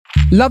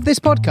Love this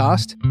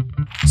podcast?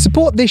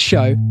 Support this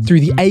show through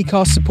the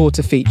Acast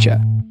supporter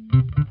feature.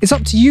 It's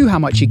up to you how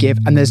much you give,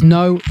 and there's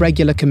no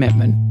regular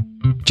commitment.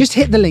 Just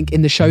hit the link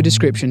in the show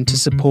description to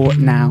support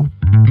now.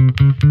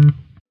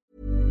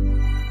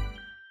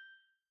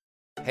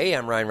 Hey,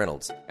 I'm Ryan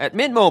Reynolds. At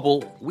Mint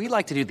Mobile, we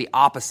like to do the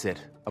opposite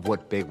of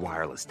what Big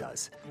Wireless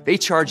does. They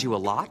charge you a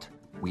lot,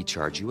 we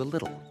charge you a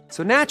little.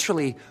 So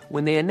naturally,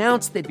 when they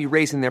announced they'd be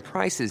raising their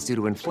prices due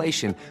to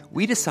inflation,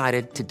 we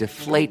decided to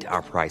deflate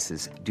our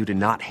prices due to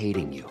not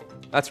hating you.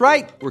 That's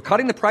right. We're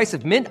cutting the price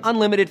of Mint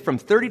Unlimited from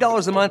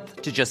 $30 a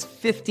month to just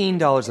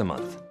 $15 a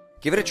month.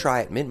 Give it a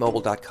try at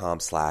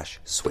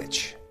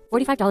mintmobile.com/switch.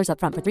 $45 up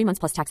front for 3 months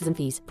plus taxes and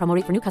fees. Promo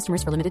rate for new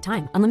customers for limited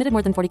time. Unlimited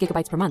more than 40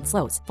 gigabytes per month.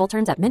 Slows full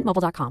terms at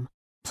mintmobile.com.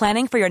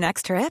 Planning for your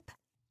next trip?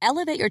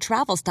 Elevate your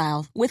travel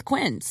style with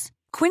Quince.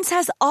 Quince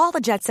has all the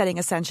jet-setting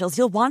essentials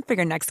you'll want for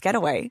your next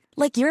getaway,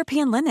 like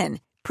European linen,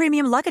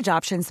 premium luggage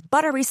options,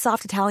 buttery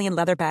soft Italian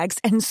leather bags,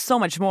 and so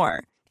much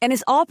more. And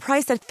is all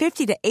priced at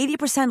 50 to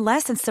 80%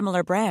 less than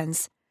similar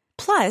brands.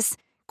 Plus,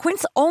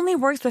 Quince only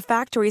works with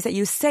factories that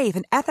use safe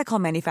and ethical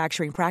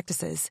manufacturing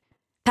practices.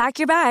 Pack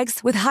your bags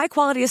with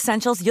high-quality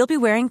essentials you'll be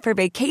wearing for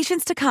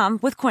vacations to come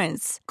with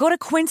Quince. Go to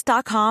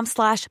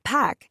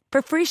quince.com/pack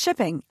for free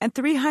shipping and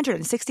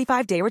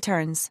 365-day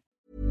returns.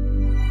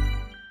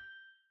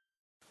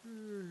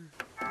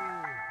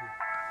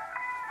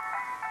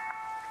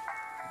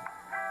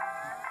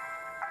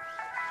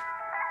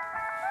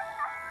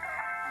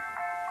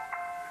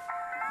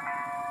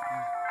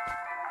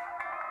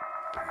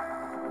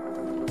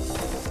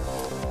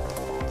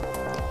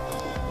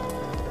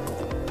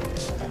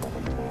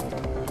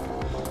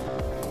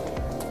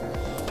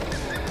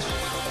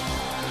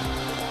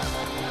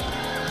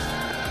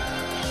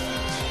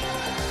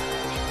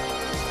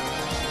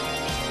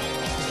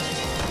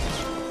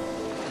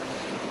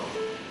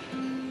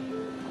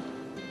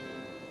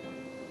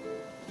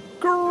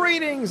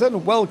 Greetings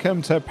and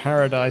welcome to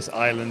Paradise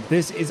Island.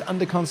 This is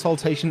Under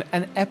Consultation,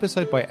 an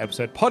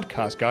episode-by-episode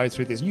podcast guide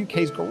through this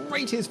UK's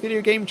greatest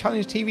video game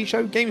challenge TV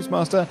show, Games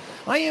Master.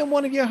 I am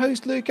one of your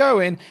hosts, Luke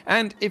Owen,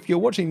 and if you're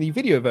watching the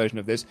video version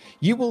of this,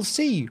 you will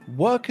see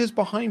workers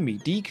behind me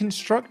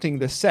deconstructing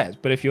the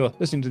set, but if you're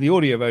listening to the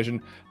audio version,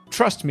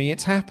 trust me,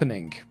 it's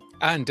happening.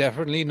 And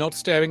definitely not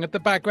staring at the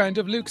background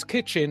of Luke's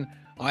kitchen,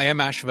 I am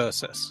Ash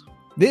Versus.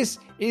 This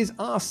is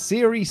our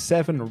Series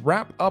 7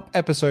 wrap-up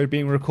episode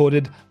being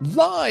recorded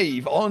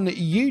live on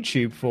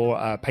YouTube for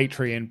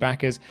Patreon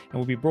backers and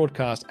will be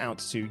broadcast out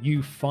to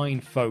you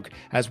fine folk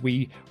as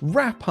we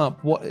wrap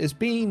up what has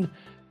been,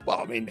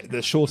 well, I mean,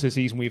 the shortest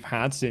season we've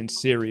had since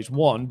Series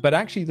 1, but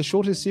actually the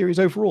shortest series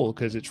overall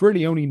because it's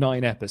really only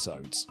 9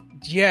 episodes.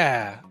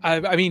 Yeah,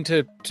 I mean,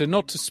 to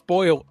not to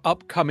spoil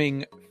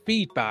upcoming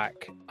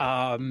feedback,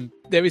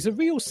 there is a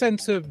real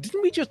sense of,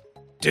 didn't we just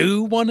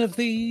do one of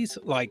these,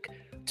 like,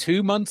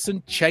 2 months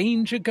and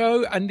change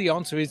ago? And the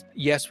answer is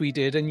yes, we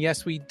did, and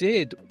yes, we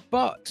did.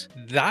 But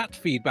that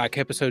feedback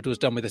episode was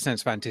done with a sense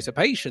of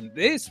anticipation.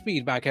 This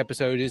feedback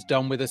episode is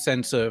done with a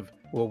sense of,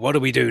 well, what do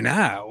we do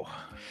now?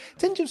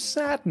 Tinge of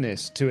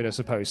sadness to it, I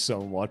suppose,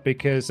 somewhat,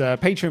 because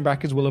Patreon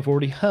backers will have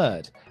already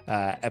heard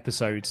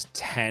episode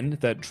 10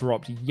 that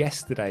dropped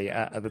yesterday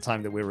at the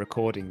time that we're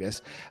recording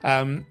this.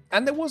 And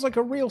there was like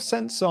a real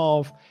sense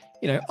of,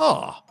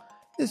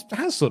 this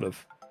has sort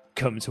of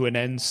come to an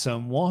end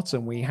somewhat,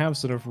 and we have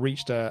sort of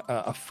reached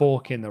a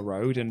fork in the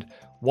road, and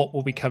what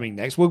will be coming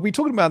next. We'll be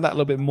talking about that a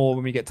little bit more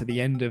when we get to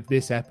the end of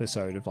this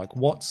episode of like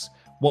what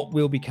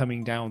will be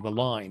coming down the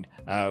line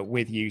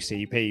with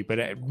UCP. But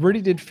it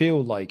really did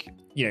feel like,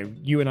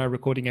 you and I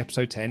recording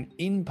episode 10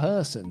 in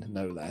person,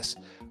 no less,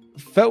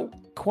 felt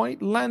quite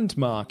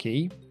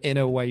landmarky in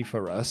a way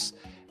for us.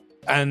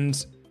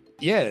 And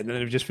yeah,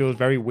 it just feels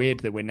very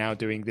weird that we're now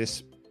doing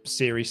this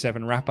Series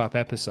 7 wrap-up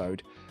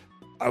episode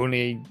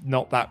only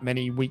not that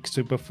many weeks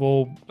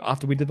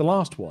after we did the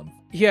last one.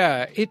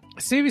 Yeah,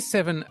 Series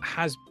 7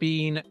 has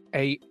been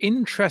a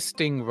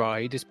interesting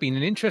ride. It's been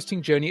an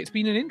interesting journey. It's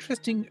been an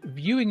interesting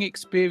viewing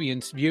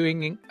experience,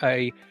 viewing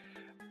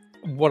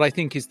what I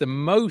think is the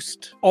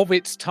most of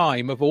its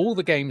time of all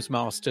the Games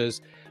Masters,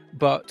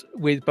 but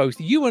with both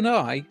you and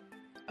I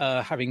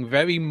having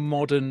very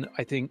modern,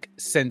 I think,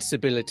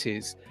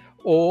 sensibilities,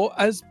 or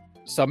as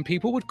some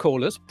people would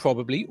call us,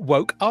 probably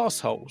woke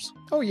arseholes.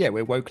 Oh yeah,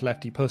 we're woke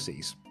lefty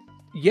pussies.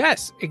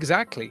 Yes,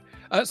 exactly.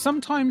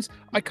 Sometimes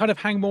I kind of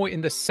hang more in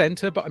the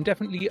center, but I'm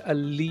definitely a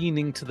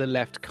leaning to the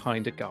left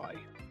kind of guy.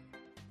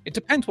 It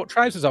depends what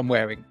trousers I'm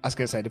wearing. I was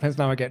going to say, it depends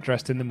on how I get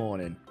dressed in the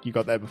morning. You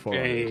got there before.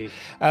 Hey.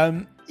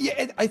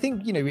 Yeah, I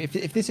think,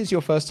 if this is your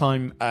first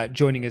time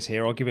joining us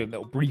here, I'll give it a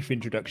little brief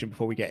introduction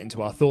before we get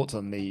into our thoughts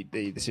on the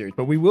series.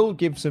 But we will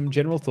give some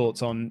general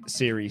thoughts on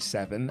Series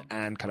 7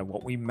 and kind of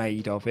what we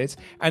made of it.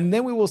 And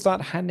then we will start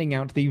handing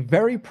out the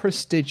very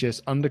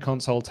prestigious Under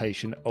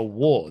Consultation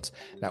Awards.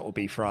 That will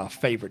be for our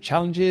favourite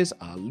challenges,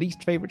 our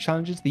least favourite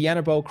challenges, the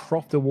Annabelle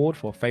Croft Award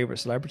for Favourite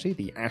Celebrity,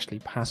 the Ashley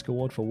Pask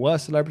Award for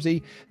Worst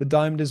Celebrity, the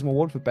Diamondism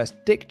Award for Best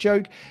Dick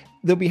Joke,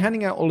 they'll be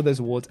handing out all of those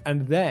awards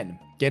and then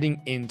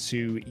getting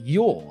into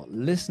your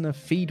listener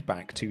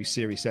feedback to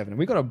Series 7. And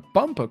we've got a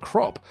bumper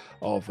crop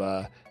of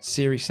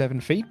Series 7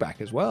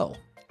 feedback as well.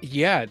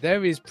 Yeah,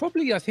 there is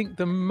probably, I think,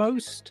 the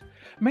most,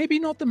 maybe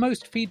not the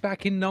most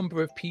feedback in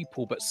number of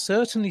people, but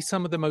certainly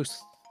some of the most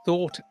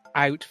thought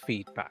out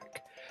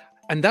feedback.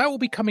 And that will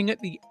be coming at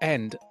the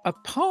end,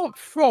 apart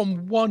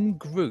from one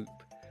group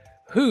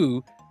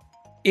who,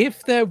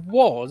 if there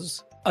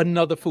was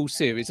another full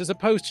series, as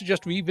opposed to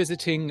just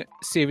revisiting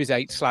Series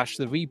 8 /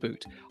 the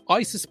reboot,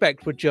 I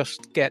suspect would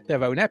just get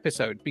their own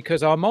episode,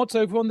 because our mods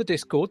over on the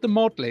Discord, the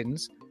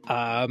Modlins,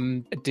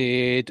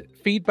 did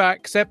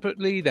feedback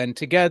separately, then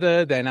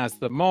together, then as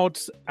the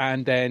mods,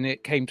 and then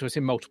it came to us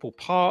in multiple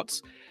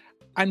parts.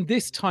 And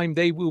this time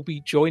they will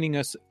be joining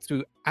us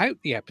throughout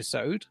the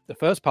episode, the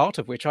first part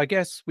of which I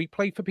guess we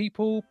play for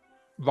people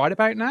right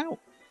about now.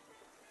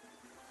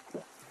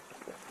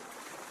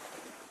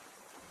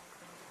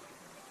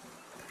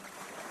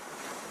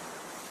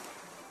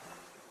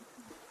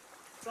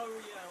 So,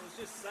 yeah, I was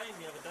just saying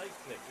the other day,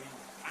 Cliff, we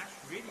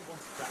actually really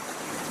wanted that. I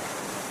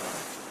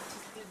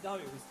just didn't know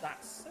it was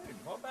that soon.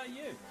 What about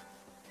you?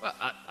 Well,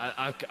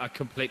 I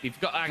completely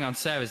forgot. Hang on,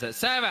 Sarah's there.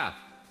 Sarah!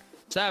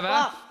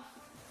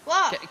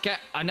 What?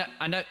 Get, I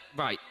know.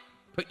 Right,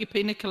 put your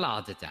pina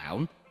colada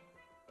down.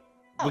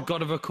 Oh. We've got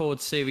to record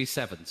Series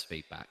 7's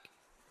feedback.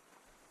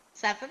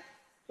 7?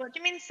 What do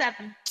you mean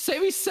 7?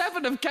 Series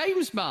 7 of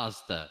Games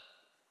Master.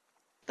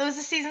 There was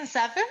a season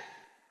 7?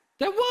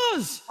 There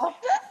was. Of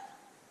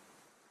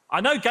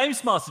I know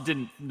Games Master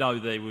didn't know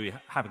they were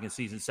having a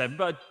season 7,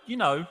 but you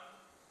know,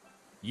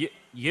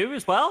 you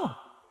as well.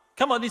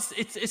 Come on,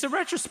 it's a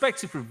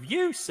retrospective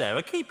review,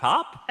 Sarah. Keep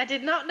up. I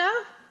did not know.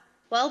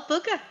 Well,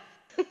 bugger.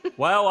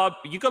 Well,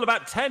 you got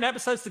about 10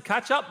 episodes to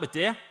catch up, my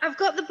dear. I've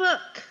got the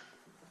book.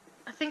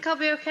 I think I'll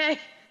be okay.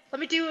 Let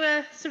me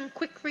do some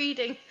quick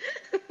reading.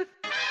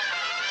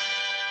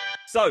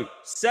 So,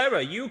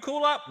 Sarah, you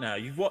call up now.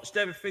 You've watched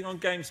everything on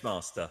Games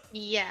Master.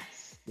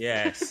 Yes.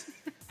 Yes.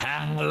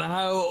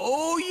 Hello,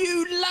 all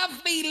you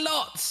lovely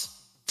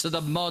lots, to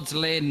the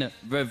Modlin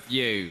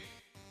review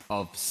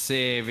of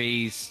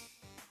Series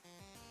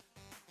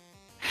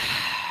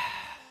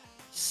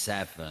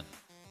 7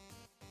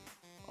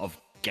 of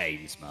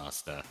Games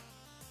Master.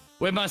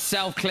 With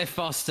myself, Cliff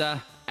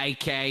Foster,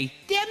 aka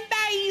the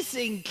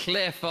amazing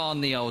Cliff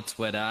on the old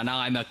Twitter, and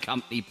I'm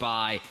accompanied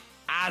by,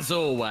 as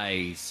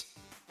always,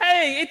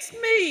 Hey, it's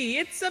me.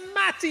 It's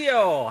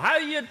Matteo. How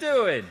you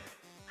doing?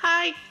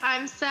 Hi,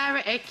 I'm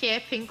Sarah, aka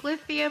Pink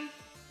Lithium.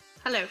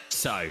 Hello.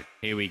 So,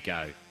 here we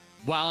go.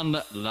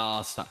 One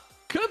last time.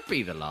 Could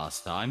be the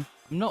last time.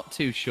 I'm not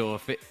too sure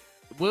if it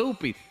will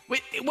be.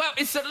 Well,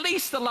 it's at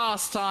least the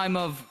last time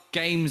of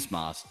Games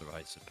Master,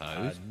 I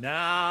suppose. And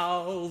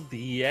now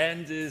the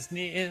end is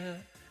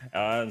near,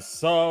 and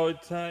so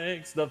it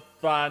takes the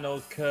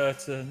final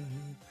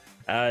curtain.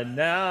 And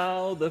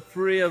now the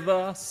three of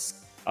us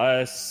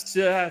are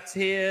sat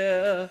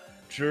here,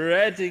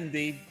 dreading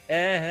the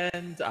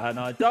end, and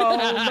I don't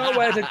know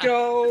where to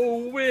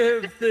go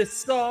with this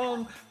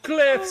song.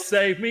 Cliff,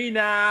 save me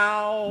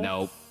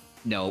now.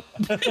 Nope.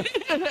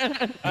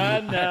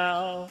 And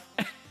now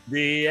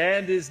the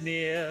end is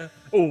near.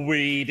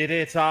 We did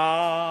it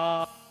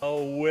our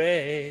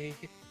way.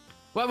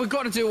 Well, we've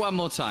got to do one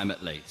more time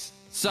at least.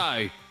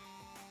 So,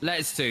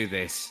 let's do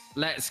this.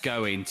 Let's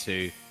go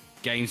into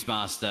Games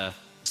Master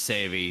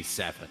Series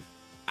 7.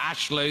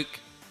 Ash Luke,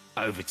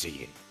 over to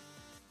you.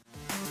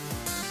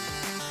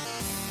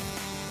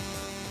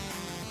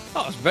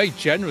 Oh, it's very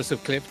generous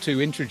of Cliff to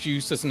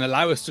introduce us and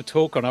allow us to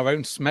talk on our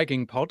own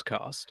smegging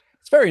podcast.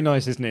 It's very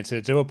nice, isn't it,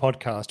 to do a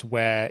podcast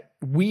where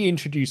we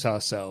introduce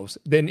ourselves,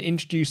 then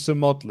introduce some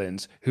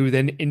Modlins, who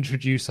then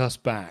introduce us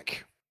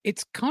back.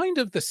 It's kind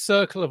of the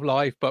circle of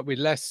life, but with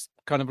less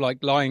kind of like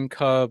lion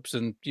cubs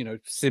and, you know,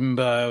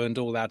 Simba and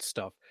all that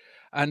stuff.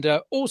 And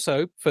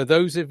also, for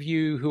those of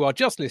you who are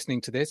just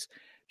listening to this,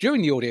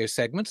 during the audio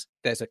segments,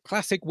 there's a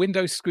classic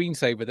Windows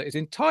screensaver that is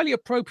entirely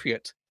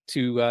appropriate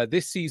to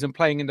this season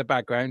playing in the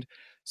background.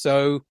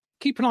 So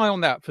keep an eye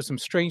on that for some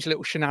strange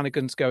little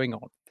shenanigans going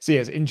on. So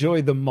yes,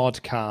 enjoy the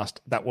modcast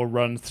that will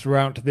run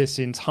throughout this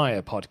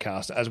entire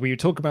podcast as we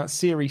talk about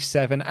Series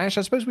 7. Ash,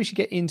 I suppose we should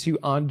get into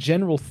our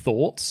general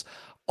thoughts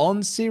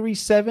on Series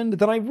 7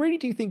 that I really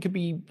do think could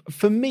be,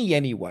 for me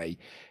anyway,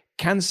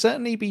 can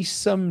certainly be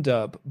summed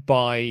up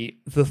by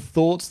the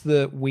thoughts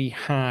that we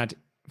had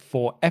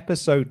for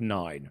episode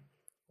 9,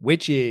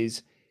 which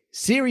is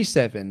Series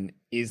 7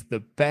 is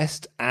the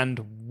best and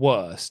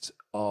worst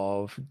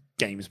of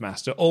Games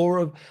Master, or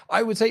of,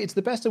 I would say it's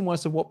the best and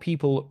worst of what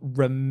people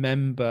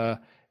remember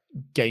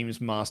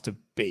Games Master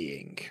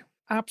being.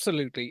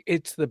 Absolutely.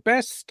 It's the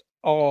best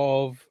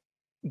of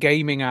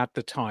gaming at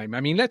the time.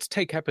 I mean, let's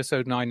take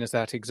episode 9 as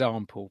that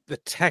example, the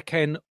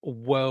Tekken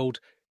World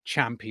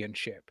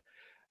Championship.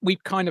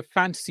 We've kind of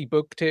fantasy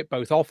booked it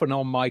both off and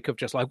on mic of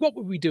just like, what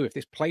would we do if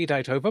this played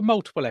out over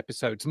multiple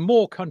episodes,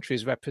 more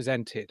countries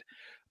represented?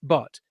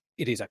 But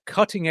it is a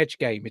cutting edge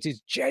game. It is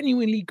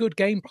genuinely good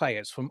game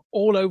players from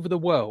all over the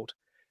world.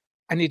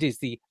 And it is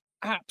the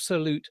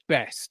absolute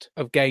best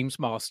of Games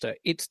Master.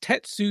 It's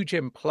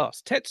Tetsujin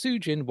Plus.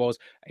 Tetsujin was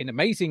an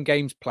amazing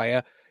games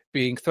player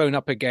being thrown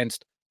up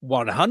against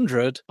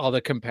 100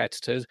 other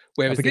competitors,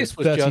 whereas this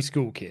was 30 just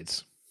school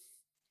kids.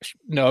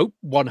 No,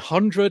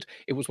 100.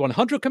 It was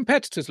 100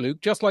 competitors,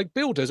 Luke, just like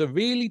builders are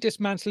really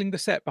dismantling the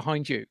set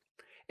behind you.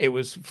 It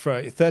was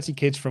for 30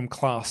 kids from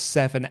class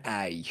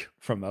 7A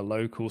from a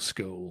local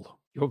school.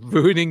 You're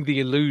ruining the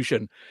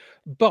illusion.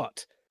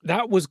 But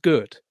that was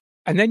good.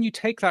 And then you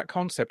take that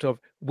concept of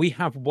we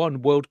have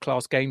one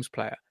world-class games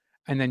player,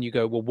 and then you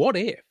go, well, what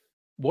if?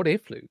 What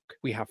if, Luke,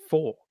 we have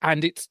 4?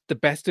 And it's the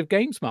best of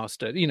Games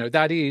Master. You know,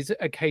 that is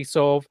a case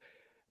of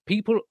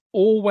people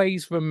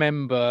always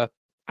remember,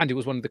 and it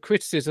was one of the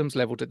criticisms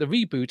leveled at the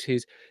reboot,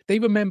 is they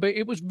remember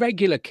it was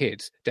regular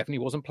kids. Definitely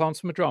wasn't Plants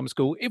from a Drama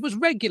School. It was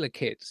regular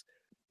kids.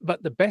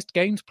 But the best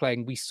games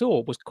playing we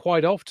saw was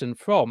quite often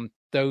from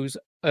those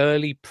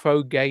early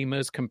pro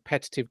gamers,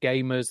 competitive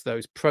gamers,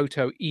 those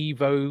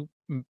proto-Evo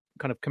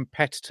kind of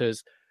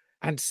competitors.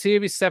 And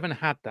Series 7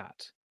 had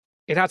that.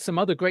 It had some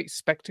other great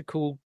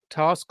spectacle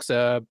tasks,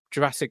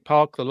 Jurassic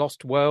Park, The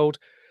Lost World,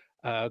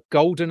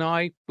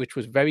 GoldenEye, which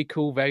was very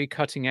cool, very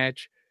cutting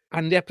edge.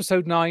 And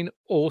Episode 9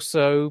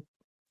 also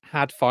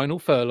had Final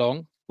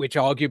Furlong, which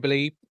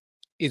arguably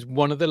is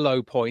one of the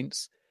low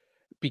points,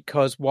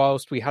 because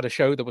whilst we had a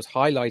show that was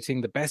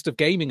highlighting the best of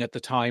gaming at the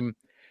time,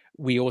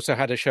 we also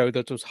had a show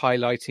that was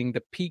highlighting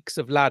the peaks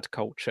of lad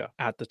culture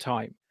at the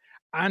time.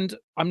 And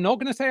I'm not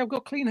going to say I've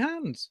got clean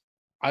hands.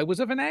 I was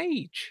of an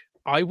age.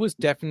 I was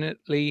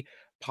definitely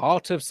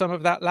part of some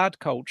of that lad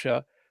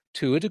culture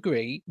to a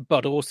degree,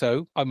 but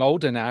also I'm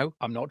older now.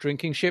 I'm not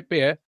drinking shit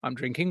beer. I'm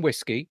drinking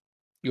whiskey.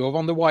 You're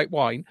on the white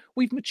wine.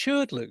 We've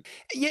matured, Luke.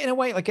 Yeah, in a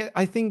way, like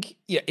I think,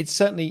 yeah, it's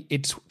certainly,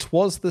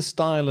 twas the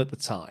style at the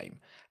time.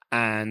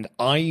 And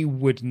I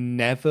would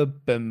never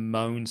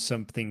bemoan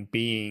something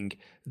being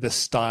the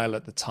style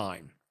at the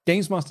time.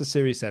 Games Master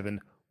Series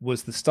 7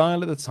 was the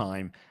style at the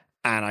time,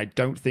 and I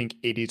don't think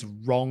it is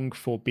wrong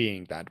for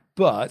being that.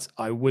 But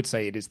I would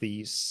say it is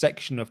the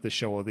section of the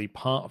show, or the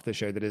part of the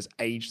show, that has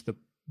aged the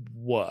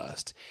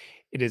worst.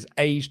 It has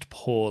aged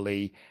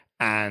poorly,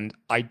 and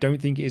I don't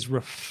think it is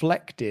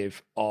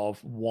reflective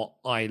of what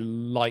I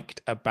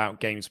liked about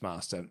Games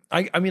Master.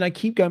 I mean, I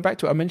keep going back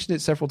to it. I mentioned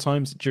it several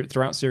times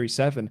throughout Series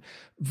 7.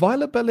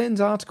 Violet Berlin's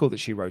article that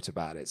she wrote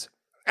about it.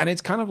 And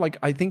it's kind of like,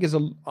 I think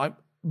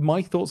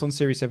my thoughts on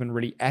Series 7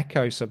 really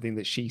echo something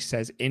that she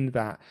says in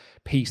that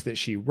piece that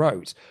she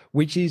wrote,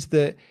 which is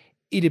that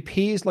it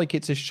appears like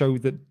it's a show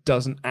that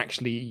doesn't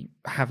actually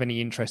have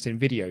any interest in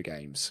video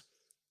games.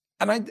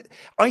 And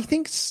I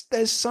think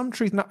there's some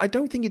truth in that. I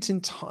don't think it's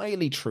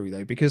entirely true,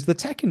 though, because the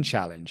Tekken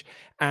Challenge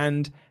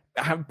and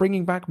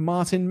bringing back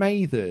Martin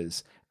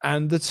Mathers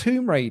and the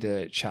Tomb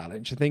Raider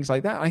Challenge and things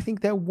like that, I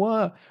think there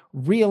were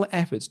real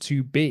efforts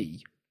to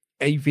be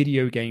a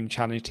video game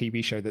challenge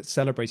TV show that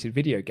celebrated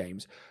video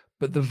games.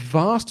 But the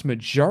vast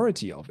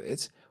majority of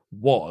it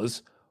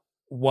was,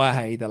 well,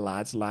 hey, the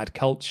lad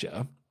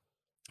culture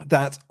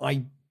that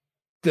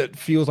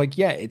feels like,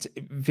 yeah, it's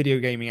video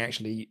gaming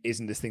actually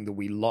isn't this thing that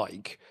we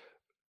like.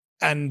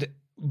 And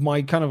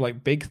my kind of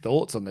like big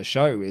thoughts on the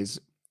show is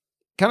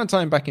kind of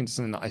tying back into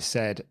something that I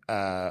said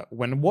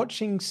when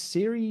watching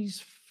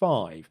Series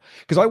 5,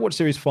 because I watched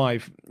Series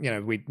 5, you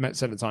know, we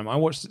met at the time. I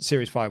watched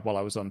Series 5 while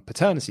I was on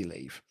paternity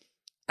leave,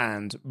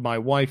 and my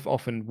wife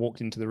often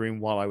walked into the room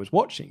while I was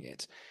watching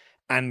it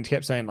and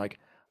kept saying, like,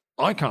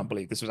 I can't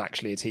believe this was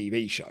actually a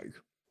TV show,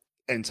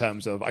 in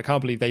terms of, I can't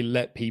believe they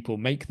let people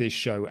make this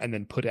show and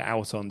then put it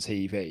out on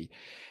TV.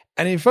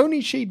 And if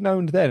only she'd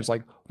known then, it's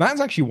like, that's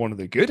actually one of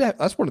the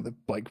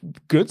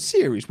good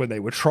series when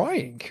they were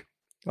trying.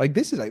 Like,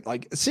 this is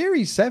like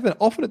Series 7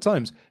 often at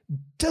times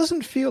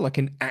doesn't feel like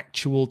an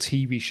actual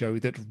TV show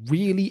that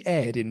really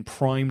aired in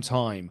prime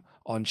time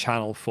on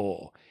Channel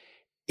 4.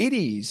 It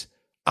is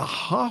a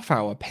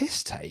half-hour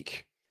piss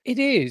take. It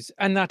is,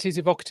 and that is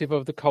evocative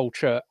of the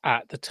culture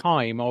at the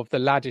time, of the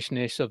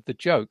laddishness of the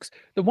jokes.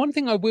 The one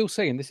thing I will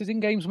say, and this is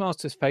in Games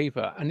Master's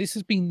favour, and this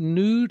has been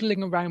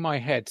noodling around my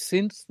head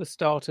since the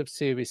start of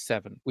Series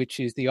 7, which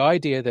is the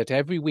idea that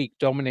every week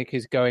Dominic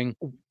is going,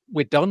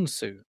 we're done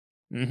soon.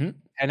 10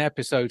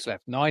 episodes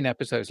left, 9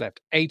 episodes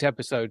left, 8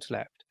 episodes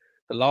left.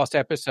 The last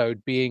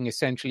episode being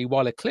essentially,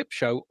 while a clip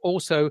show,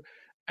 also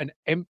an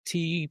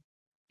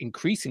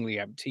increasingly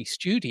empty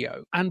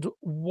studio. And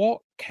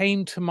what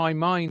came to my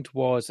mind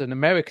was an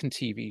American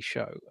TV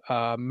show.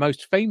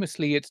 Most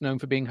famously, it's known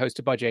for being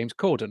hosted by James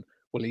Corden.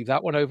 We'll leave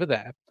that one over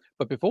there.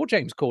 But before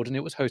James Corden,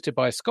 it was hosted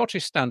by a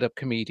Scottish stand-up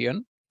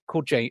comedian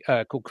called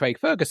Craig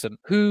Ferguson,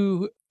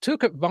 who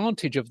took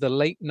advantage of the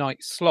late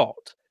night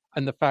slot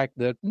and the fact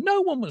that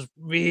no one was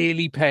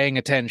really paying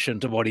attention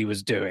to what he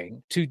was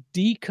doing to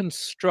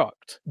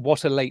deconstruct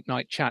what a late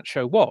night chat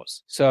show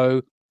was.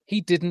 So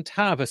he didn't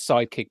have a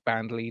sidekick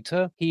band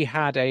leader. He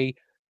had a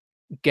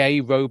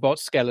gay robot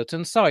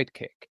skeleton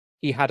sidekick.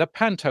 He had a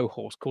panto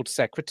horse called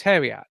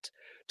Secretariat.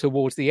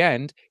 Towards the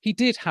end, he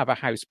did have a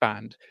house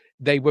band.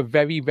 They were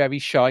very, very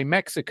shy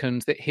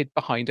Mexicans that hid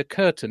behind a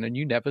curtain and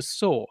you never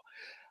saw.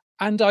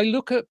 And I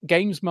look at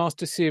Games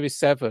Master Series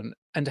 7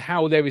 and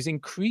how there is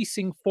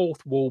increasing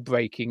fourth wall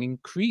breaking,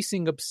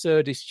 increasing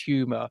absurdist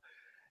humor,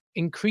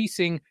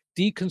 increasing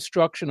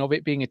deconstruction of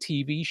it being a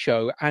TV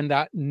show, and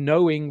that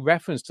knowing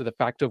reference to the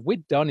fact of we're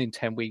done in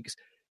 10 weeks.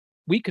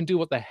 We can do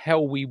what the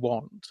hell we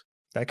want.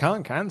 They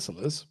can't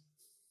cancel us.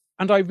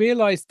 And I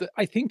realized that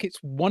I think it's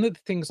one of the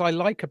things I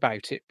like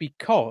about it,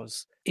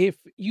 because if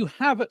you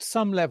have at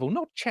some level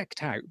not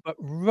checked out, but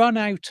run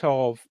out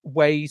of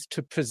ways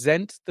to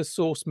present the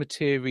source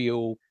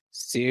material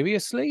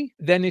seriously,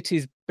 then it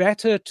is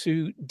better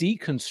to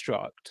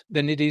deconstruct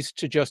than it is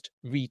to just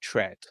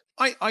retread.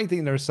 I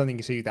think there is something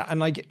to that.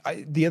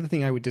 And the other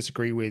thing I would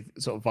disagree with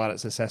sort of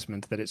Violet's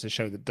assessment that it's a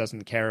show that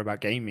doesn't care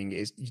about gaming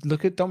is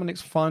look at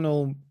Dominic's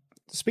final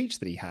speech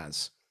that he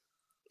has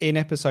in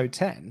episode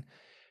 10.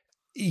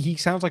 He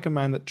sounds like a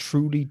man that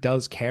truly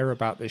does care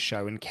about this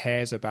show and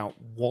cares about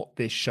what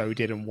this show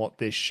did and what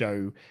this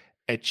show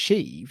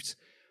achieved.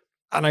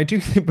 And I do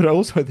think, but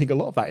also I think a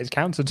lot of that is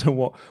counter to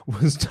what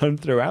was done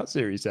throughout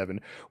Series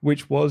 7,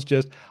 which was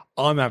just,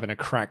 I'm having a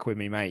crack with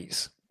me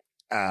mates.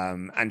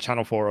 And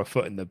Channel 4 are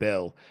footing the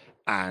bill.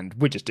 And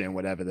we're just doing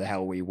whatever the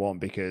hell we want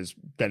because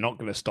they're not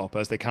going to stop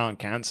us. They can't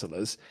cancel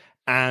us.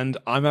 And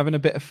I'm having a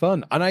bit of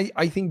fun. And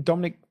I think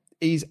Dominic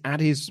is at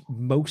his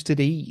most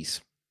at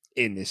ease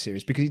in this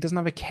series because he doesn't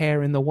have a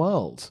care in the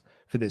world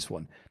for this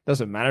one.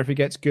 Doesn't matter if he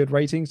gets good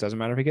ratings, doesn't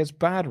matter if he gets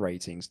bad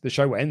ratings. The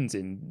show ends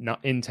in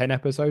 10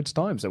 episodes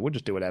time, so we'll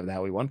just do whatever the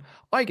hell we want.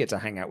 I get to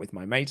hang out with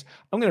my mates.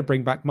 I'm going to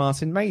bring back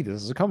Martin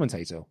Mathers as a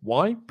commentator.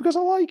 Why? Because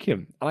I like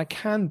him and I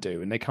can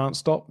do, and they can't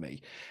stop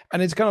me.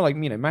 And it's kind of like,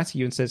 Matty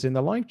even says in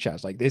the live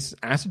chat, like, this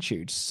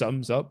attitude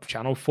sums up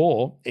Channel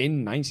 4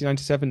 in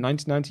 1997,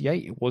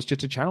 1998. It was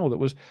just a channel that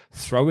was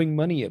throwing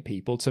money at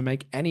people to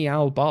make any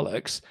owl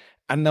bollocks,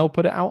 and they'll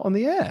put it out on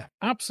the air.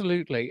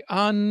 Absolutely.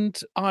 And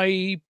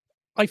I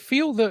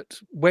feel that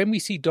when we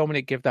see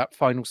Dominic give that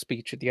final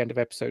speech at the end of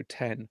episode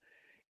 10,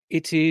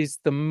 it is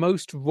the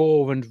most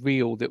raw and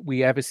real that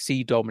we ever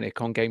see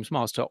Dominic on Games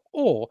Master,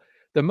 or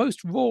the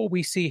most raw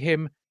we see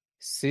him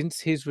since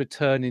his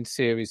return in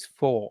Series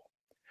 4,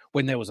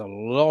 when there was a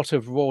lot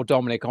of raw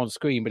Dominic on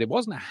screen, but it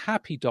wasn't a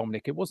happy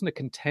Dominic. It wasn't a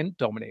content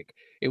Dominic.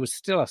 It was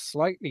still a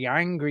slightly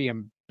angry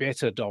and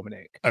bitter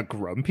Dominic. A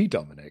grumpy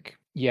Dominic.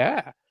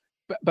 Yeah.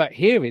 But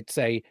here it's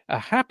a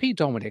happy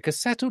Dominic, a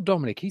settled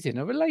Dominic. He's in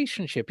a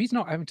relationship. He's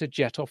not having to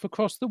jet off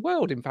across the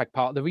world. In fact,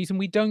 part of the reason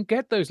we don't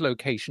get those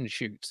location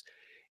shoots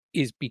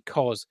is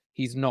because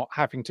he's not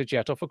having to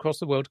jet off across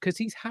the world, because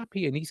he's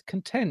happy and he's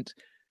content.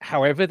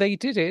 However they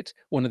did it,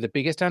 one of the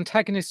biggest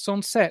antagonists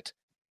on set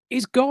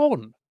is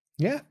gone.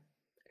 Yeah.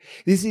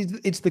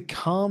 It's the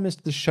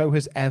calmest the show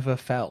has ever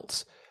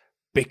felt,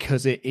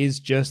 because it is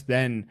just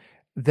then,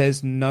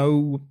 there's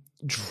no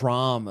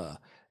drama.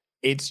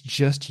 It's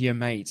just your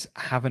mates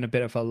having a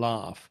bit of a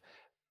laugh.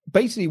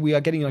 Basically, we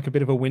are getting like a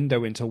bit of a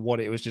window into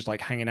what it was just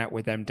like hanging out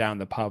with them down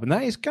the pub. And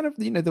that is kind of,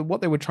 what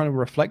they were trying to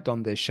reflect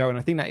on this show. And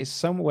I think that is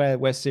somewhere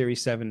where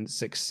Series 7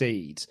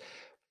 succeeds.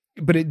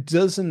 But it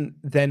doesn't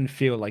then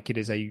feel like it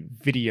is a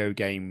video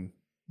game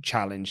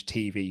challenge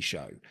TV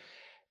show.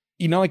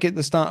 Like at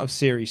the start of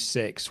Series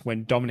 6,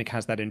 when Dominic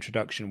has that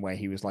introduction where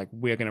he was like,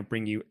 we're going to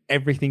bring you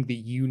everything that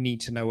you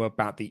need to know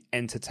about the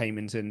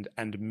entertainment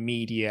and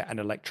media and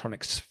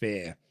electronic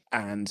sphere.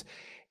 And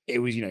it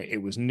was,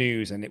 it was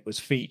news and it was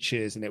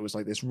features and it was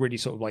like this really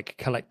sort of like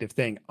collective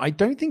thing. I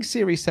don't think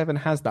Series 7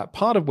 has that,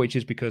 part of which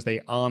is because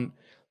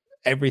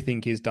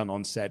everything is done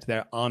on set.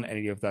 There aren't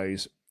any of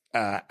those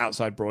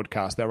outside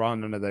broadcasts. There are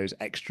none of those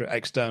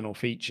external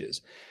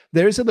features.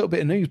 There is a little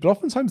bit of news, but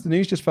oftentimes the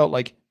news just felt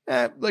like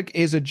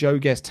here's a Joe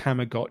Guess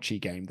Tamagotchi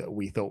game that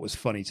we thought was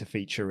funny to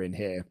feature in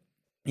here.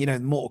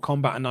 Mortal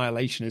Kombat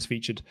Annihilation is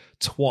featured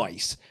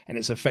twice, and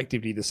it's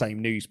effectively the same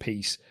news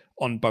piece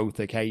on both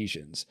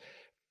occasions.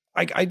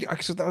 I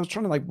was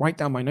trying to like write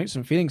down my notes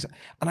and feelings,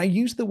 and I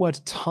used the word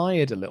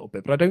tired a little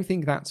bit, but I don't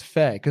think that's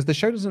fair, because the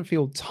show doesn't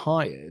feel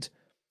tired,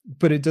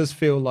 but it does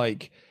feel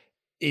like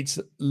it's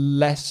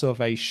less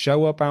of a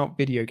show about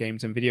video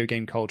games and video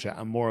game culture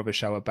and more of a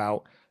show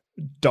about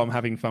Dom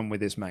having fun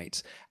with his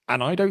mates.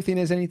 And I don't think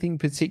there's anything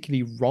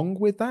particularly wrong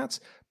with that.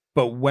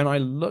 But when I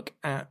look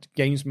at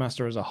Games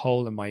Master as a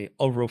whole and my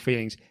overall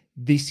feelings,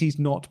 this is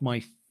not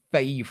my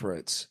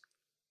favorite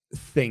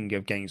thing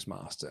of Games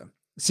Master.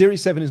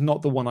 Series 7 is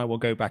not the one I will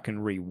go back and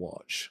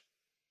rewatch.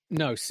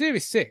 No,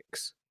 Series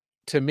 6,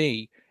 to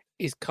me,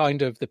 is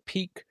kind of the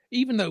peak,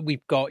 even though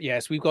we've got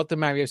the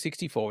Mario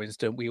 64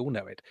 incident, we all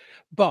know it.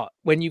 But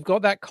when you've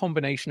got that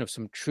combination of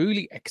some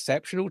truly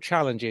exceptional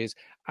challenges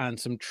and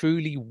some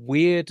truly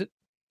weird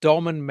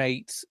Dom and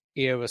Mates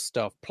era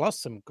stuff,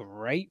 plus some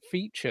great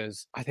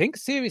features, I think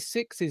Series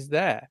 6 is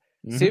there.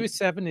 Mm-hmm. Series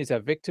 7 is a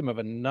victim of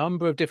a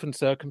number of different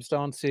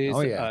circumstances.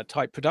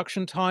 Tight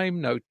production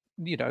time,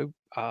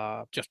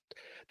 just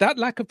that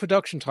lack of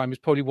production time is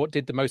probably what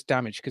did the most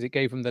damage, because it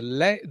gave them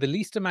the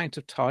least amount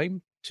of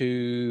time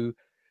to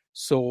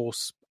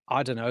source,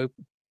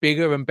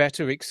 bigger and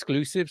better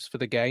exclusives for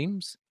the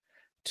games,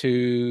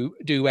 to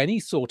do any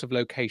sort of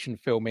location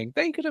filming.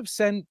 They could have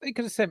sent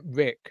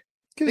Rick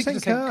They could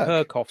have sent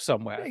Kirk off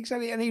somewhere.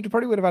 Exactly, and he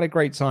probably would have had a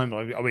great time.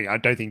 I mean, I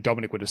don't think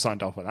Dominic would have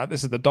signed off on that.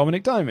 This is the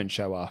Dominic Diamond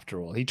Show, after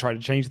all. He tried to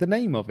change the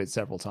name of it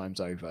several times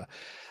over.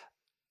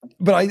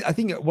 But I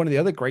think one of the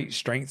other great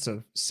strengths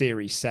of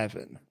Series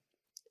 7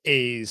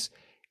 is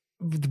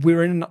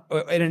we're in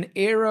an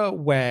era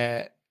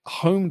where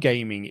home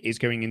gaming is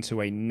going into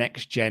a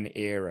next-gen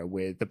era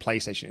with the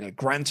PlayStation.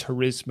 Gran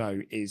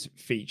Turismo is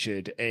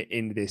featured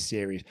in this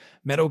series.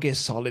 Metal Gear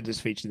Solid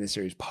is featured in this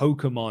series.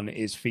 Pokemon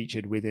is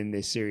featured within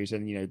this series,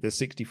 and the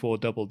 64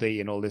 Double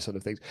D and all this sort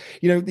of things.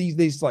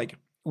 These like,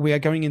 we are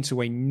going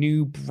into a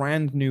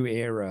brand new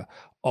era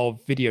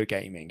of video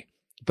gaming.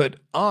 But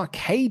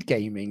arcade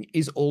gaming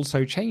is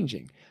also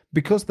changing.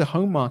 Because the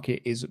home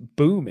market is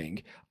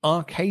booming,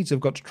 arcades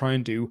have got to try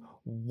and do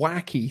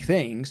wacky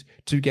things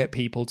to get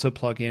people to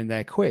plug in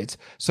their quid.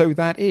 So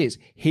that is,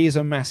 here's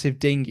a massive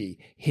dinghy,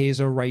 here's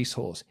a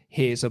racehorse,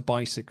 here's a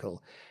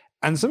bicycle.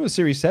 And some of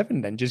Series 7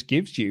 then just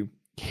gives you,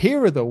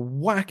 here are the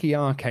wacky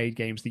arcade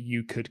games that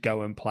you could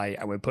go and play,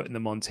 and we're putting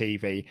them on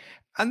TV.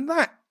 And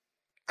that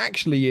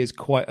actually is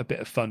quite a bit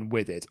of fun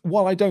with it.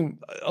 While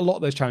a lot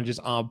of those challenges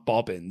are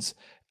bobbins.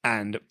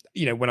 And,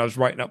 when I was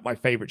writing up my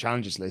favorite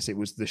challenges list, it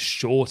was the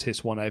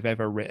shortest one I've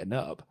ever written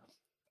up.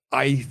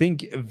 I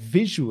think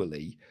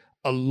visually,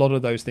 a lot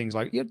of those things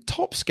like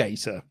Top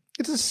Skater,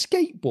 it's a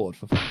skateboard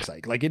for fuck's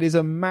sake. Like, it is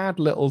a mad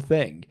little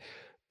thing.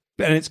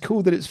 And it's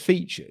cool that it's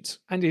featured.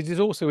 And it is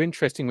also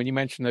interesting when you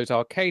mention those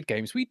arcade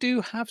games. We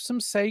do have some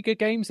Sega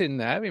games in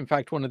there. In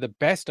fact, one of the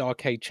best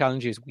arcade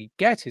challenges we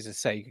get is a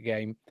Sega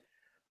game.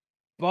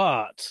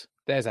 But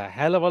there's a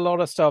hell of a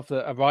lot of stuff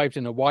that arrived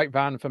in a white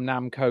van from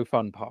Namco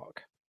Fun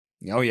Park.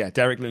 Oh, yeah.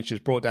 Derek Lynch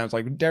just brought down. It's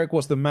like, Derek,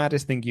 what's the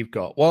maddest thing you've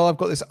got? Well, I've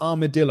got this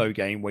armadillo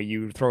game where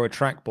you throw a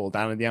trackball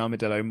down and the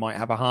armadillo might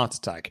have a heart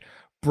attack.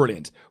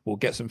 Brilliant. We'll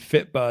get some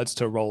fit birds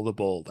to roll the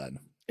ball then.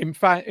 In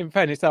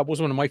fairness, that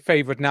was one of my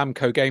favorite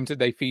Namco games that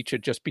they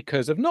featured just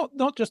because of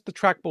not just the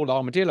trackball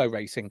armadillo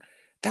racing.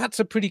 That's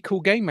a pretty cool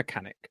game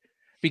mechanic,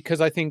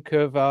 because I think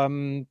of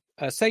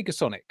Sega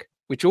Sonic,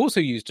 which also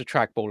used a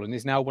trackball and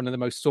is now one of the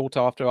most sought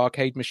after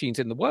arcade machines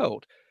in the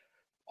world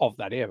of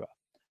that era.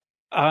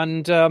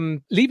 And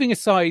leaving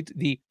aside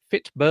the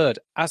fit bird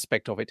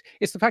aspect of it,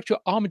 it's the fact your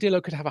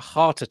armadillo could have a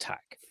heart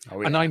attack. Oh,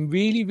 yeah. And I'm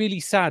really,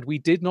 really sad we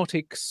did not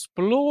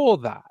explore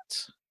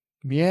that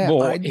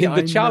more in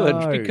the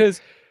challenge, because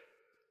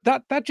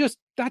that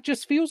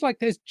just feels like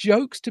there's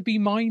jokes to be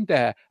mined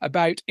there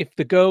about if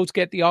the girls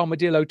get the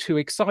armadillo too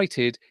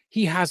excited,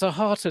 he has a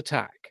heart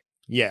attack.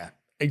 Yeah,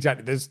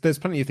 exactly. There's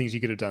plenty of things you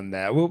could have done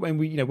there. We'll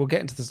get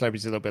into the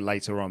celebrities a little bit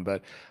later on,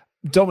 but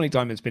Dominic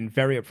Diamond's been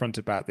very upfront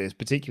about this,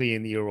 particularly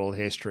in the oral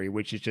history,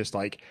 which is just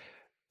like,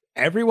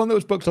 everyone that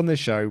was booked on this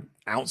show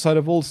outside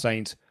of All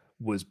Saints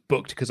was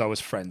booked because I was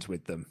friends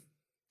with them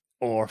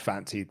or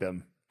fancied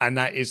them. And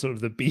that is sort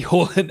of the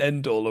be-all and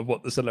end-all of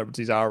what the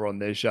celebrities are on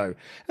this show.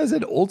 As I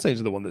said, All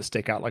Saints are the one that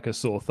stick out like a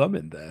sore thumb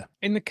in there.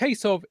 In the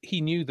case of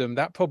he knew them,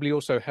 that probably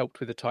also helped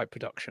with the type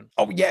production.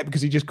 Oh, yeah,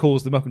 because he just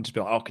calls them up and just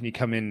be like, oh, can you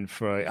come in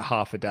for a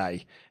half a day?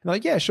 And they're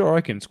like, yeah, sure, I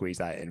can squeeze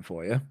that in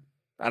for you.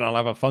 And I'll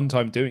have a fun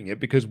time doing it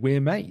because we're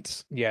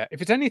mates. Yeah,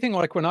 if it's anything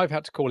like when I've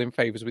had to call in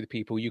favors with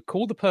people, you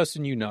call the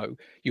person you know,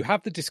 you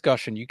have the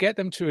discussion, you get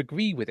them to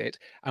agree with it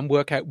and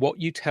work out what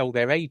you tell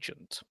their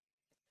agent.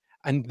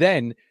 And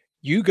then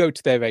you go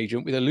to their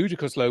agent with a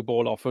ludicrous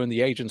lowball offer and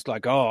the agent's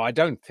like, oh, I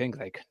don't think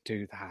they can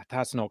do that.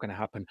 That's not going to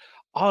happen.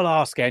 I'll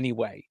ask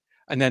anyway.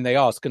 And then they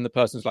ask and the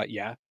person's like,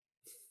 yeah.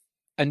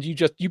 And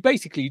you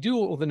basically do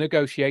all the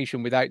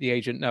negotiation without the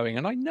agent knowing.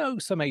 And I know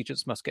some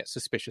agents must get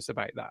suspicious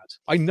about that.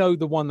 I know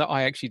the one that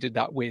I actually did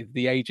that with,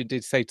 the agent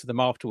did say to them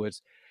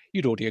afterwards,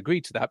 you'd already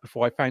agreed to that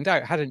before I found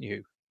out, hadn't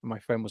you? And my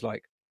friend was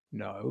like,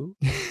 no.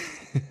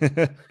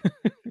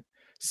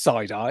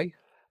 Side eye.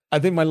 I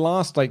think my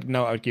last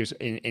note I would give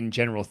in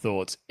general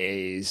thoughts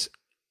is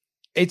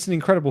it's an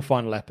incredible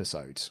final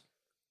episode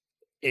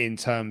in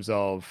terms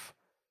of,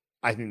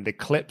 I think the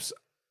clips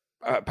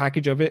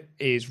package of it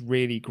is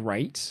really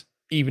great,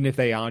 even if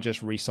they are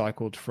just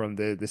recycled from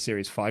the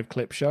Series 5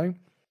 clip show.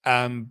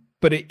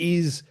 But it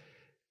is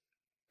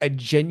a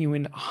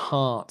genuine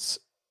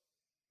heartfelt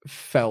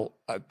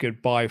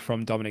goodbye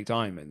from Dominic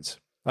Diamond.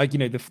 Like,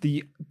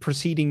 the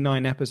preceding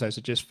 9 episodes,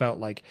 it just felt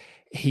like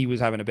he was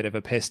having a bit of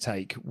a piss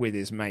take with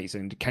his mates.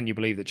 And can you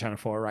believe that Channel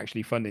 4 are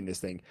actually funding this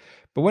thing?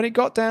 But when it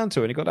got down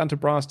to it, it got down to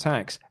brass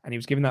tacks, and he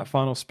was giving that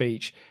final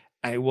speech,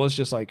 and it was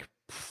just like,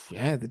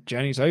 yeah, the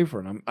journey's over.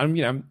 And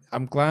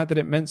I'm glad that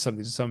it meant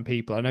something to some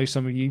people. I know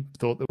some of you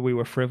thought that we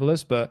were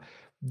frivolous, but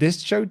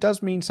this show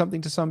does mean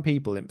something to some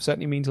people. It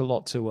certainly means a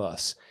lot to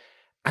us.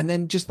 And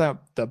then just the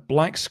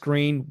black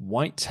screen,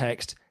 white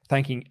text,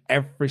 thanking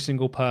every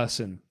single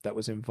person that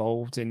was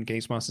involved in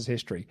Games Masters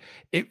history.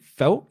 It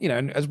felt,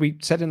 as we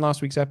said in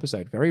last week's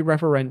episode, very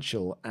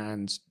reverential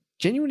and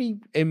genuinely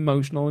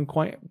emotional and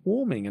quite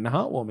warming and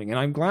heartwarming. And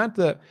I'm glad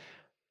that,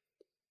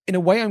 in a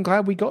way,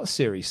 we got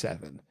Series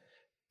 7.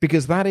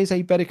 Because that is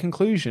a better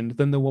conclusion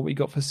than what we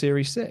got for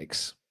Series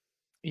 6.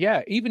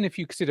 Yeah, even if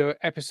you consider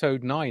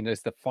episode 9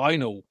 as the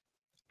final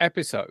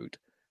episode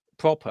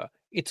proper,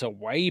 It's a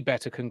way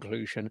better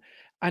conclusion.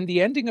 And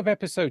the ending of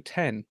episode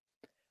 10,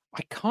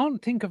 I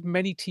can't think of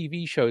many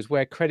TV shows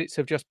where credits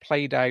have just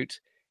played out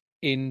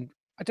in,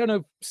 I don't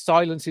know,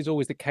 silence is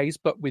always the case,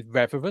 but with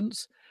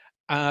reverence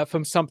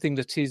from something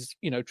that is,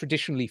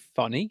 traditionally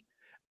funny.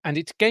 And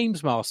it's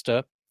Games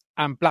Master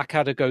and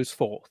Blackadder goes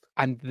forth.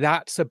 And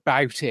that's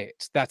about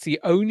it. That's the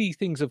only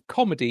things of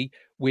comedy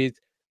with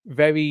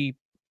very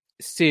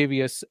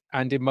serious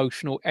and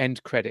emotional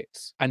end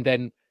credits. And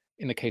then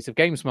in the case of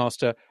Games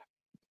Master,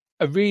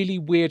 a really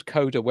weird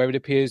coda where it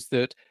appears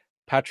that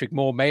Patrick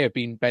Moore may have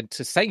been meant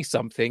to say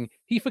something.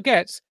 He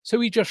forgets, so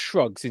he just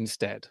shrugs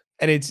instead.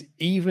 And it's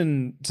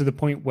even to the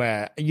point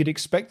where you'd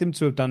expect them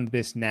to have done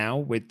this now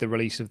with the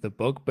release of the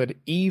book, but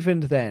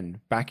even then,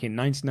 back in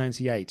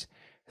 1998,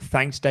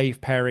 thanks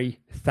Dave Perry,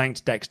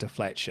 thanks Dexter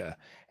Fletcher.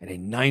 And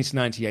in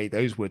 1998,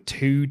 those were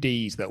two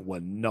Ds that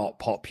were not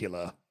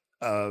popular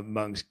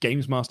amongst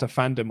Games Master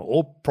fandom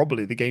or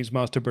probably the Games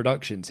Master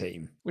production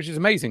team. Which is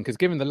amazing, because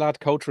given the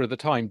lad culture of the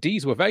time,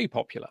 Ds were very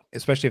popular.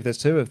 Especially if there's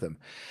two of them.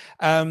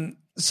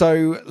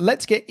 So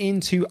let's get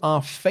into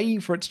our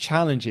favorite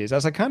challenges.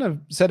 As I kind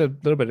of said a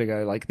little bit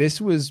ago, like this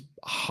was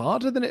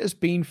harder than it has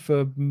been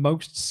for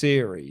most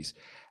series.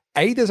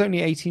 There's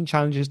only 18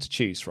 challenges to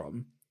choose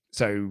from,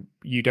 so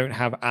you don't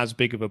have as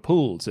big of a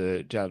pool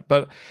to judge.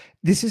 But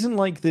this isn't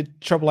like the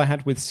trouble I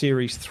had with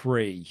Series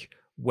 3,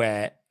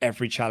 where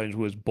every challenge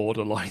was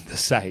borderline the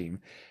same.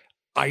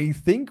 I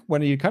think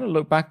when you kind of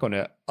look back on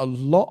it, a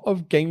lot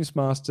of Games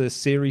Master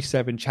Series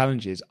 7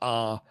 challenges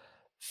are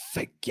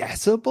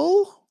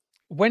forgettable.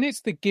 When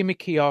it's the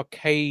gimmicky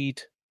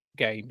arcade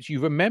games, you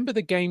remember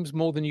the games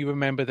more than you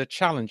remember the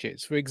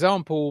challenges. For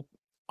example,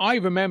 I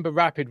remember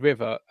Rapid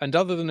River, and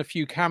other than a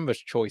few canvas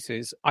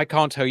choices, I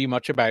can't tell you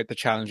much about the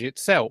challenge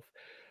itself.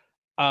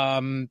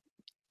 I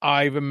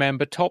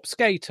remember Top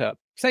Skater,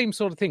 same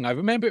sort of thing. I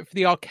remember it for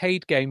the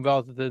arcade game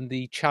rather than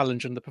the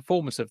challenge and the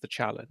performance of the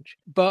challenge.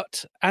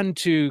 And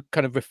to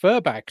kind of refer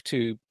back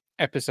to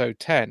episode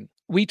 10,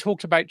 we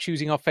talked about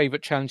choosing our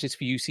favorite challenges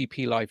for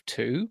UCP Live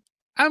 2.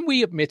 And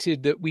we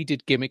admitted that we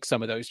did gimmick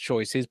some of those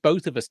choices.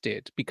 Both of us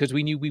did, because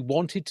we knew we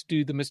wanted to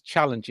do them as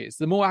challenges.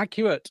 The more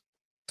accurate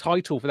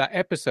title for that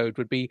episode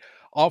would be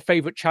our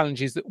favorite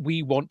challenges that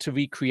we want to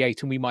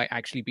recreate and we might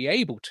actually be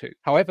able to.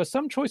 However,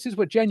 some choices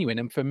were genuine.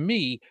 And for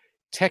me,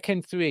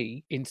 Tekken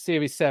 3 in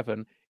Series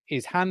 7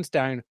 is hands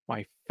down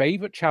my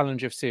favorite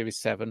challenge of Series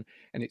 7.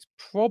 And it's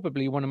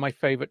probably one of my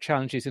favorite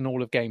challenges in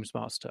all of Games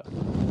Master.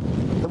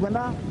 The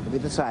winner will be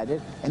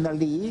decided in a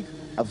league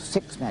of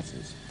 6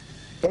 matches.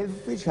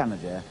 Every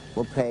challenger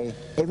will play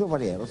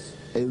everybody else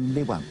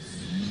only once.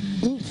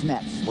 Each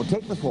match will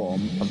take the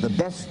form of the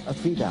best of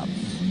 3 bouts,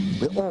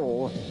 with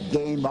all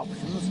game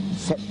options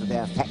set to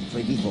their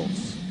factory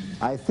defaults.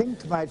 I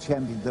think my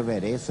champions are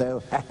ready,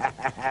 so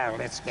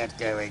let's get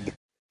going.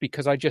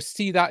 Because I just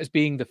see that as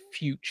being the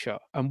future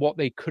and what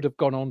they could have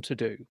gone on to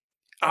do.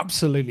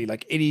 Absolutely.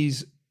 Like, it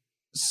is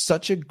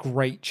such a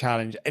great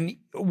challenge. And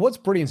what's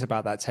brilliant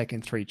about that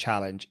Tekken 3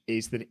 challenge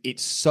is that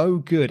it's so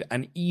good,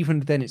 and even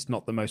then it's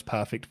not the most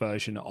perfect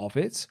version of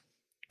it,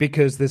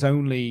 because there's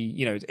only,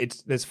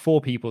 there's 4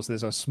 people, so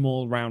there's a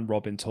small round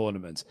robin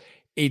tournament.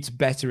 It's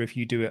better if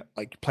you do it,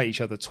 like, play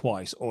each other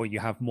twice, or you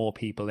have more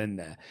people in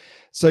there.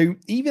 So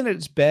even at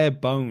its bare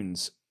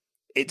bones,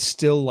 it's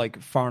still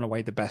like far and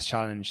away the best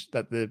challenge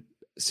that the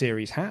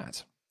series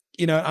had.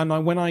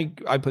 And when I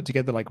put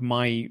together like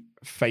my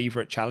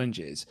favorite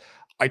challenges,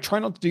 I try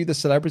not to do the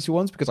celebrity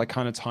ones because I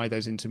kind of tie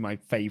those into my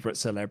favorite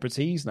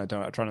celebrities, and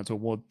I try not to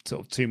award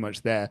sort of too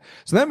much there.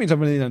 So that means I'm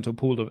really down to a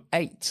pool of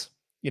 8,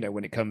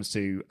 when it comes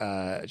to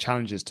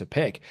challenges to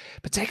pick.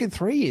 But Tekken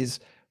 3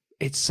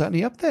 it's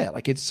certainly up there.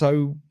 Like, it's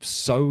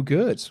so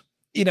good.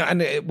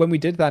 And when we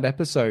did that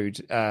episode,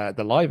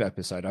 the live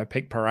episode, I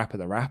picked Parappa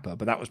the Rapper,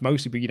 but that was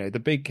mostly, the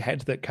big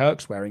head that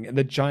Kirk's wearing and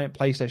the giant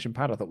PlayStation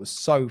pad I thought was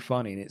so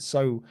funny, and it's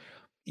so...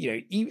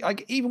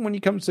 even when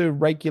it comes to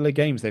regular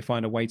games, they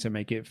find a way to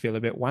make it feel a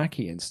bit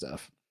wacky and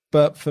stuff.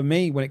 But for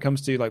me, when it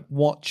comes to like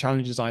what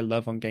challenges I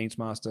love on Games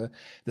Master,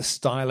 the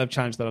style of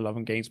challenge that I love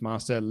on Games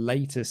Master,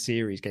 later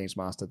series Games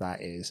Master,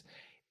 that is,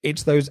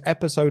 it's those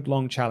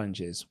episode-long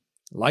challenges,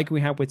 like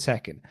we had with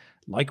Tekken,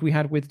 like we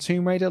had with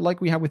Tomb Raider,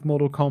 like we had with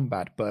Mortal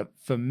Kombat. But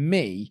for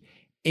me,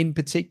 in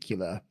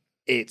particular,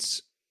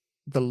 it's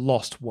the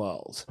Lost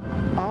World.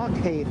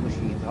 Arcade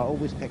machines are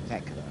always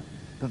spectacular,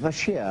 but for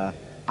sheer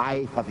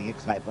eye-popping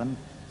excitement,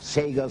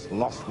 Sega's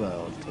Lost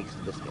World takes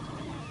the biscuit.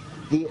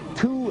 The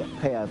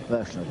 2-player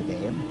version of the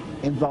game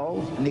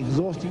involves an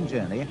exhausting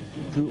journey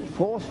through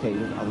 4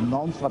 stages of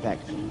non-stop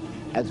action,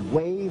 as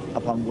wave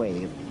upon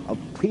wave of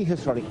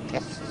prehistoric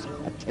tests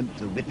attempt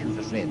to rip you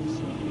to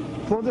shreds.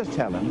 For this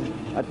challenge,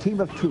 a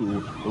team of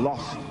 2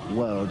 Lost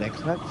World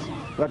experts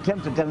will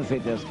attempt to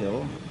demonstrate their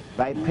skill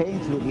by playing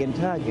through the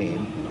entire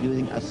game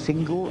using a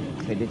single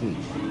credit each.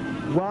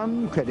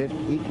 1 credit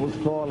equals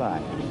 4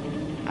 lives.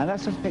 And I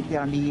suspect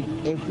they'll need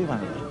every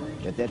one of them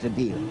if they're to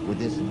deal with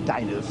this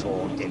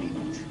dinosaur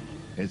deluge.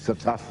 It's a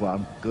tough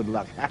one. Good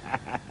luck.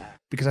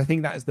 Because I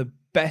think that is the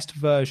best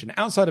version,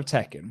 outside of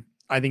Tekken,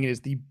 I think it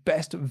is the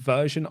best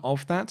version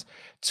of that.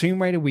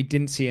 Tomb Raider, we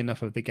didn't see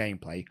enough of the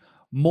gameplay.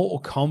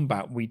 Mortal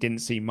Kombat, we didn't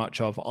see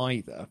much of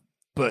either.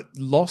 But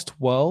Lost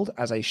World,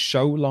 as a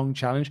show-long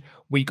challenge,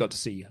 we got to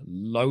see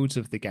loads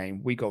of the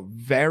game. We got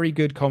very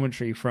good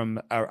commentary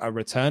from a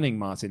returning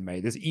Martin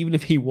Mathers, even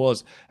if he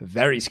was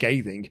very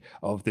scathing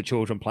of the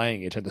children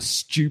playing it and the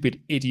stupid,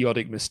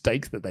 idiotic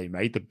mistakes that they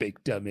made, the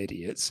big, dumb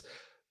idiots.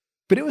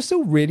 But it was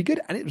still really good,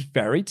 and it was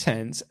very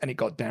tense, and it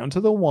got down to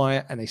the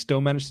wire, and they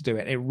still managed to do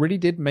it. It really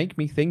did make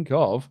me think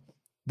of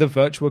the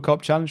Virtua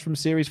Cop challenge from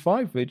Series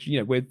 5, which,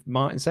 with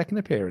Martin's second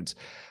appearance.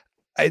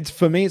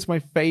 For me, it's my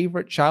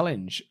favorite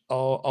challenge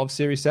of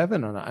Series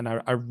 7, and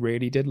I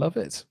really did love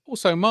it.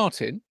 Also,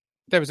 Martin,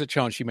 there is a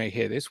chance you may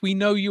hear this. We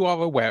know you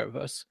are aware of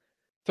us.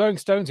 Throwing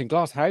stones in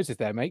glass houses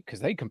there, mate, because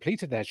they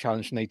completed their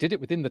challenge, and they did it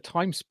within the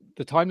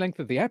time length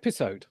of the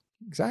episode.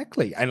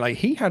 Exactly. And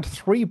he had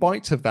 3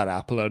 bites of that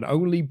apple and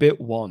only bit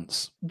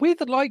once.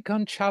 With light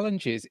gun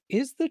challenges,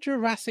 is the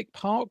Jurassic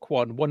Park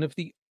one of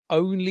the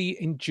only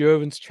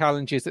endurance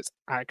challenges that's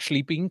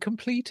actually been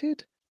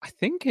completed? I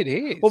think it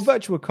is. Well,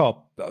 Virtua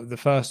Cop, the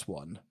first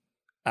one.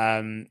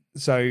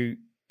 So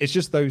it's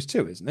just those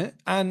 2, isn't it?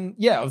 And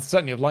yeah,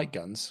 certainly of light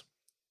guns.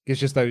 It's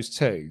just those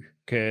 2.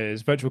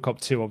 Because Virtua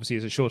Cop 2 obviously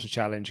is a shorter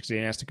challenge because he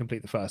has to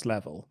complete the first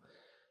level.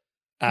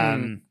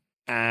 And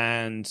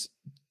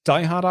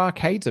Die Hard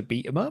Arcade's a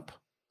beat 'em up.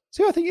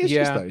 So I think it's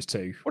just those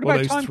 2. What about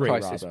those Time 3,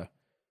 Crisis? rather.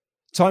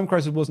 Time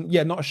Crisis wasn't,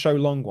 not a show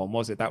long one,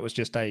 was it? That was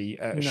just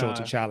a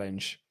shorter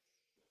challenge.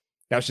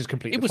 That was just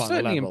complete. It was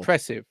certainly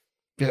impressive.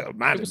 Yeah,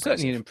 mad it was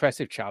certainly an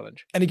impressive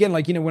challenge. And again,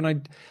 when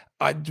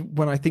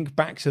I think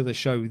back to the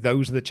show,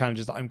 those are the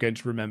challenges that I'm going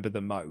to remember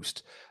the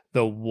most.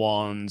 The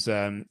ones,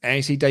 and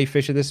you see Dave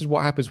Fisher, this is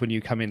what happens when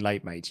you come in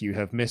late, mate. You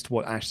have missed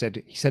what Ash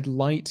said. He said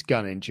light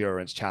gun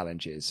endurance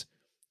challenges.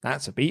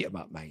 That's a beat 'em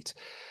up, mate.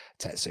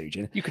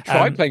 Tetsujin. You could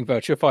try playing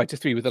Virtua Fighter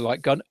 3 with a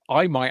light gun.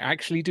 I might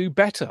actually do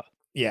better.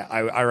 Yeah,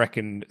 I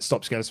reckon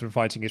Stop Skeleton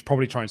Fighting is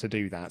probably trying to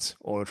do that,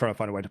 or trying to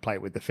find a way to play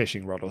it with the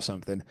fishing rod or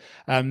something.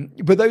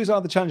 But those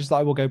are the challenges that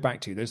I will go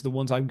back to. Those are the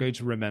ones I'm going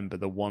to remember,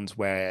 the ones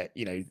where,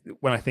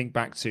 when I think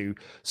back to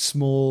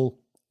small,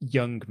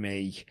 young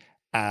me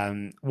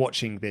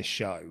watching this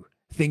show,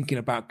 thinking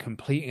about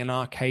completing an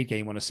arcade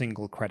game on a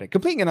single credit.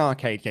 Completing an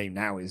arcade game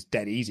now is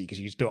dead easy because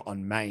you just do it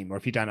on MAME, or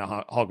if you don't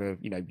know Hogger,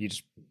 you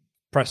just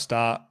press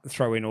start,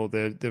 throw in all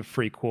the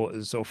 3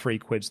 quarters or 3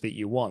 quids that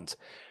you want.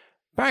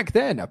 Back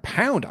then, a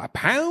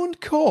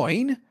pound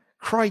coin?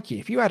 Crikey,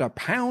 if you had a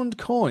pound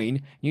coin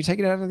and you take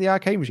it out of the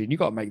arcade machine, you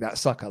got to make that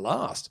sucker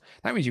last.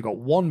 That means you got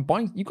one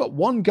bite, you got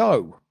one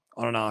go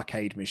on an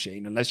arcade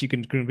machine, unless you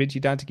can convince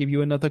your dad to give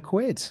you another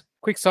quid.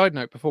 Quick side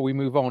note before we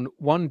move on,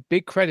 one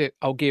big credit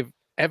I'll give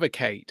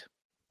Evercade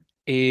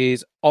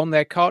is on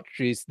their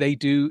cartridges, they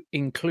do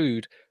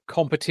include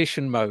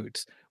competition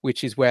modes,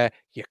 which is where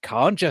you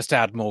can't just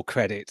add more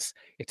credits.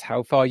 It's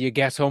how far you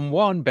get on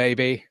one,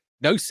 baby.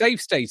 No save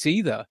states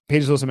either.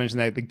 Peter's also mentioned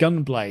there the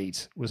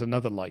Gunblade was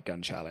another light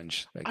gun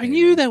challenge. I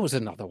knew there was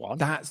another one.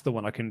 That's the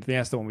one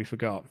that's the one we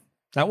forgot.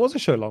 That was a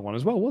show long one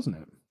as well, wasn't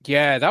it?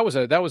 Yeah, that was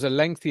a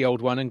lengthy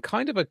old one and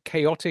kind of a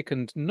chaotic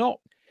and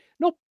not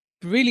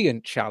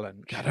brilliant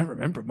challenge. I don't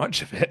remember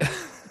much of it.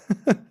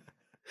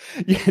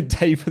 Yeah,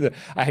 Dave,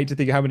 I hate to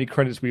think how many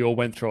credits we all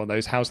went through on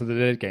those House of the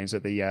Dead games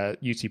at the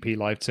UTP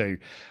Live 2.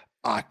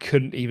 I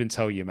couldn't even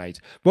tell you,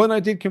 mate. When I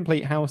did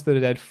complete House of the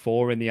Dead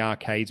 4 in the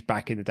arcades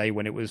back in the day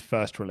when it was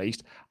first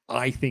released,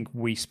 I think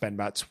we spent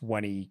about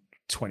 20,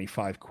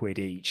 25 quid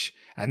each.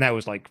 And that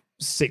was like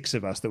 6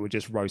 of us that were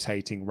just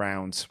rotating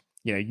round.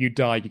 You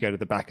die, you go to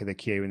the back of the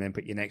queue and then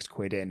put your next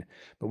quid in.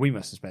 But we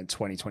must have spent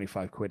 20,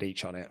 25 quid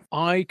each on it.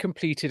 I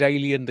completed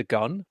Alien the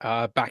Gun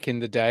back in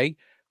the day,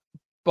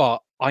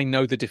 but I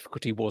know the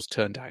difficulty was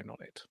turned down on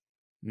it.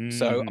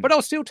 So, but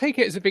I'll still take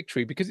it as a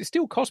victory because it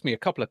still cost me a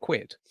couple of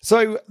quid.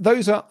 So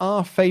those are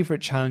our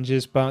favourite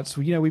challenges, but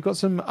we've got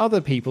some other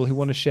people who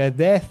want to share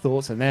their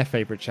thoughts and their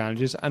favourite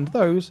challenges, and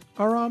those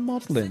are our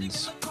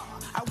modelings.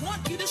 I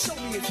want you to show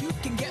me if you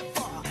can get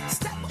far.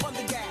 Step on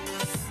the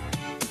gas.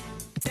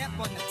 Step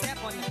on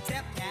the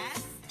tap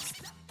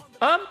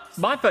gas.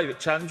 My favourite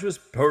challenge was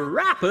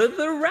Parappa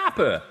the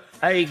Rapper,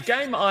 a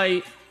game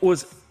I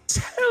was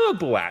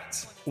terrible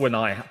at when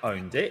I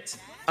owned it.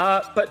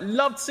 But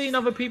loved seeing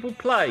other people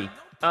play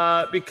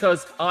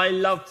because I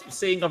loved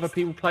seeing other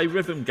people play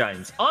rhythm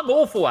games. I'm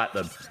awful at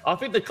them. I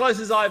think the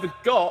closest I ever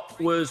got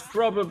was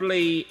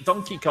probably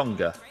Donkey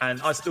Konga,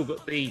 and I still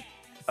got the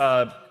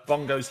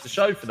bongos to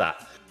show for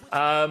that.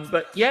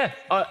 But yeah,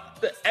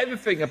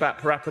 everything about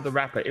Parappa the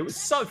Rapper, it was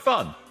so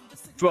fun.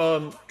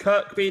 From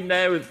Kirk being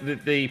there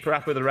with the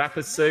Parappa the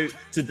Rapper suit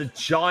to the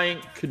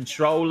giant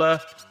controller,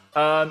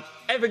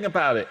 everything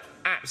about it,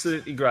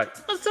 absolutely great.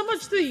 Not so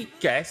much the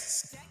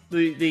guests,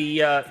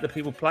 the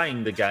people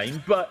playing the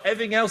game, but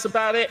everything else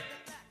about it,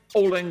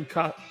 all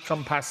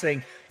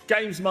encompassing.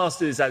 Games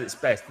Master is at its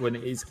best when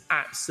it is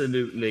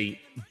absolutely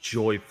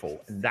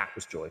joyful, and that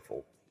was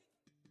joyful.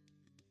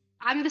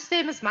 I'm the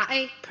same as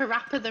Matty,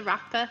 Parappa the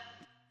Rapper.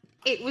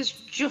 it was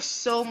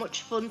just so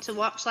much fun to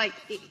watch. Like,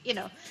 you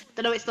know,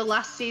 I know it's the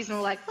last season.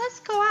 We're like, let's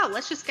go out.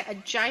 Let's just get a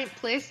giant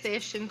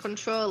PlayStation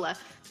controller,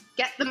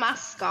 get the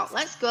mascot.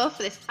 Let's go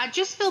for this. I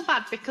just feel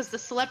bad because the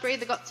celebrity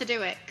that got to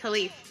do it,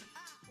 Khalif,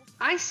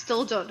 I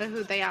still don't know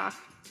who they are.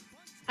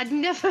 I'd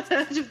never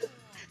heard of them.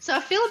 So I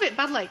feel a bit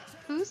bad, like,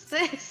 who's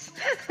this?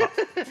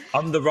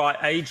 I'm the right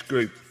age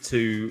group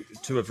to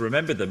have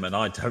remembered them, and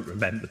I don't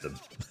remember them.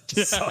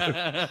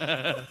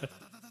 So...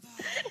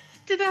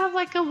 Did they have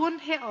like a one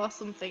hit or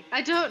something?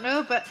 I don't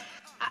know, but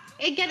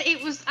again,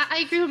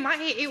 I agree with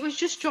Matty, it was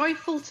just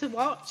joyful to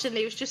watch, and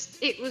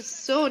it was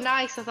so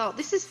nice. I thought,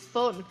 this is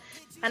fun.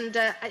 And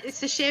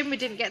it's a shame we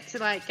didn't get to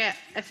like get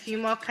a few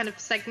more kind of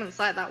segments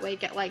like that where you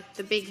get like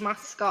the big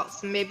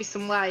mascots and maybe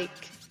some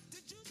like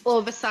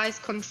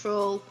oversized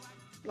controllers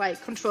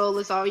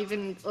or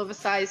even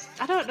oversized,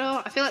 I don't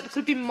know, I feel like there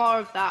could be more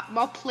of that,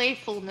 more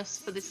playfulness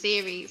for the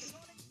series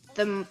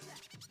than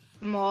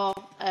more,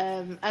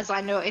 as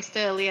I noticed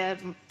earlier,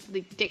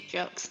 the dick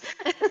jokes.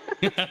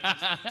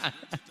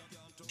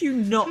 Do you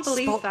not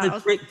spot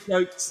the dick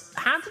jokes?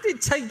 How did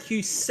it take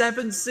you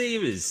 7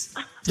 series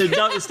to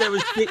notice there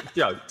was dick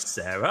jokes,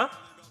 Sarah?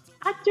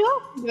 I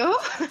don't know,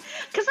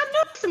 because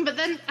I noticed them, but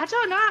then, I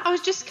don't know, I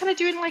was just kind of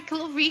doing like a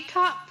little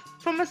recap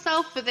for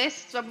myself for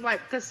this, so I'm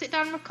like, gonna sit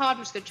down and record, I'm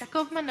just gonna check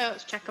over my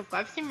notes, check I've got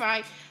everything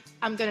right,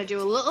 I'm gonna do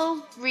a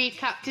little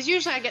recap, because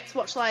usually I get to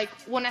watch like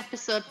one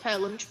episode per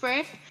lunch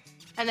break,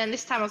 and then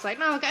this time I was like,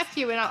 no, I'll get a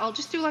few in, I'll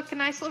just do like a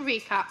nice little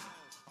recap.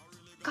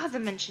 God, they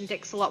mention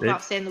dicks a lot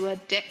without saying the word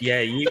dick. Yeah,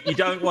 you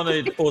don't want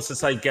to also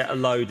say get a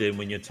load in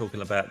when you're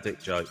talking about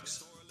dick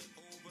jokes.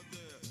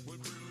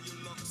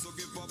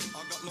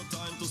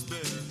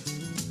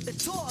 The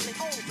toilet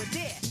over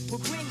there will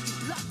bring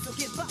you luck, so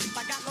give up,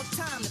 I got no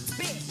time to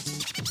spare.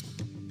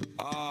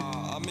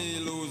 I'm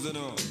losing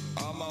up.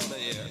 I'm out of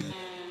here.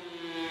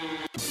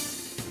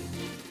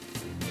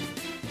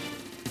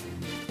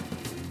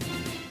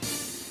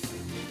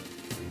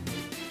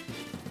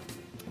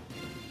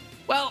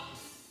 Well,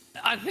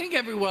 I think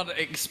everyone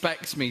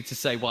expects me to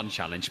say one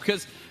challenge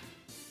because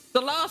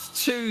the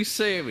last 2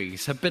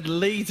 series have been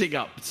leading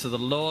up to the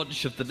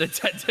launch of the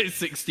Nintendo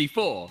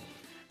 64.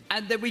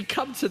 And then we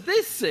come to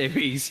this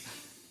series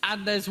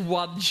and there's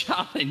one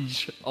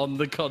challenge on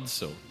the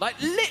console.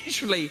 Like,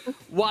 literally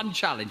one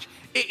challenge.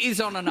 It is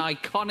on an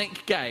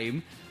iconic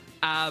game,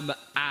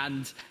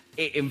 and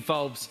it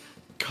involves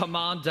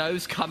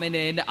commandos coming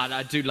in, and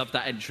I do love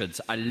that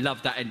entrance. I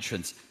love that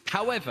entrance.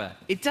 However,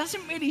 it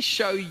doesn't really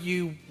show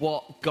you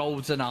what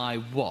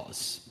GoldenEye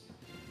was.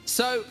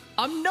 So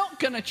I'm not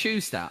going to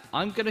choose that.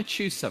 I'm going to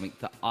choose something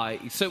that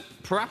So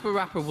Parappa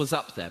Rapper was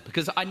up there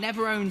because I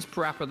never owned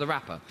Parappa the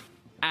Rapper.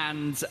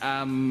 And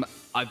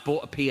I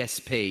bought a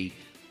PSP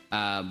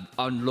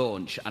on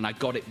launch, and I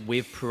got it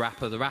with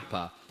Parappa the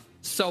Rapper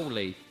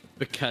solely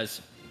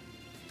because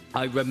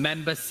I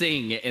remember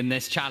seeing it in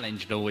this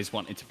challenge and always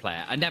wanted to play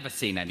it. I'd never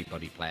seen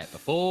anybody play it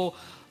before.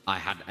 I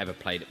hadn't ever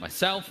played it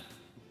myself.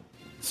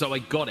 So I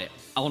got it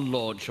on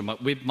launch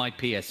with my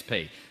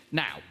PSP.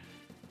 Now,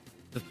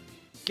 the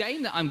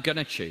game that I'm going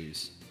to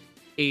choose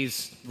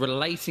is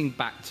relating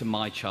back to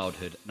my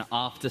childhood and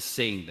after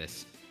seeing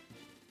this.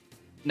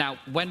 Now,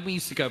 when we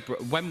used to go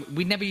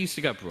we never used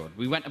to go abroad.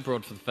 We went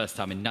abroad for the first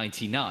time in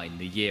 99,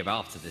 the year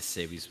after this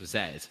series was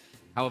aired.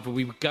 However,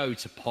 we would go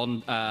to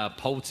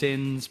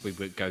Poltins, we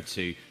would go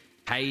to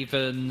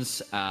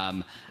Havens,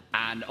 and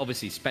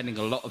obviously spending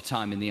a lot of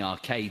time in the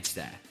arcades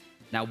there.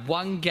 Now,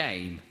 one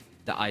game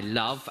that I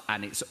love,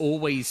 and it's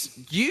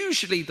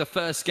usually the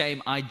first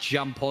game I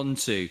jump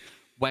onto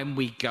when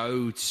we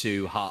go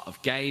to Heart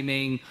of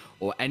Gaming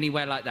or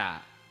anywhere like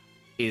that,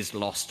 is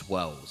Lost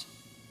World.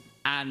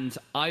 And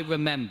I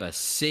remember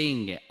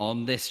seeing it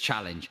on this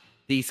challenge,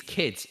 these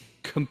kids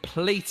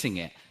completing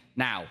it.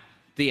 Now,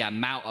 the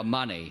amount of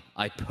money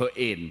I put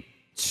in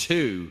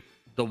to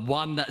the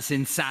one that's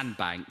in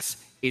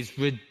Sandbanks is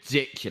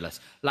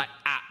ridiculous. Like,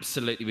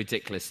 absolutely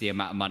ridiculous, the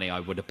amount of money I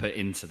would have put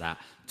into that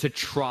to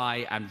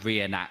try and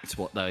reenact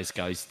what those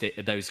guys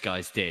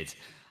did.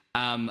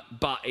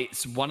 But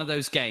it's one of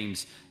those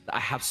games that I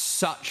have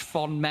such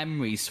fond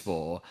memories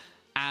for.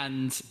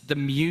 And the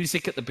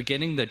music at the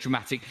beginning, the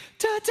dramatic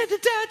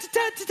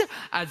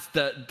as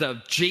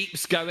the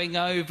jeep's going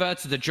over,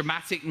 to the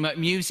dramatic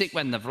music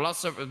when the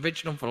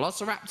original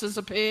Velociraptors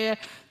appear,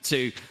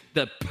 to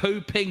the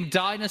pooping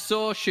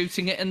dinosaur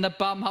shooting it in the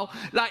bumhole.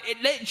 Like, it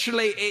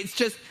literally, it's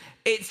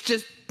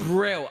just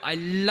brilliant. I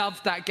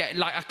love that game.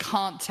 Like, I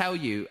can't tell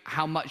you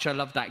how much I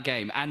love that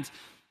game. And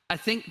I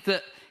think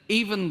that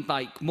even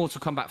like Mortal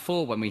Kombat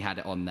 4, when we had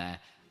it on there,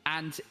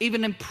 and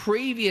even in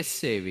previous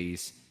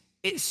series,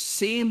 it's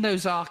seeing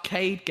those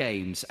arcade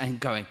games and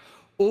going,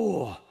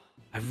 oh,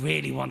 I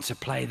really want to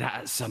play that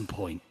at some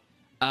point.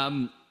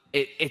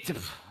 It's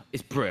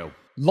brilliant.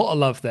 A lot of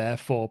love there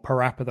for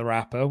Parappa the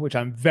Rapper, which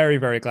I'm very,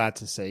 very glad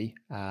to see,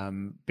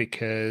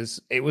 because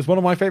it was one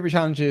of my favorite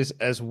challenges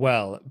as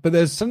well. But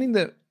there's something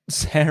that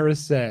Sarah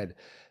said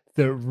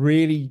that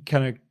really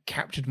kind of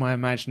captured my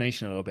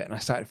imagination a little bit, and I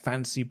started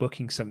fancy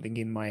booking something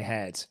in my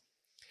head.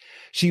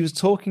 She was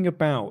talking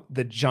about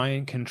the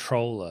giant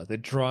controller, the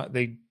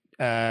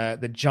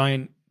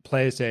giant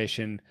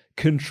PlayStation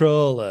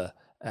controller,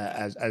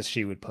 as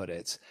she would put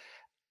it.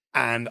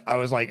 And I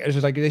was like,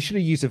 they should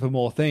have used it for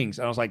more things.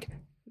 And I was like,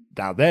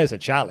 now there's a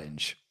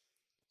challenge.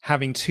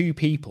 Having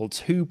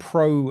two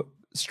pro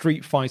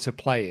Street Fighter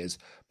players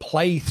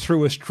play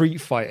through a Street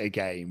Fighter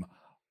game,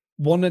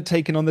 one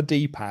taking on the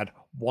D-pad,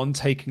 one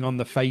taking on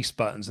the face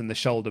buttons and the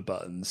shoulder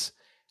buttons.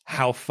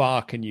 How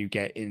far can you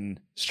get in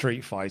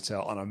Street Fighter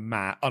on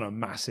a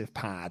massive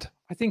pad?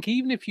 I think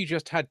even if you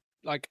just had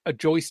like a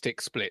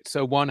joystick split,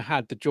 so one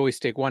had the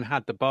joystick, one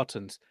had the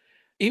buttons,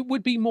 it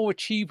would be more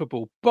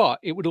achievable, but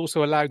it would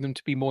also allow them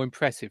to be more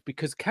impressive.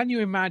 Because can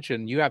you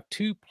imagine you have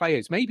two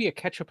players, maybe a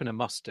ketchup and a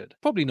mustard?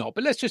 Probably not,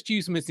 but let's just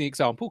use them as the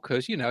example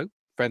because,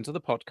 friends of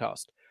the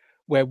podcast,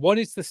 where one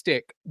is the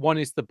stick, one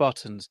is the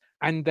buttons,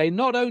 and they're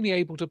not only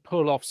able to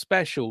pull off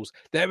specials,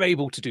 they're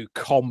able to do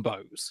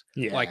combos.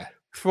 Yeah. Like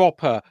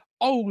proper,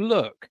 oh,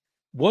 look,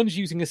 one's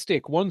using a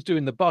stick, one's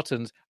doing the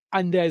buttons,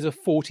 and there's a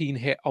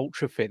 14-hit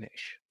ultra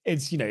finish.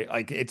 It's,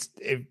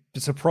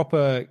 it's a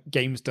proper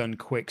games done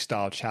quick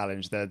style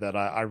challenge there that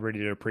I really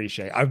do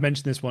appreciate. I've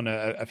mentioned this one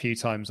a few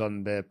times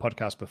on the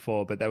podcast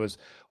before, but there was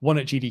one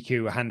at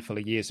GDQ a handful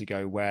of years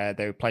ago where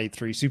they played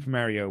through Super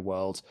Mario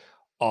World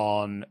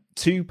on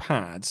two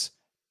pads.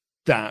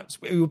 That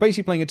we were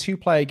basically playing a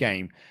 2-player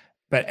game,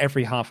 but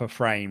every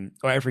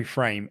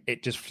frame,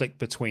 it just flicked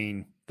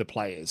between the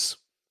players.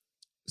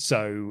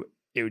 So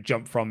it would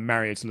jump from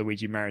Mario to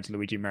Luigi, Mario to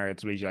Luigi, Mario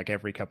to Luigi, like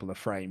every couple of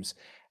frames.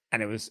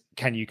 And it was,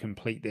 can you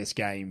complete this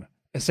game?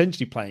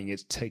 Essentially playing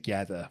it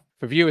together.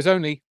 For viewers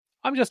only,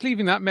 I'm just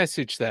leaving that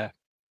message there.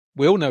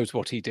 Will knows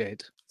what he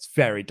did. It's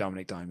very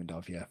Dominic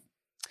Diamondov, yeah.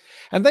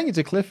 And thank you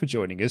to Cliff for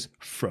joining us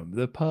from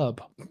the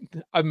pub.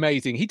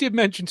 Amazing. He did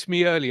mention to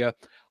me earlier,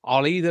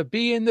 I'll either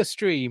be in the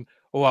stream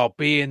or I'll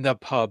be in the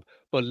pub.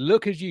 But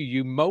look at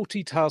you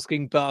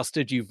multitasking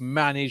bastard. You've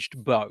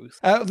managed both.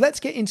 Let's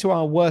get into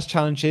our worst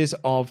challenges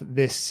of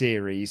this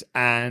series.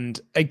 And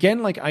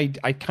again,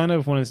 I kind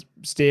of want to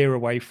steer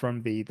away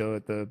from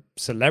the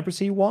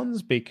celebrity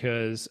ones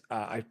because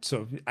I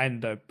sort of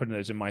end up putting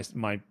those in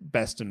my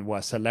best and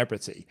worst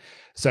celebrity.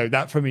 So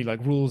that for me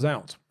rules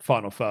out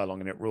Final Furlong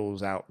and it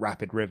rules out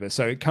Rapid River.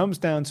 So it comes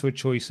down to a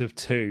choice of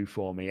two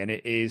for me. And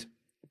it is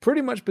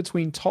pretty much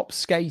between Top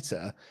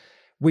Skater,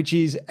 which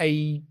is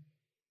a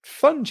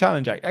fun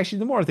challenge. Actually,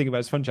 the more I think about it,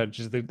 it's fun challenge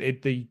is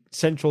the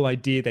central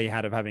idea they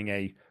had of having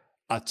a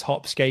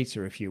top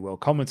skater, if you will,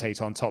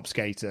 commentate on Top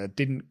Skater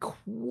didn't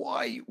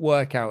quite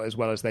work out as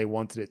well as they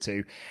wanted it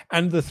to.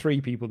 And the three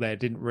people there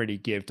didn't really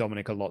give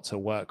Dominic a lot to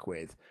work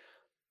with.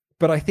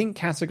 But I think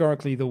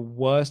categorically the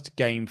worst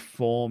game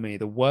for me,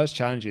 the worst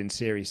challenge in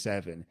Series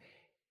 7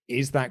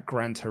 is that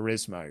Gran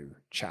Turismo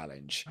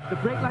challenge. The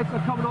brake lights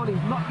are coming on. He's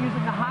not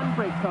using the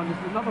handbrake turn. This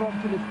is another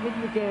option that's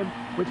in the game,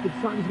 which could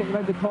certainly get you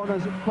around the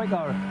corners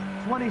quicker.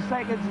 20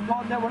 seconds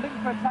gone there. We're looking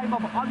for a time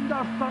of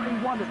under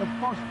 31 at the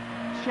first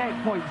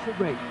checkpoint.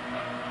 Rick.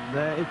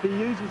 If he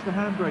uses the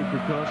handbrake,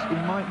 because he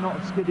might not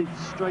have skidded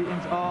straight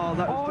into... Oh,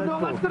 that was dreadful.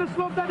 No, that's going to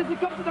slow him down as he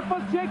comes to the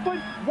first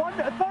checkpoint.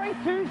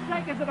 32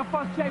 seconds at the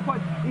first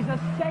checkpoint. He's a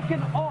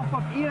second off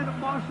of Ian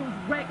Marshall's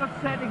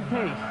record-setting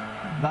pace.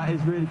 That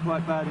is really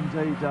quite bad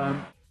indeed.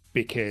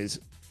 Because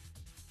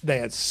they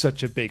had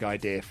such a big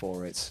idea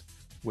for it,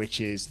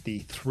 which is the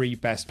three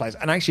best players.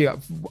 And actually,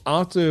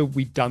 after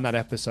we'd done that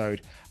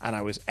episode and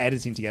I was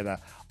editing together,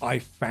 I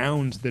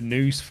found the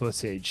news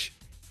footage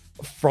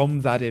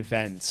from that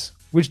event,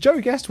 which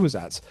Joe Guest was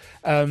at.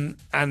 And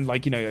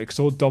I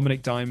saw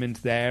Dominic Diamond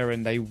there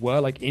and they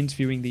were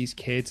interviewing these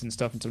kids and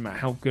stuff and talking about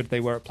how good they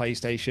were at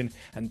PlayStation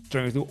and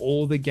going through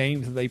all the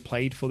games that they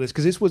played for this.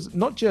 Because this was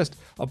not just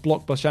a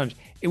blockbuster challenge,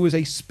 it was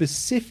a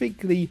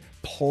specifically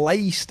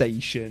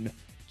PlayStation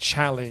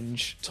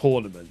challenge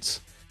tournament.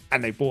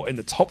 And they brought in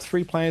the top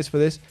 3 players for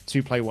this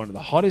to play one of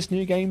the hottest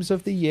new games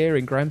of the year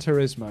in Gran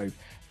Turismo.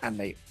 And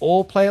they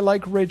all play it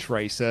like Ridge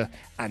Racer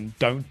and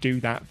don't do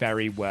that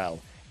very well.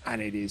 And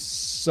it is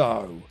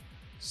so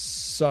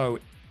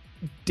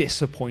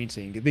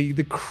disappointing.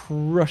 The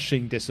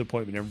crushing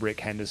disappointment in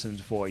Rick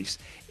Henderson's voice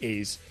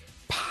is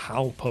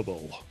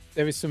palpable.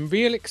 There is some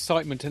real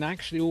excitement and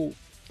actually all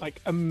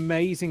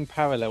amazing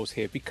parallels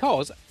here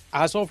because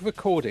as of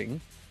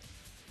recording,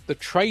 the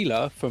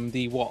trailer from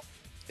the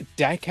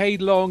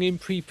decade-long in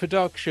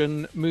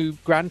pre-production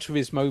Gran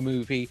Turismo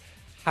movie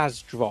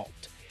has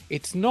dropped.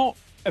 It's not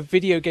a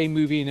video game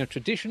movie in a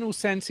traditional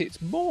sense. It's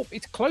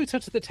closer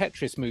to the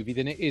Tetris movie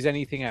than it is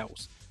anything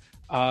else.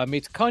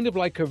 It's kind of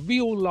like a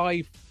real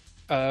life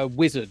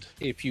wizard,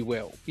 if you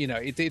will.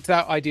 It's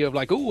that idea of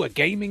a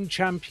gaming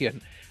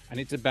champion, and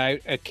it's about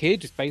a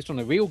kid. It's based on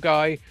a real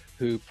guy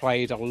who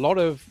played a lot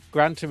of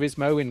Gran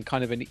Turismo in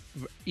kind of an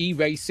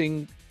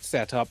e-racing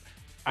setup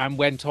and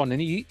went on,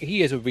 and he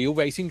is a real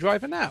racing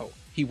driver now.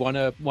 He won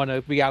a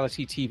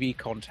reality TV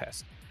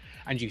contest.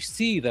 And you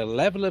see the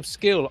level of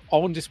skill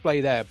on display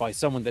there by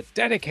someone that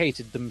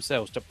dedicated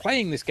themselves to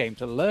playing this game,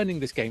 to learning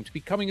this game, to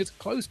becoming as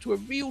close to a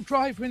real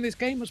driver in this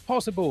game as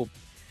possible.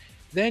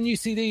 Then you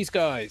see these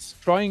guys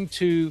trying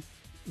to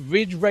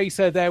Ridge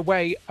Racer their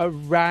way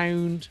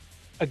around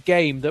a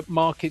game that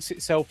markets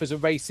itself as a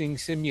racing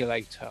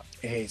simulator.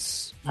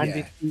 It's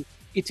And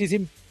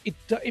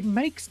it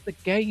makes the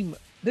game.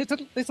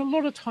 There's a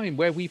lot of time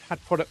where we've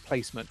had product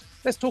placement.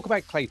 Let's talk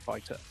about Clay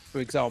Fighter,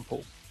 for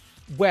example,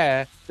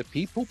 where the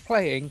people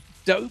playing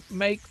don't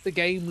make the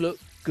game look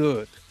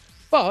good,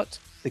 but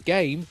the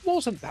game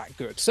wasn't that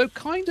good. So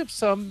kind of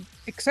some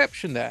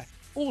exception there.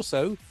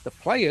 Also, the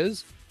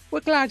players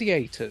were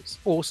gladiators.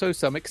 Also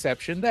some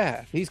exception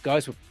there. These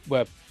guys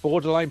were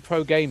borderline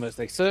pro gamers.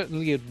 They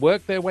certainly had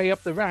worked their way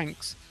up the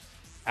ranks,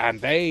 and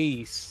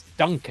they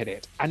stunk at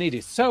it. And it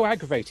is so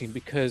aggravating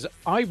because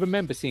I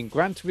remember seeing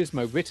Gran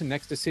Turismo written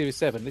next to Series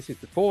 7. This is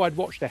before I'd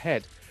watched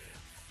ahead.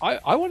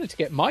 I wanted to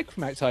get Mike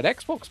from outside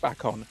Xbox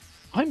back on.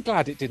 I'm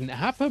glad it didn't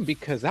happen,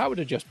 because that would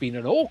have just been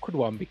an awkward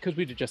one, because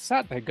we'd have just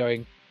sat there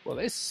going, well,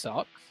 this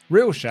sucks.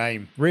 Real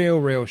shame.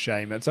 Real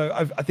shame. And so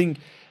I think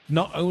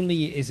not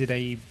only is it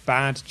a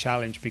bad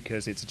challenge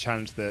because it's a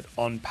challenge that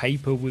on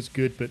paper was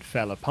good but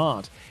fell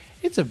apart,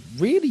 it's a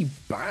really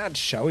bad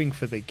showing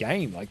for the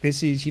game. Like,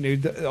 this is,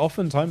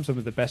 oftentimes some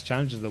of the best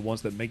challenges are the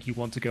ones that make you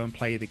want to go and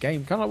play the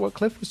game. Kind of like what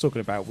Cliff was talking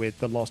about with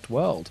The Lost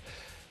World.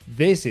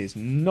 This is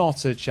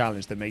not a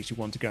challenge that makes you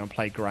want to go and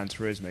play Gran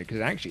Turismo, because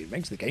actually it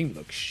makes the game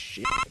look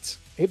shit.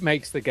 It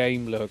makes the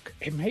game look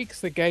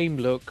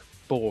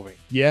boring.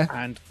 Yeah.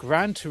 And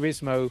Gran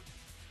Turismo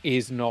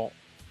is not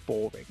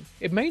boring.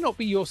 It may not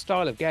be your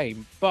style of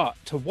game, but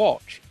to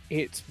watch,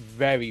 it's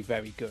very,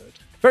 very good.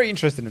 Very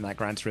interested in that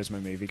Gran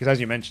Turismo movie, because as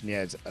you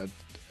mentioned,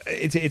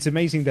 it's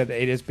amazing that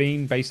it has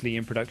been basically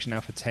in production now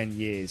for 10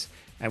 years.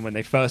 And when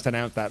they first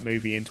announced that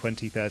movie in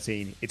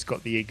 2013, it's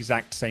got the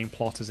exact same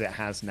plot as it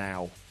has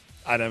now.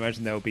 I'd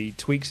imagine there'll be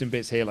tweaks and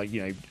bits here, like,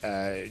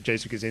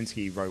 Joseph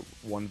Kosinski wrote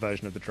one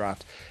version of the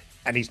draft,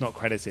 and he's not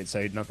credited,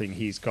 so nothing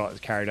he's got is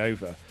carried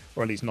over,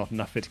 or at least not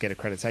enough for it to get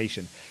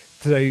accreditation.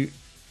 So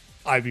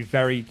I'd be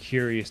very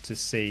curious to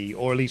see,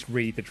 or at least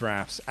read the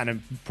drafts, and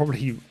then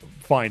probably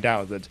find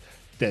out that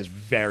there's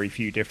very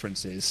few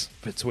differences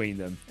between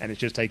them, and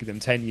it's just taken them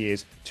 10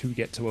 years to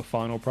get to a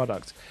final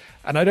product.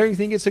 And I don't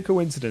think it's a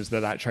coincidence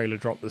that that trailer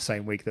dropped the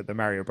same week that the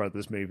Mario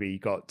Brothers movie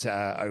got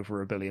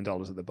over $1 billion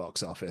at the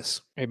box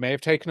office. It may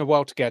have taken a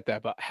while to get there,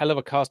 but hell of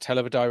a cast, hell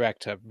of a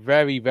director.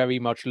 Very, very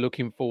much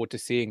looking forward to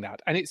seeing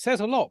that. And it says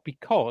a lot,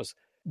 because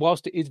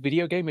whilst it is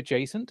video game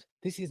adjacent,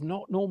 this is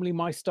not normally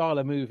my style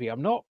of movie.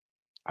 I'm not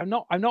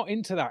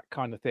into that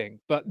kind of thing.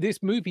 But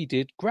this movie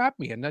did grab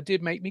me, and that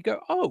did make me go,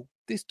 oh,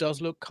 this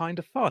does look kind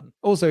of fun.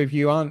 Also, if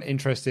you aren't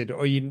interested,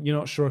 or you're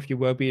not sure if you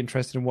will be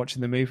interested in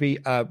watching the movie,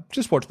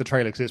 just watch the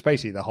trailer, because it's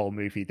basically the whole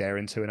movie there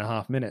in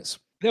 2.5 minutes.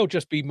 There'll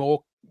just be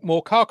more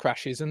car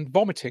crashes and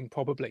vomiting,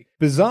 probably.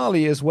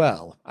 Bizarrely as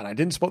well, and I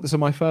didn't spot this on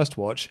my first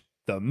watch,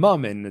 the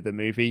mum in the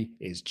movie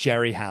is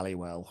Jerry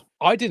Halliwell.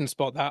 I didn't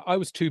spot that. I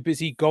was too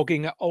busy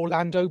gogging at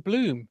Orlando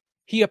Bloom.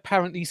 He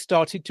apparently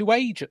started to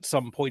age at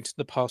some point in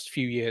the past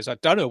few years. I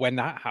don't know when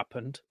that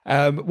happened.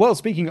 Well,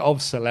 speaking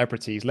of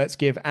celebrities, let's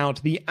give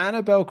out the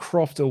Annabelle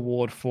Croft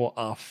Award for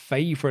our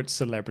favourite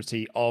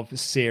celebrity of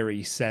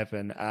Series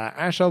 7.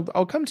 Ash,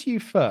 I'll come to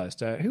you first.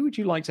 Who would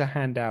you like to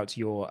hand out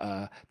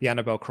the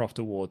Annabelle Croft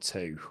Award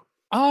to?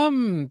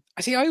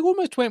 See, I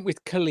almost went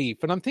with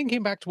Khalif, and I'm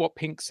thinking back to what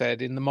Pink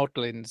said in the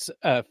Modelin's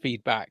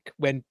feedback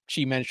when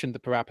she mentioned the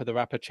Parappa the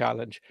Rapper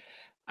challenge.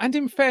 And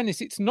in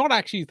fairness, it's not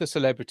actually the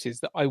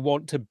celebrities that I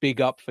want to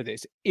big up for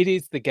this. It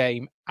is the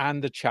game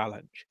and the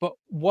challenge. But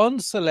one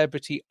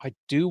celebrity I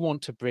do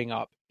want to bring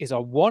up is I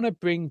want to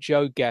bring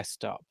Joe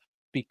Guest up,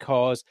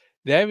 because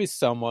there is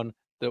someone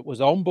that was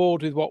on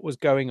board with what was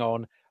going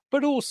on,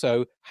 but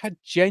also had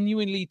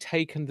genuinely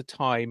taken the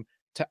time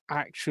to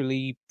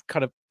actually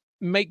kind of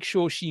make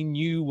sure she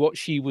knew what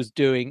she was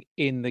doing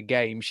in the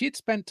game. She had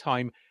spent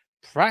time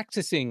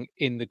practicing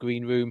in the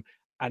green room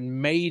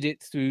and made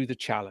it through the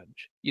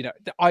challenge.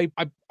 I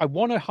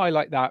want to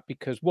highlight that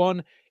because,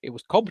 one, it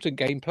was competent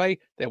gameplay.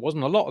 There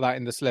wasn't a lot of that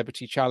in the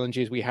celebrity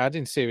challenges we had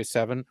in Series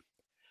 7.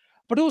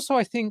 But also,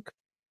 I think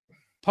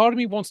part of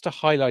me wants to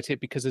highlight it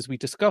because, as we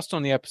discussed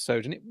on the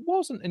episode, and it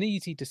wasn't an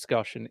easy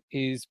discussion,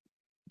 is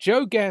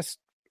Joe Guest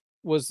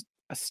was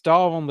a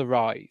star on the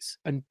rise.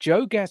 And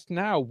Joe Guest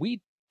now,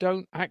 we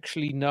don't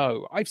actually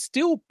know. I've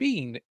still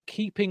been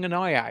keeping an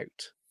eye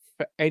out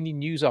for any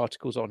news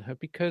articles on her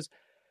because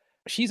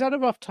she's had a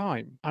rough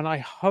time, and I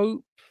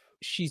hope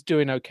she's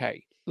doing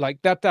okay. Like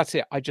that's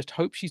it. I just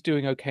hope she's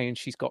doing okay and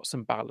she's got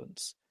some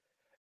balance.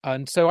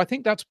 And so I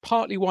think that's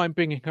partly why I'm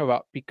bringing her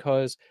up,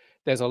 because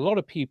there's a lot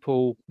of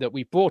people that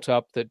we brought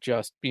up that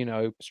just,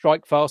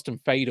 strike fast and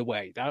fade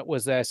away. That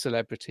was their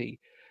celebrity.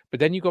 But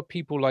then you got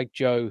people like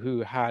Joe,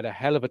 who had a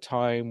hell of a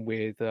time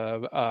with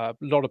a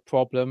lot of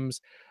problems,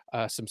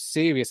 some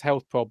serious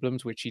health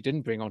problems, which she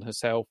didn't bring on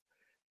herself.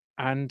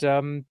 And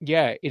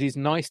it is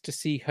nice to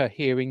see her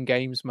here in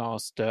Games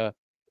Master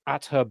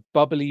at her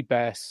bubbly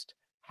best,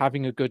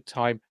 having a good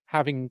time,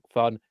 having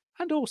fun,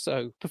 and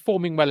also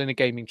performing well in a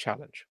gaming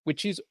challenge,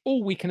 which is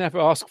all we can ever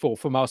ask for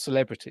from our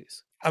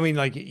celebrities. I mean,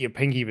 like, your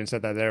Pink even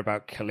said that there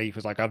about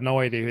Khalifa. Like, I have no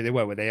idea who they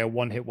were. Were they a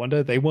one-hit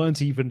wonder? They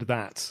weren't even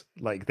that.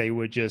 Like, they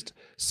were just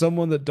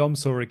someone that Dom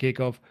saw a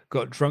gig of,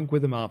 got drunk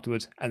with them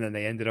afterwards, and then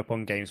they ended up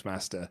on Games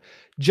Master.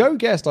 Joe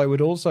Guest, I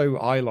would also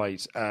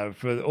highlight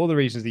for all the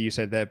reasons that you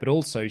said there, but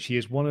also she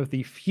is one of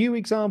the few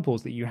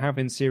examples that you have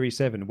in Series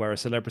 7 where a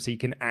celebrity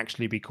can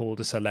actually be called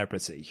a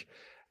celebrity,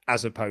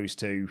 as opposed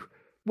to,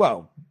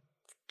 well,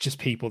 just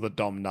people that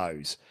Dom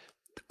knows.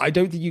 I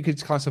don't think you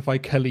could classify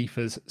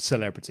Khalifa's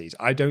celebrities.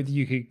 I don't think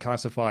you could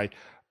classify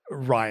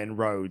Ryan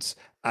Rhodes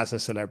as a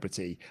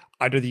celebrity.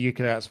 I don't think you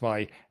could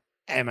classify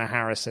Emma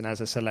Harrison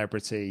as a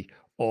celebrity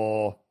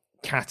or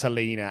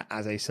Catalina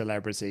as a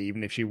celebrity,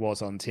 even if she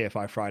was on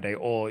TFI Friday,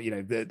 or, you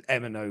know, the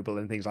Emma Noble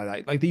and things like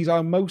that. Like, these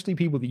are mostly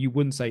people that you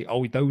wouldn't say,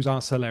 oh, those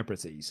are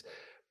celebrities.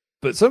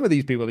 But some of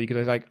these people you could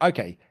say, like,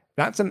 okay,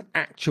 that's an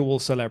actual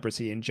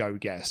celebrity in Joe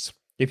Guest.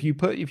 If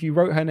you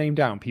wrote her name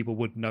down, people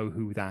would know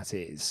who that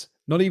is.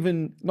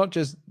 Not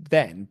just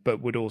then,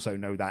 but would also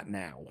know that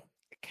now.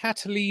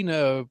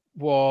 Catalina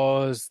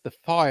was the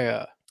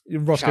fire.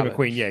 Roscoe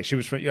McQueen, yeah, she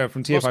was from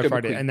TFI Roscoe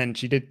Friday, McQueen. and then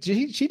she did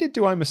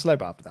Do I'm a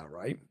Celeb after that,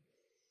 right?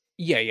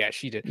 Yeah,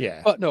 she did.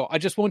 Yeah. But no, I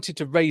just wanted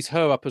to raise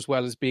her up as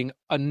well as being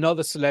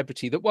another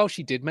celebrity that, while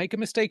she did make a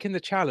mistake in the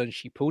challenge,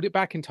 she pulled it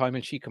back in time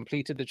and she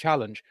completed the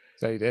challenge.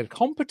 So you did.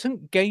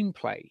 Competent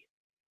gameplay.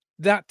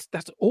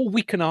 That's all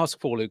we can ask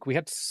for, Luke. We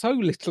had so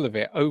little of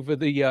it over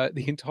the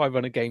entire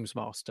run of Games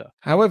Master.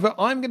 However,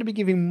 I'm going to be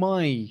giving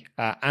my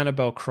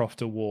Annabelle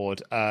Croft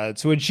Award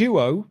to a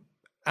duo,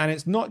 and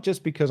it's not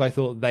just because I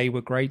thought they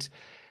were great.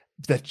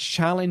 The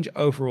challenge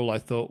overall I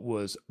thought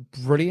was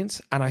brilliant,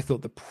 and I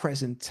thought the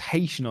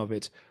presentation of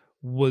it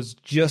was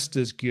just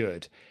as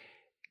good.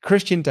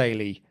 Christian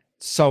Daly,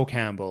 Sol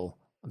Campbell,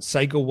 on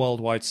Sega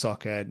Worldwide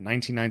Soccer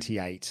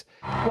 1998.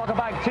 Welcome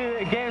back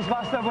to Games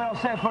Master. We're all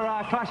set for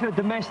a clash of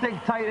domestic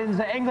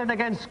titans. England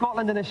against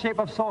Scotland in the shape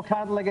of Sol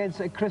Campbell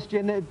against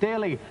Christian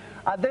Daly.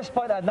 At this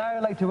point, I'd now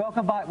like to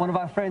welcome back one of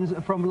our friends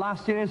from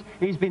last year's.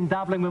 He's been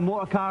dabbling with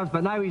motor cars,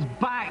 but now he's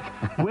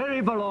back where he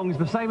belongs,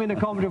 beside me in the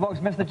commentary box,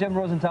 Mr. Jim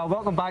Rosenthal.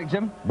 Welcome back,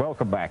 Jim.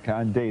 Welcome back,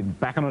 indeed.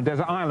 Back on a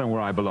desert island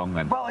where I belong,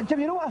 then. Well, Jim,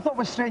 you know what I thought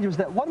was strange was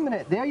that 1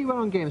 minute there you were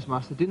on Games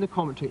Master doing the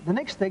commentary. The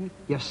next thing,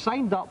 you're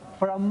signed up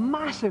for a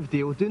massive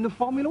deal doing the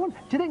Formula One. Do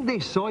you think they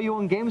saw you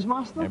on Games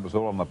Master? It was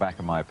all on the back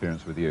of my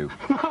appearance with you.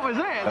 That was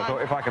it. I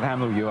thought if I could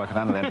handle you, I could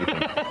handle anything.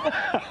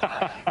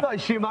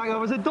 Thought Schumacher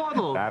was a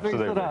doddle.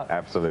 Absolutely,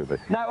 absolutely.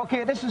 Now,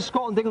 okay, this is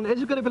Scotland, England.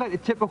 Is it going to be like the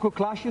typical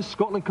clashes?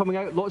 Scotland coming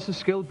out, lots of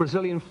skill,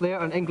 Brazilian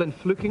flair, and England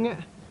fluking it?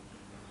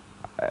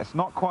 It's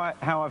not quite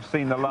how I've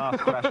seen the last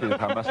clashes,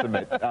 I must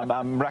admit.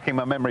 I'm racking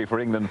my memory for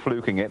England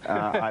fluking it.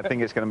 I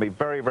think it's going to be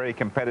very, very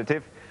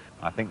competitive.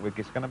 I think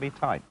it's going to be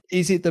tight.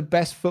 Is it the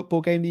best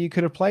football game that you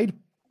could have played?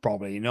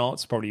 Probably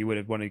not. Probably you would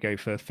have wanted to go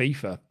for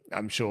FIFA.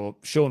 I'm sure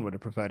Sean would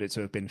have preferred it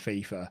to have been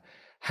FIFA.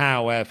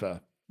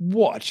 However,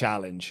 what a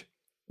challenge.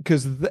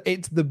 Because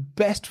it's the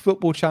best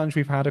football challenge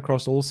we've had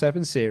across all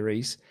 7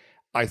 series.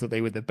 I thought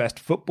they were the best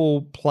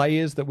football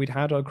players that we'd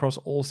had across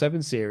all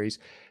 7 series.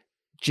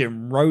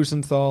 Jim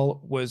Rosenthal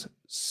was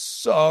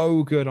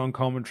so good on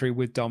commentary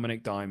with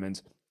Dominic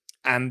Diamond.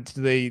 And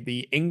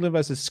the England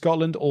versus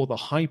Scotland, or the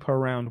hype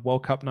around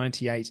World Cup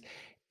 98,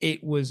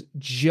 it was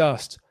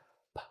just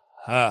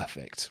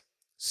perfect.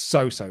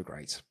 So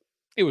great.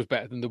 It was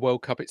better than the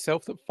World Cup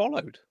itself that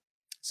followed.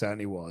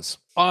 Certainly was.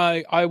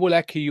 I will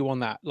echo you on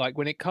that. Like,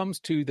 when it comes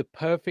to the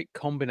perfect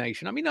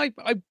combination, I mean,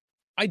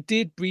 I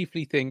did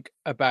briefly think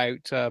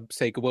about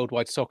Sega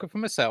Worldwide Soccer for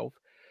myself,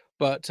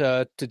 but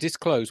to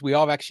disclose, we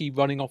are actually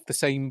running off the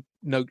same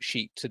note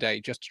sheet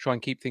today just to try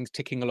and keep things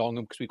ticking along,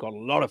 because we've got a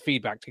lot of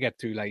feedback to get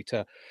through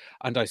later.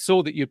 And I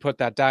saw that you'd put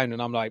that down,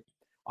 and I'm like,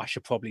 I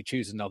should probably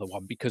choose another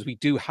one, because we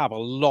do have a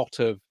lot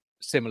of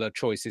similar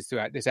choices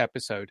throughout this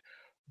episode.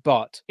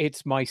 But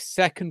it's my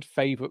second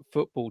favorite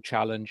football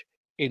challenge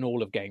in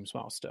all of Games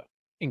Master,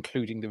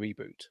 including the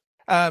reboot.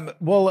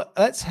 Well,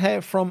 let's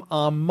hear from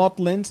our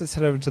Modlins. Let's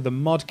head over to the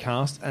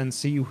Modcast and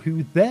see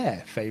who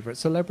their favourite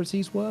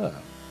celebrities were.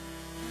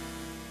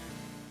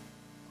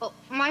 Well,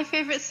 my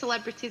favourite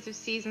celebrities of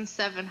Season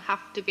 7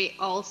 have to be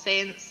All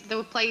Saints. They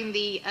were playing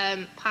the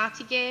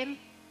party game,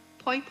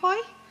 Poi Poi.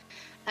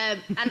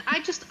 And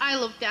I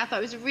loved it. I thought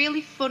it was a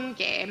really fun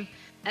game.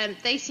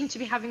 They seemed to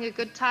be having a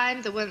good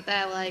time. They weren't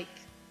there, like,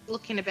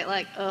 looking a bit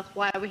like, oh,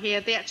 why are we here?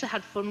 They actually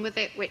had fun with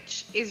it,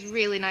 which is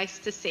really nice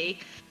to see.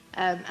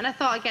 And I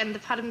thought, again,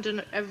 they've had them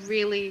done a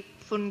really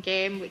fun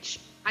game, which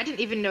I didn't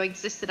even know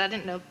existed. I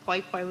didn't know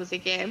Poi Poi was a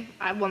game.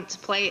 I want to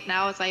play it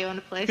now as I own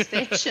a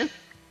PlayStation.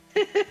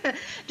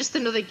 Just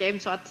another game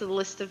to add to the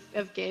list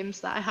of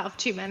games that I have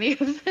too many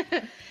of.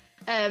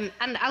 And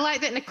I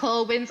like that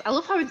Nicole wins. I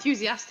love how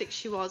enthusiastic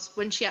she was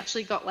when she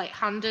actually got, like,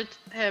 handed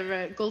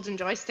her golden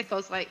joystick. I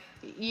was like,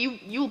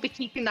 you'll be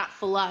keeping that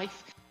for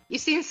life.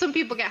 You've seen some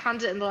people get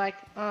handed it and they're like,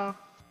 oh,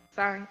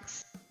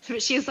 thanks.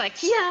 But she's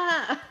like,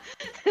 yeah.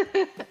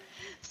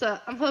 So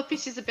I'm hoping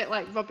she's a bit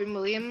like Robin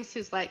Williams,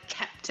 who's like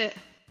kept it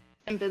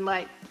and been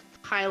like,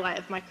 highlight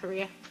of my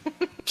career.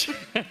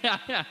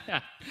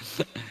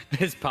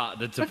 It's part of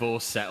the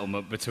divorce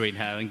settlement between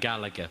her and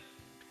Gallagher.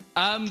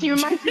 Can you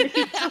imagine if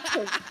it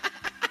happened?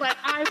 Like,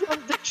 I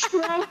want the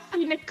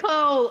trophy,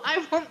 Nicole.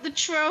 I want the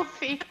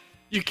trophy.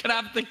 You can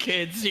have the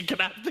kids, you can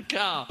have the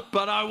car,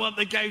 but I want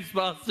the Games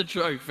Master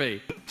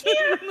trophy.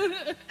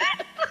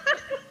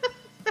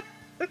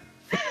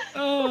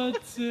 Oh,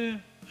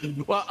 dear.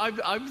 Well,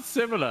 I'm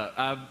similar.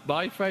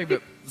 My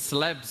favourite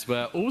celebs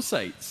were All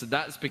Saints, and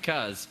that's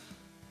because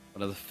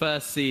one of the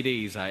first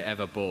CDs I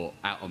ever bought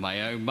out of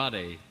my own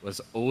money was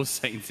All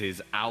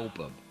Saints'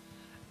 album.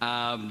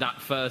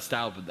 That first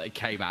album that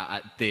came out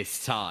at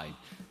this time.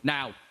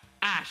 Now,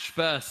 Ash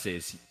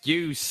versus,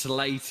 you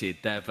slated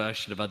their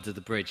version of Under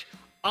the Bridge.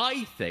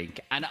 I think,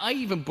 and I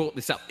even brought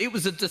this up, it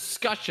was a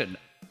discussion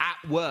at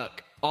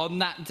work on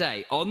that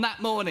day, on that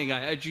morning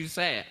I heard you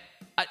say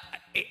it.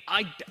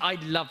 I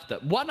loved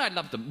them. I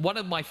loved them. One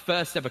of my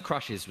first ever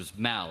crushes was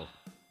Mel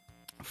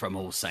from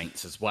All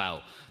Saints as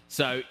well.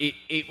 So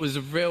it was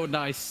a real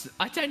nice,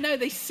 I don't know,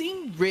 they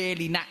seemed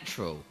really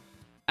natural.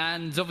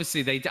 And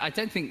obviously, I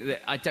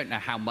don't know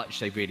how much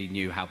they really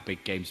knew how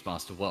big Games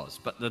Master was.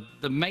 But the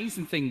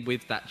amazing thing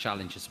with that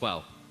challenge as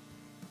well,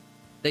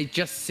 they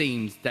just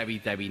seemed very,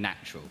 very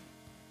natural.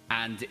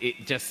 And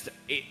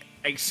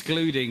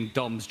excluding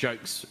Dom's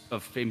jokes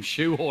of him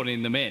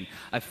shoehorning them in,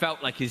 I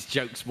felt like his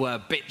jokes were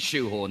a bit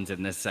shoehorned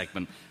in this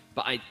segment.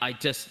 But I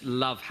just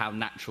love how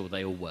natural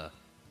they all were.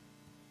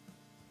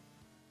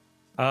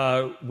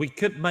 We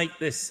could make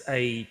this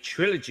a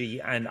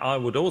trilogy, and I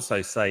would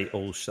also say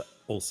All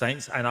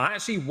Saints, and I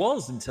actually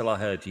was until I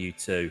heard you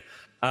two.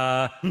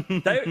 They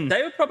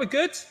were probably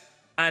good,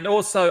 and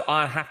also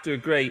I have to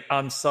agree.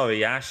 I'm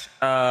sorry, Ash.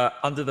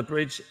 Under the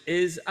Bridge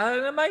is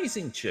an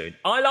amazing tune.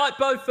 I like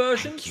both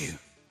versions. Thank you.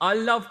 I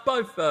love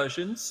both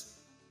versions,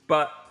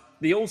 but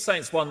the All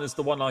Saints one is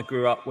the one I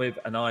grew up with,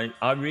 and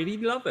I really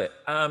love it.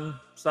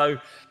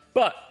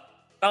 But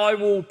I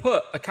will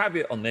put a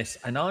caveat on this,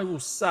 and I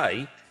will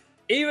say,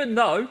 even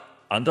though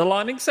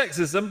underlining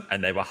sexism,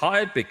 and they were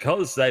hired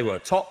because they were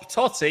top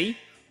totty.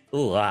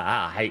 Oh,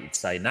 I hated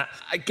saying that.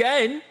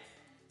 Again,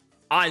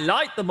 I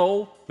liked them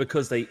all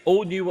because they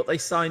all knew what they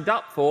signed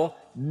up for.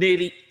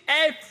 Nearly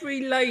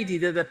every lady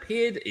that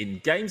appeared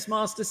in Games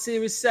Master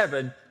Series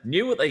 7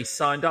 knew what they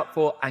signed up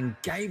for and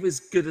gave as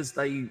good as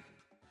they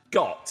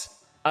got.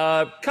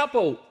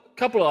 Couple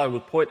I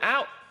would point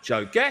out,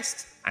 Joe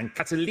Guest and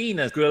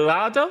Catalina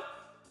Grilado.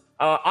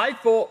 I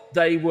thought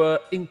they were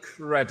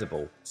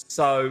incredible.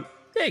 So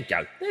there you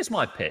go. There's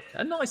my pick.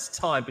 A nice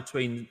tie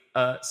between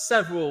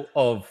several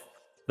of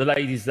the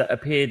ladies that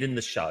appeared in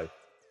the show.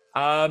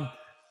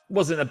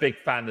 Wasn't a big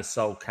fan of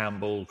Sol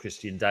Campbell,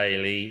 Christian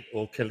Daly,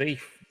 or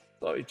Khalif.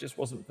 So it just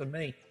wasn't for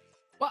me.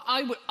 Well,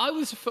 I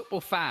was a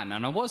football fan,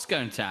 and I was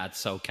going to add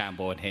Sol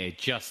Campbell in here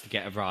just to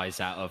get a rise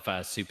out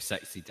of Super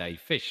Sexy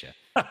Dave Fisher,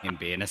 him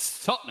being a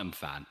Tottenham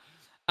fan.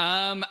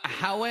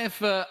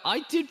 However, I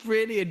did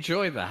really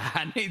enjoy that,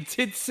 and it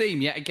did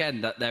seem yet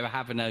again that they were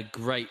having a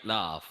great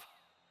laugh.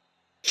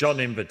 John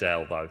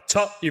Inverdale, though.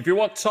 If you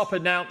want top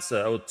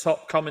announcer or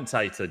top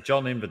commentator,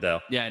 John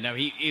Inverdale. Yeah, no,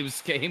 it was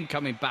him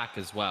coming back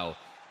as well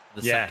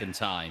the second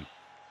time.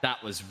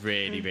 That was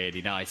really,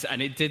 really nice.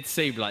 And it did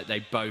seem like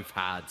they both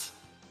had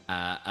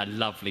a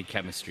lovely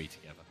chemistry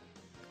together.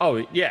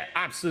 Oh, yeah,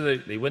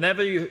 absolutely.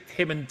 Whenever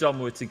him and Dom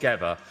were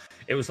together,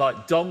 it was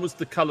like Dom was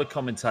the colour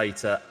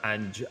commentator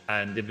and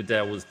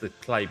Inverdale was the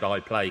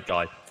play-by-play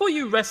guy. For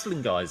you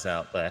wrestling guys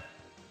out there.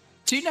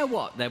 Do you know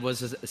what? There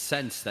was a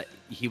sense that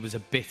he was a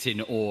bit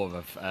in awe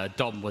of...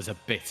 Dom was a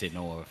bit in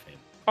awe of him.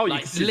 Oh,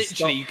 like,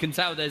 literally, you can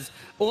tell there's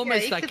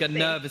almost like a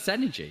nervous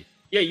energy.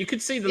 Yeah, you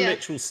could see the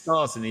literal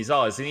stars in his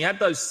eyes. And he had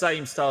those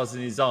same stars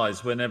in his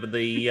eyes whenever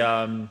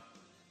the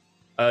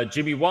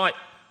Jimmy White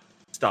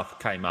stuff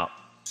came up.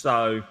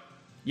 So,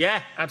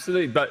 yeah,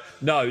 absolutely. But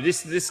no,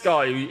 this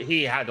guy,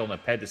 he had on a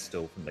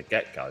pedestal from the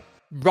get-go.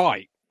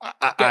 Right.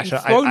 Ash,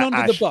 thrown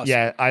under the bus.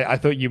 Yeah, I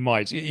thought you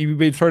might. You've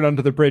been thrown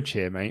under the bridge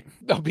here, mate.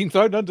 I've been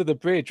thrown under the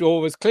bridge,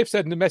 or as Cliff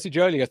said in the message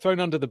earlier, thrown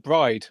under the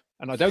bride.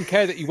 And I don't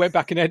care that you went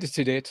back and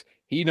edited it.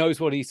 He knows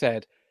what he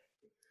said.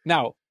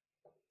 Now,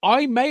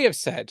 I may have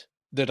said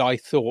that I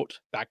thought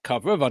that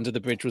cover of Under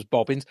the Bridge was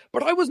Bobbins,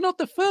 but I was not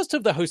the first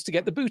of the hosts to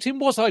get the boot in,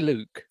 was I,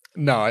 Luke?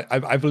 No,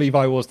 I believe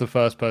I was the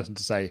first person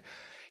to say,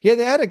 yeah,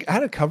 they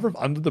had a cover of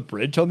Under the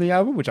Bridge on the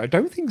album, which I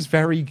don't think is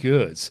very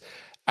good.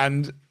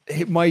 And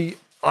I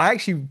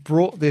actually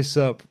brought this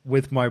up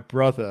with my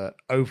brother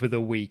over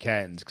the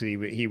weekend because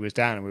he was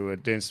down and we were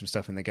doing some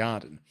stuff in the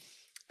garden.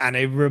 And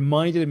it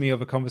reminded me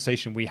of a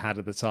conversation we had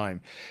at the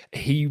time.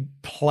 He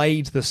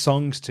played the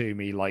songs to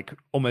me like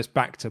almost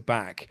back to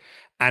back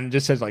and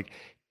just said like,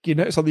 you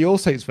know, it's on the All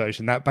Saints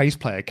version, that bass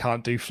player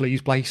can't do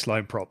Flea's bass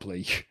line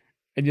properly.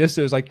 And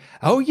yesterday was like,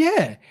 oh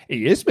yeah,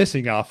 he is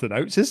missing half the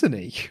notes, isn't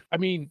he? I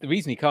mean, the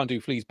reason he can't do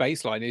Flea's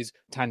bass line is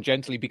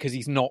tangentially because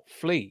he's not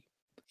Flea.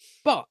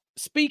 But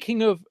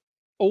speaking of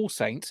All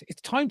Saints,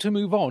 it's time to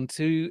move on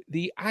to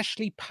the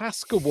Ashley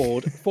Pask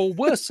Award for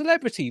Worst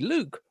Celebrity.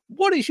 Luke,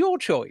 What is your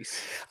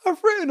choice?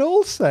 I've written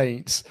All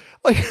Saints.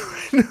 Like,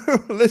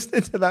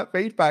 listening to that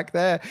feedback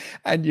there,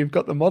 and you've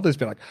got the modders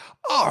being like,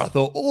 oh, I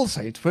thought All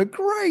Saints were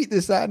great,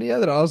 this, that, and the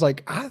other. And I was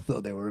like, I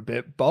thought they were a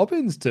bit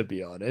bobbins, to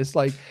be honest.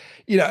 Like,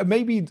 you know,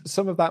 maybe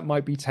some of that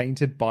might be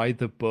tainted by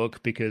the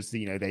book because,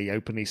 you know, they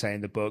openly say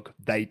in the book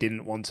they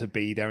didn't want to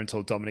be there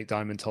until Dominic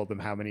Diamond told them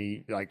how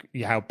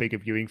big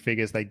of viewing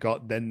figures they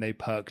got. Then they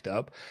perked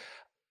up.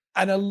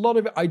 And a lot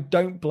of it, I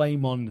don't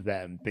blame on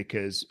them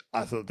because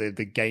I thought the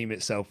game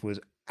itself was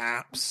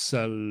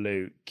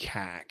absolute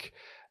cack.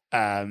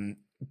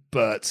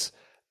 But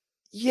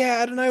yeah,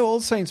 I don't know. All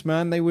Saints,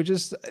 man, they were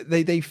just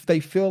they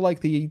feel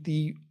like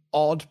the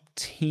odd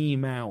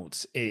team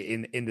out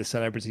in the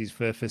celebrities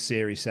for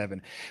Series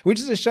 7, which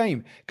is a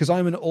shame because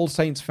I'm an All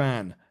Saints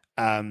fan.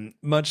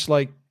 Much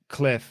like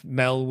Cliff,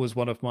 Mel was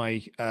one of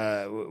my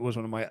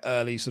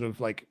early sort of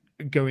like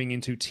going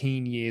into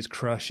teen years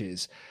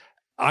crushes.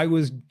 I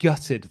was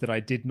gutted that I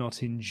did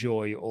not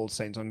enjoy All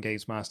Saints on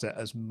Games Master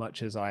as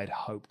much as I had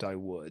hoped I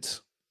would.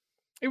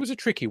 It was a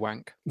tricky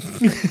wank.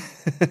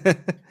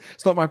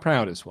 It's not my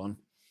proudest one.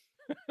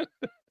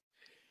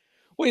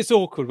 Well, it's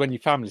awkward when your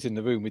family's in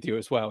the room with you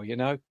as well, you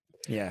know?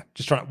 Yeah,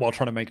 just trying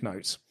to make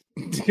notes.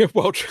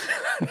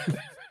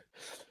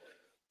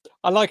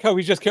 I like how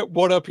we just kept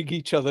one-upping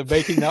each other,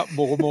 making that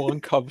more and more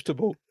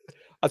uncomfortable.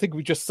 I think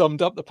we just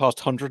summed up the past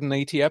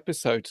 180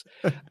 episodes.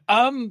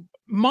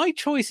 My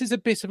choice is a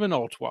bit of an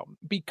odd one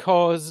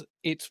because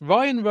it's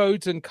Ryan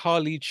Rhodes and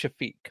Khalid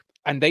Shafiq,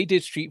 and they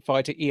did Street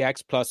Fighter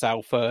EX plus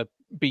Alpha,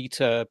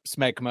 Beta,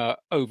 Smegma,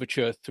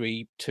 Overture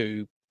 3,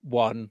 2,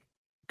 1,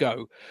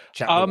 go.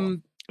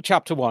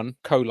 Chapter 1,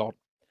 colon.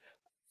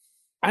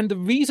 And the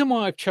reason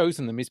why I've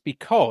chosen them is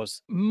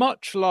because,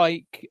 much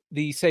like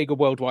the Sega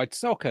Worldwide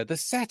Soccer, the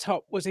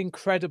setup was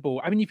incredible.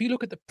 I mean, if you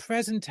look at the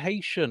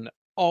presentation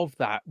of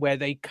that, where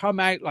they come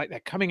out like they're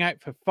coming out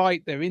for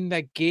fight, they're in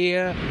their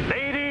gear.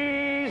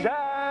 Ladies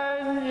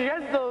and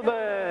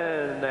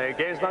gentlemen,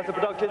 Games Master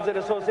Productions in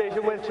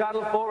association with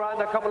Channel 4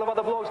 and a couple of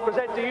other blokes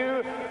present to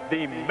you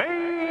the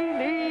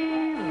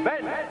main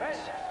event.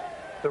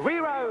 3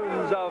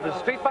 rounds of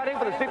street fighting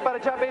for the Street Fighter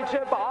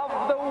Championship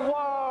of the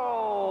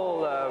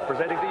world.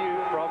 Presenting to you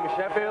from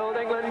Sheffield,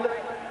 England,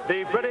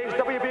 the British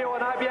WBO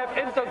and IBF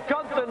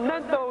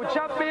Intercontinental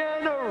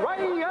Champion,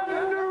 Ryan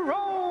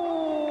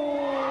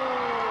Rhodes.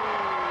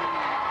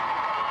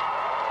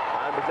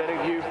 And presenting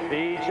to you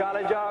the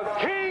challenger,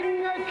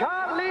 King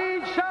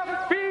Khalid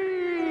Shafiq.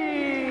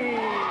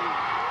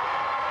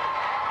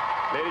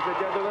 Ladies and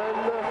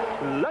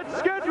gentlemen,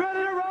 let's get ready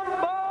to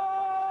rumble!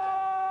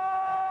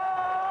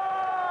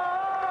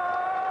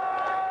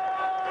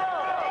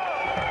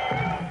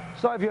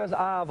 So, viewers,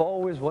 I've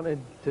always wanted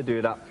to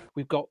do that.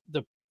 We've got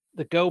the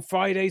Girl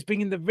Fridays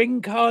bringing the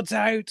ring cards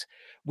out.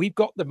 We've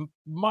got the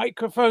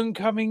microphone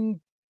coming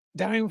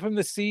down from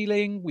the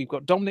ceiling. We've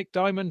got Dominic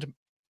Diamond,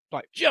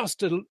 like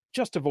just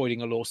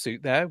avoiding a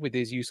lawsuit there with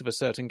his use of a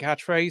certain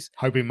catchphrase.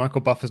 Hoping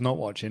Michael Buffer's not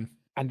watching.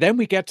 And then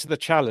we get to the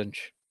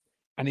challenge,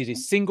 and it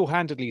is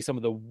single-handedly some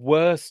of the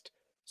worst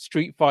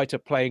Street Fighter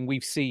playing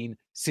we've seen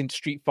since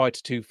Street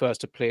Fighter 2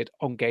 first appeared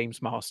on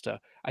Games Master.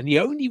 And the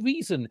only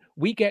reason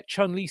we get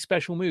Chun-Li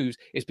special moves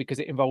is because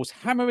it involves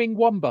hammering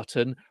one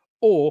button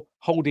or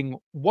holding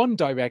one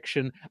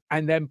direction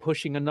and then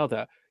pushing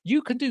another.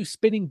 You can do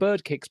spinning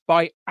bird kicks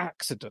by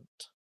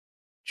accident,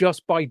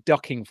 just by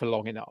ducking for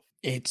long enough.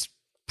 It's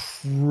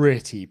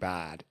pretty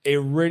bad. It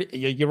really,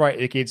 you're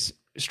right. It's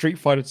Street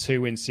Fighter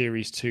 2 in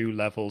Series 2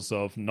 levels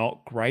of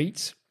not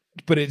great,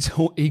 but it's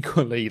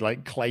equally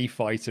like Clay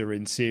Fighter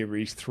in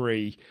Series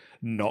 3,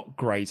 not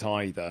great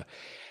either.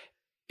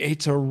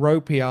 It's a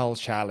Ropial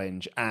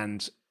challenge,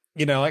 and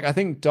you know, like I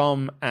think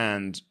Dom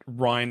and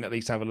Ryan at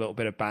least have a little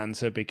bit of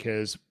banter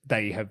because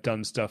they have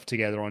done stuff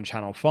together on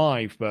Channel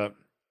 5, but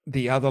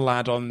the other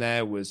lad on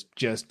there was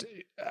just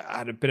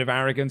had a bit of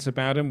arrogance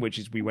about him, which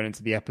is we went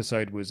into the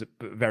episode was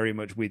very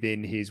much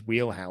within his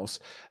wheelhouse.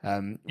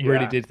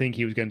 Really did think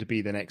he was going to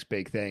be the next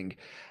big thing.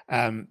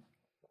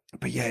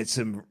 But yeah, it's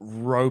some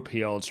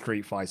ropey old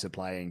Street Fighter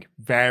playing.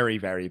 Very,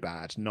 very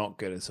bad. Not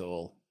good at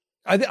all.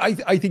 I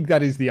think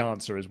that is the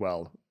answer as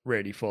well,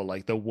 really, for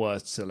like the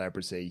worst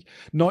celebrity.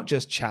 Not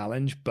just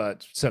challenge,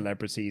 but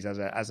celebrities as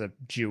a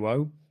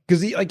duo.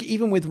 Because like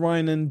even with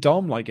Ryan and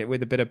Dom, like it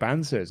with a bit of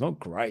banter, it's not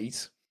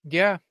great.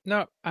 Yeah,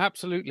 no,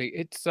 absolutely.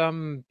 It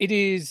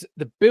is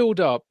the build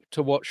up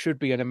to what should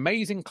be an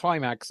amazing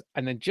climax,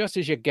 and then just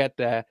as you get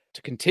there,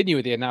 to continue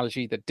with the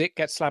analogy, the dick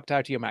gets slapped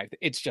out of your mouth.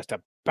 It's just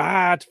a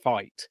bad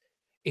fight.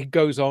 It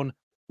goes on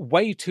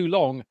way too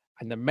long,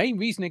 and the main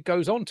reason it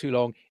goes on too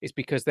long is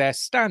because they're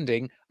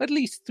standing at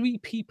least 3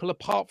 people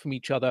apart from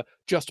each other,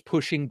 just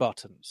pushing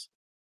buttons.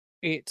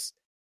 It's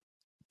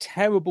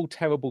terrible,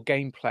 terrible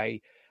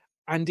gameplay.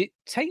 And it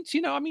takes,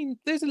 you know, I mean,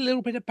 there's a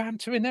little bit of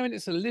banter in there and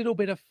it's a little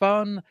bit of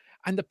fun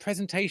and the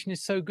presentation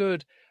is so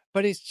good,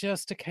 but it's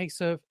just a case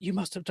of you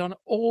must have done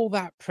all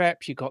that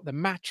prep. You got the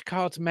match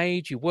cards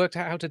made. You worked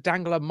out how to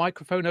dangle a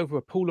microphone over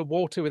a pool of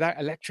water without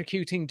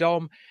electrocuting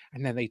Dom.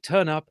 And then they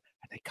turn up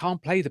and they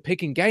can't play the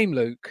picking game,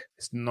 Luke.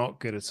 It's not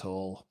good at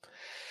all.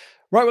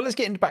 Right, well, let's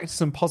get back to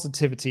some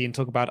positivity and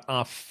talk about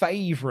our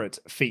favourite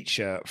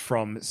feature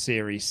from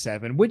Series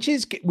 7, which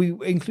is we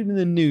including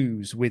the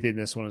news within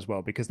this one as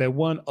well, because there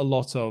weren't a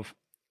lot of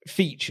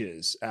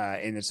features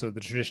in the sort of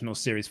the traditional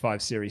Series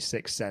 5, Series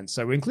 6 sense.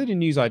 So we're including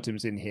news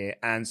items in here.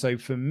 And so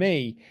for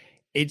me,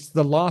 it's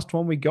the last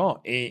one we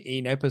got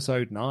in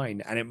episode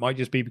 9. And it might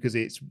just be because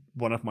it's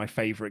one of my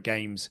favourite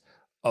games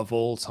of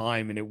all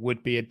time, and it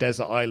would be a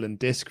Desert Island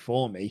disc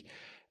for me.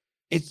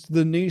 It's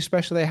the new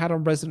special they had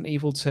on Resident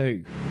Evil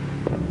 2.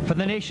 For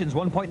the nation's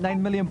 1.9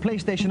 million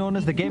PlayStation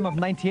owners, the game of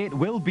 '98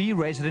 will be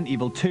Resident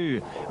Evil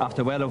 2.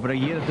 After well over a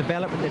year of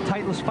development, the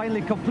title's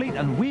finally complete,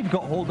 and we've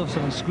got hold of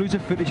some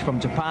exclusive footage from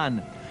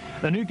Japan.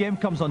 The new game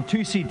comes on 2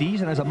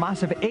 CDs and is a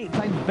massive 8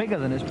 times bigger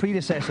than its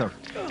predecessor.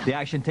 The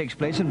action takes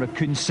place in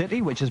Raccoon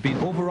City, which has been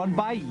overrun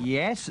by,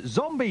 yes,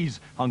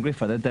 zombies, hungry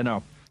for their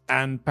dinner.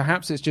 And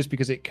perhaps it's just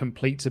because it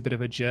completes a bit of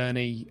a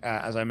journey.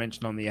 As I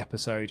mentioned on the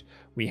episode,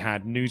 we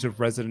had news of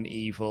Resident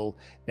Evil,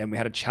 then we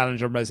had a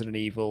challenge on Resident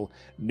Evil,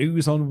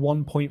 news on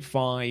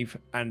 1.5,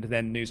 and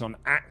then news on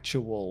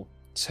actual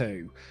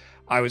 2.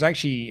 I was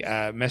actually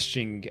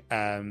messaging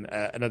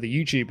another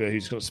YouTuber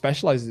who sort of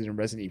specializes in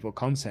Resident Evil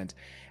content,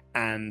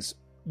 and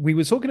we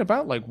were talking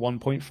about like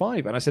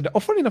 1.5, and I said, oh,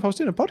 funny enough, I was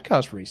doing a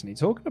podcast recently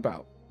talking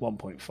about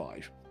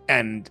 1.5,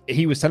 and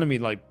he was telling me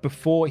like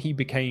before he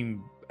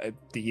became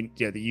the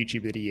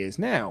YouTuber that he is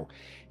now,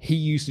 he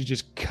used to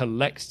just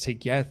collect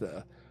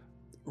together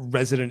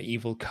Resident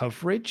Evil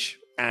coverage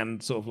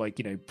and sort of like,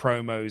 you know,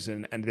 promos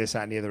and this,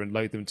 that, and the other, and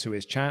load them to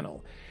his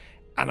channel.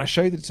 And I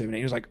showed it to him, and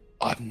he was like,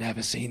 I've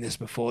never seen this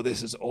before.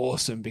 This is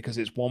awesome because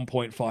it's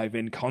 1.5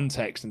 in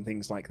context and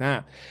things like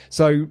that.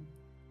 So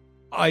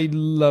I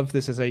love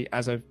this as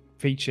a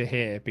feature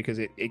here because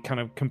it kind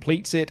of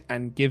completes it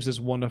and gives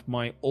us one of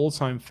my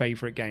all-time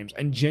favorite games,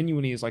 and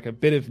genuinely is like a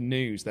bit of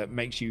news that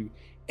makes you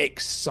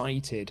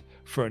excited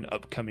for an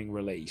upcoming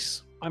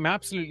release. I'm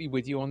absolutely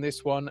with you on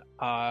this one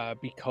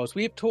because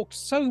we have talked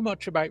so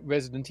much about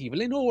Resident Evil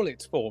in all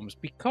its forms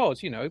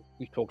because, you know,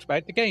 we've talked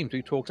about the games,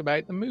 we've talked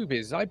about the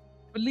movies. I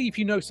believe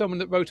you know someone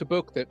that wrote a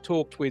book that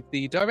talked with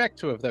the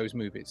director of those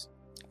movies.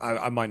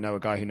 I might know a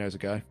guy who knows a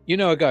guy. You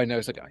know a guy who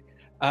knows a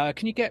guy.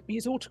 Can you get me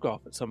his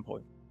autograph at some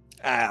point?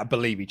 I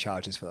believe he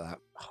charges for that.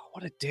 Oh,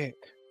 what a dick.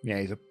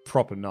 Yeah, he's a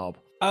proper knob.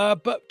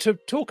 But to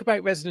talk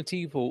about Resident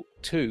Evil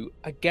 2,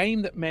 a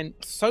game that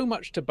meant so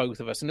much to both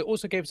of us, and it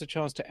also gave us a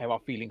chance to air our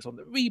feelings on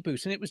the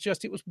reboot. And it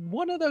was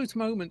one of those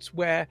moments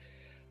where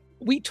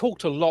we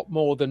talked a lot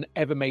more than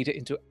ever made it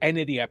into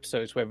any of the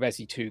episodes where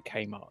Resi 2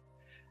 came up.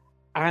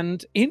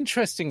 And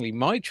interestingly,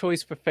 my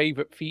choice for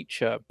favourite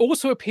feature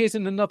also appears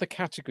in another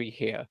category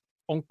here,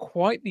 on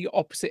quite the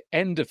opposite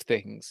end of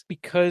things,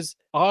 because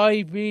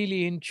I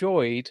really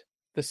enjoyed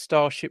the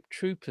Starship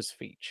Troopers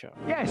feature.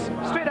 Yes,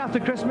 straight after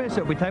Christmas,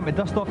 it'll be time to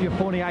dust off your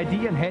phony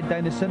ID and head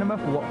down the cinema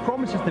for what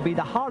promises to be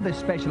the hardest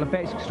special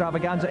effects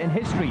extravaganza in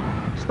history.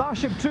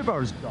 Starship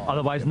Troopers,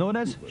 otherwise known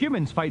as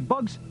Humans Fight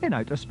Bugs in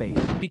Outer Space.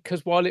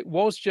 Because while it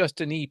was just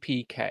an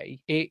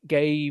EPK, it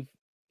gave,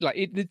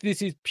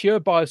 this is pure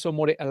bias on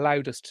what it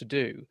allowed us to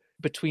do.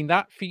 Between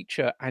that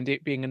feature and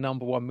it being a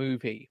 #1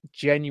 movie,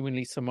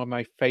 genuinely some of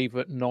my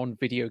favourite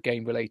non-video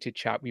game related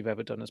chat we've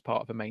ever done as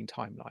part of a main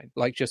timeline.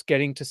 Like just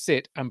getting to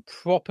sit and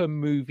proper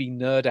movie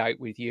nerd out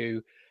with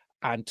you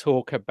and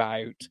talk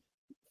about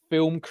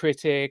film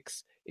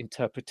critics,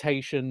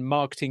 interpretation,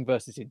 marketing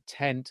versus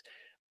intent.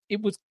 It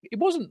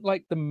wasn't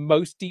like the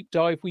most deep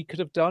dive we could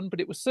have done,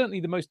 but it was certainly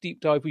the most deep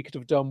dive we could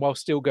have done while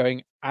still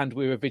going, and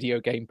we're a video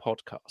game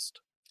podcast.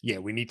 Yeah,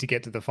 we need to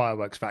get to the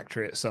fireworks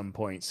factory at some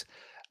point.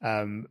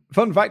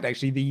 Fun fact,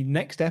 actually, the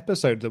next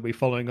episode that we're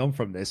following on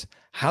from this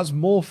has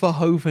more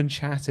Verhoeven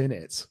chat in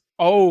it.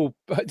 Oh,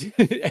 but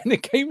and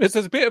it came as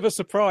a bit of a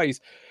surprise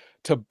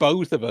to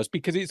both of us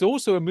because it's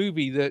also a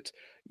movie that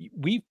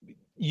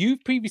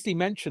you've previously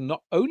mentioned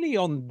not only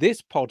on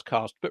this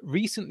podcast but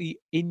recently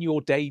in your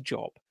day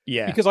job.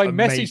 Yeah, because I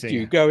messaged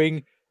you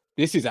going,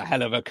 "This is a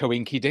hell of a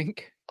coinky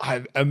dink."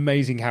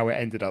 Amazing how it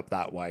ended up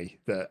that way.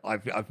 That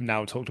I've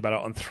now talked about it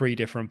on 3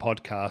 different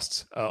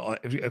podcasts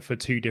for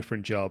 2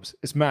 different jobs.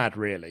 It's mad,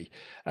 really.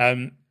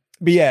 But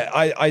yeah,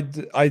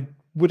 I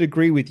would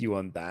agree with you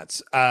on that.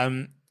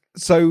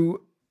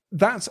 So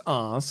that's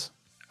ours.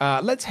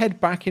 Let's head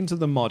back into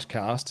the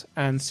modcast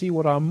and see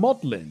what our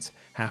modlins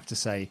have to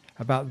say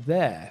about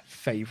their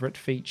favourite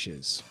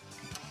features.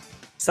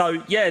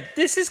 So, yeah,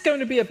 this is going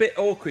to be a bit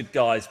awkward,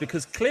 guys,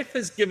 because Cliff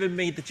has given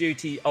me the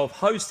duty of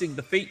hosting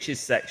the features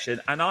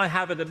section, and I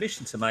have an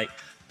admission to make.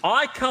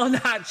 I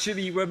can't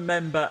actually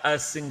remember a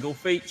single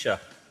feature.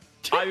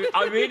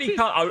 I really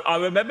can't. I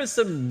remember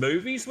some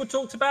movies were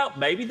talked about,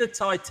 maybe the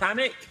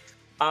Titanic.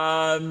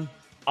 I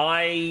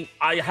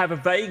have a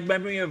vague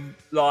memory of,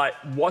 like,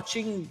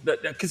 watching,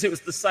 because it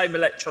was the same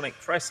electronic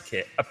press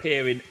kit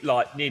appear in,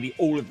 like, nearly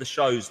all of the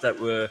shows that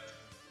were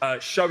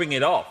showing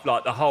it off,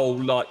 like the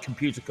whole like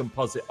computer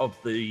composite of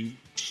the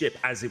ship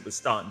as it was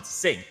starting to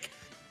sink.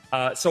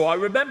 So I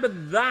remember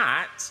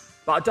that.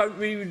 but I don't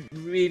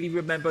really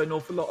remember an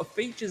awful lot of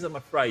features, I'm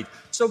afraid.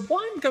 So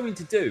what I'm going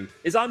to do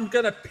is I'm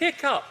going to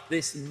pick up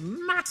this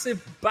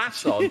massive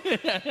baton.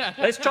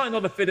 Let's try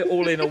not to fit it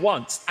all in at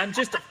once and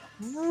just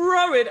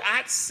throw it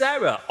at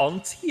Sarah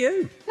onto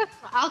you.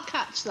 I'll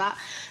catch that.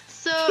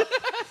 So,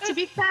 to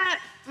be fair,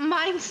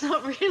 mine's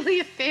not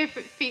really a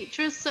favourite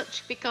feature as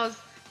such because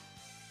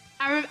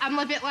I'm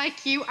a bit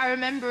like you. I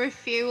remember a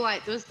few,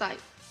 like, there was, like,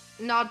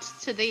 nod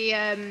to the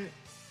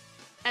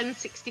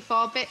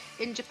N64 bit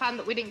in Japan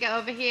that we didn't get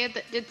over here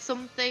that did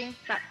something,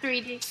 that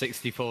 3D.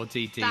 64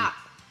 DD. That.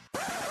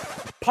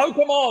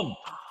 Pokemon!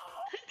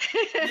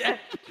 Yeah,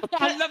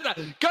 I love that.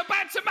 Go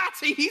back to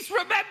Matty. He's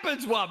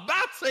remembered one.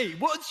 Matty,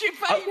 what's your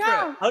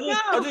favourite?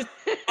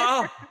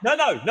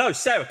 No,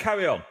 Sarah,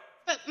 carry on.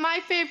 But my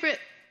favourite,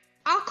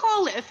 I'll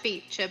call it a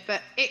feature,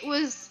 but it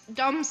was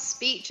Dom's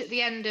speech at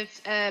the end of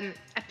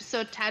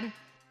episode 10,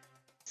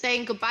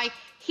 saying goodbye.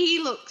 He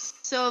looks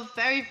so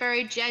very,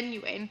 very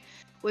genuine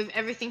with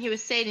everything he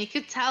was saying. You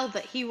could tell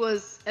that he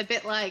was a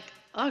bit like,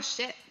 oh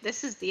shit,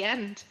 this is the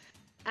end.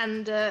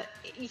 And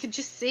you could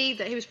just see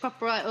that he was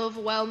properly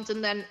overwhelmed.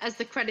 And then as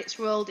the credits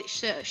rolled, it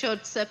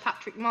showed Sir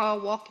Patrick Moore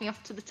walking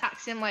off to the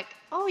taxi. I'm like,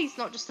 oh, he's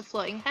not just a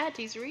floating head,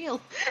 he's real.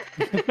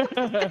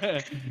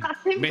 That's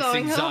him Missing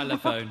going home.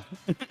 xylophone.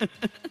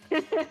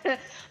 But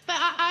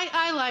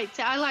I liked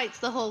it. I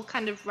liked the whole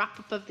kind of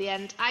wrap-up of the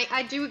end.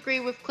 I do agree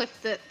with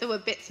Cliff that there were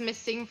bits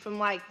missing from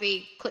like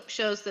the clip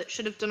shows that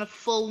should have done a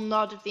full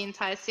nod of the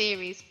entire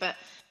series. But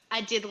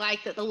I did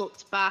like that they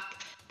looked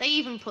back. They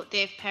even put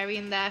Dave Perry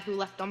in there, who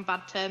left on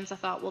bad terms. I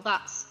thought, well,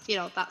 that's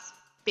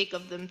big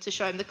of them to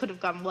show him. They could have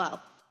gone, well,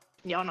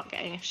 you're not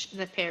getting an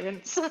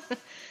appearance.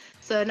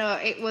 So no,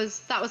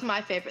 that was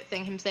my favourite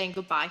thing, him saying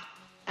goodbye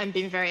and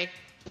being very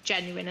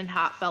genuine and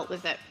heartfelt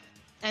with it.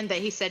 And that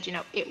he said,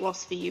 it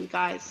was for you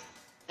guys,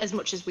 as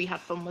much as we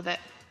had fun with it.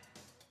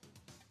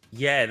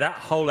 Yeah, that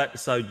whole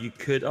episode, you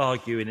could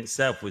argue in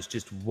itself, was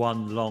just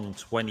one long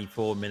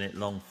 24-minute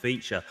long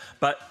feature.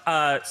 But,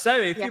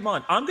 Sarah, if you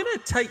mind, I'm going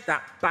to take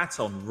that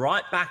baton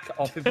right back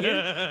off of you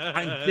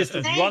and just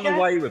run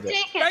away with it.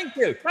 Thank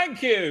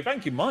you.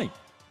 My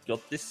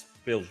God, this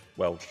feels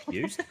well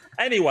used.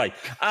 Anyway,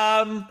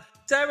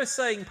 Sarah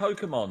saying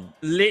Pokemon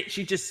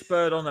literally just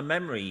spurred on a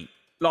memory.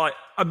 Like,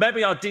 a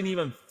memory I didn't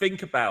even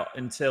think about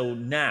until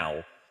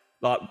now.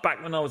 Like,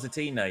 back when I was a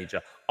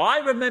teenager. I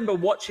remember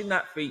watching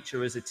that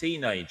feature as a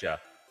teenager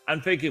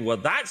and thinking, well,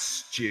 that's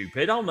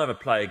stupid. I'll never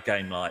play a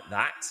game like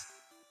that.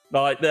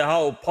 Like, the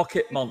whole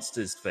Pocket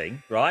Monsters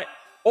thing, right?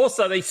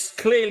 Also, they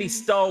clearly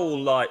stole,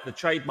 like, the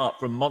trademark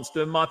from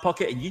Monster in My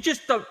Pocket, and you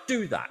just don't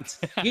do that.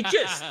 You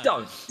just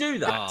don't do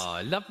that. Oh,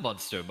 I love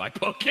Monster in My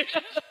Pocket.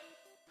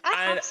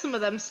 I have some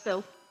of them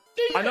still.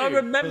 And I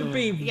remember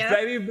being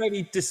very,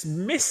 very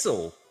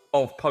dismissal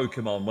of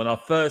Pokemon when I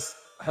first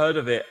heard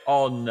of it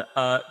on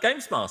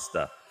Games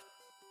Master.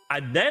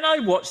 And then I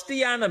watched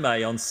the anime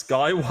on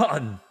Sky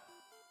One.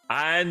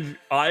 And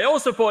I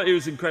also thought it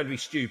was incredibly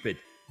stupid.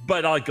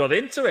 But I got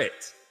into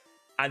it.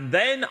 And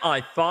then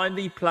I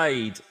finally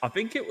played, I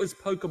think it was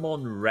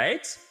Pokemon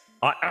Red.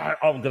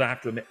 I'm going to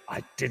have to admit,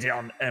 I did it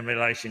on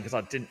emulation because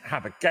I didn't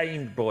have a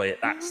Game Boy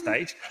at that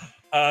stage.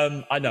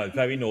 I know,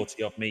 very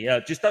naughty of me.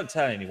 Just don't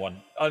tell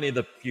anyone. Only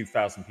the few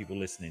thousand people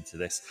listening to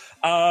this.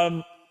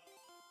 I'm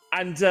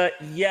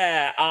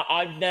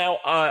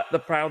now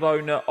the proud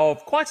owner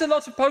of quite a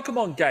lot of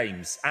Pokemon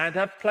games and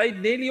have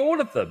played nearly all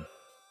of them.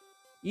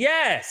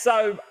 Yeah,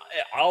 so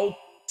I'll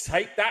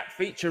take that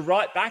feature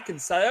right back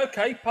and say,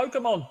 okay,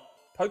 Pokemon.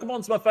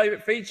 Pokemon's my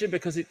favourite feature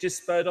because it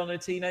just spurred on a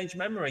teenage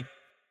memory.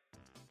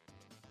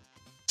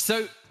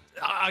 So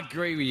I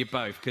agree with you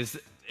both because,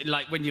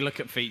 like, when you look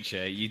at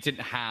feature, you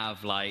didn't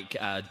have like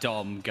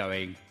Dom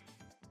going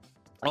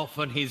off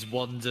on his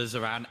wanders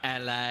around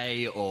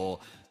LA or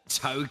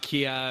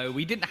Tokyo.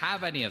 We didn't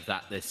have any of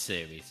that this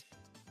series.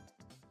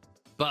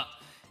 But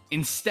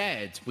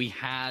instead, we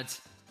had,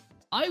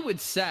 I would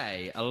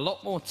say, a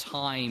lot more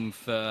time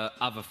for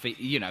other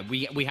features. You know,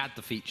 we had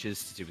the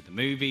features to do with the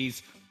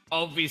movies.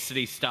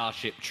 Obviously,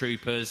 Starship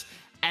Troopers.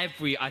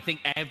 I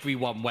think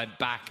everyone went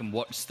back and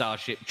watched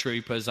Starship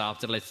Troopers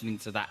after listening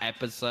to that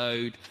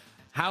episode.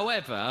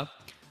 However,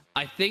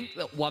 I think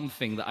that one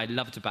thing that I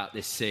loved about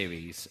this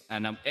series,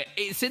 and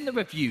it's in the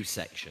review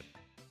section,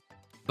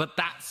 but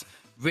that's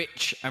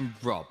Rich and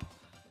Rob.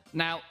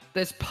 Now,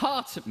 there's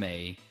part of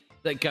me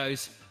that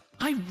goes,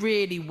 I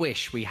really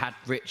wish we had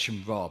Rich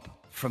and Rob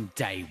from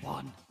day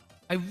one.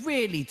 I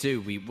really do.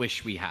 We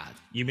wish we had.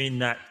 You mean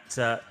that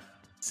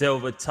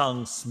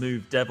silver-tongued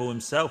smooth devil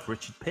himself,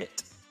 Richard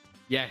Pitt?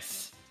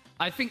 Yes.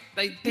 I think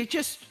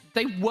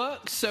they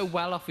work so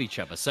well off each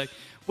other. So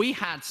we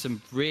had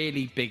some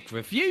really big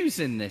reviews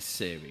in this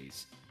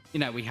series. You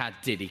know, we had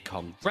Diddy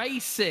Kong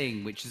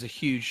Racing, which is a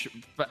huge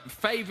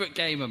favourite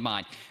game of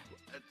mine.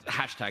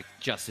 Hashtag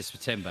Justice for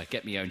Timber.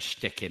 Get me own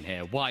shtick in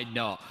here. Why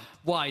not?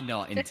 Why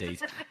not, indeed?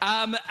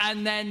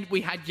 And then we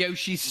had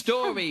Yoshi's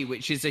Story,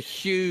 which is a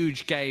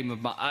huge game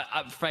of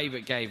a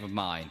favourite game of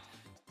mine.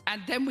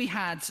 And then we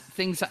had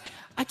things that,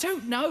 I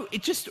don't know,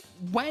 it just,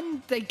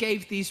 when they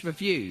gave these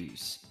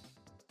reviews,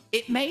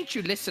 it made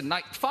you listen.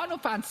 Like Final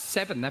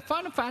Fantasy VII, their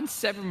Final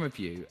Fantasy VII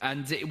review,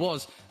 and it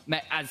was,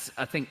 as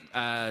I think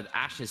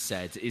Ash has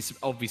said, is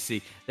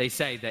obviously they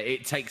say that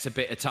it takes a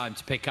bit of time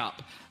to pick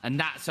up, and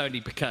that's only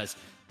because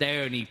they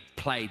only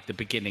played the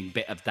beginning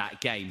bit of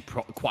that game,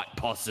 quite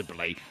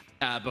possibly,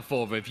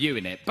 before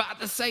reviewing it. But at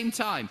the same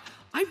time,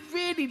 I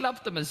really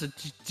love them as a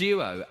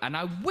duo, and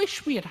I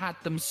wish we had had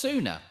them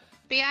sooner.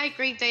 But yeah, I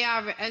agree. They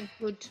are a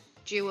good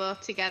duo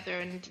together,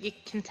 and you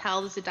can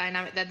tell there's a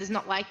dynamic there. There's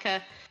not like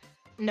a,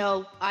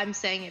 no, I'm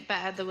saying it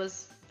better. There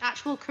was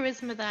actual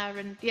charisma there,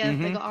 and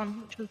they got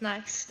on, which was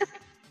nice.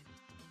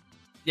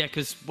 Yeah,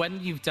 because when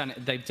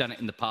they've done it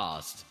in the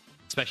past,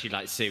 especially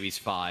like Series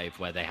 5,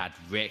 where they had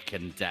Rick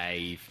and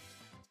Dave,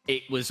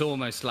 it was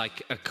almost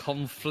like a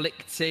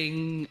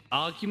conflicting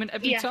argument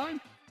every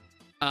time.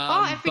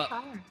 Every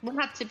time. One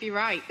had to be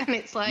right, and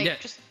it's like,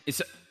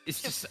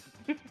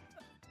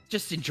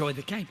 just enjoy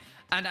the game.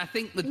 And I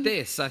think with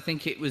this, I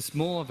think it was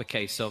more of a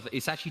case of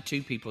it's actually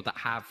two people that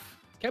have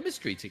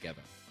chemistry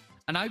together.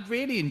 And I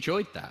really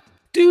enjoyed that.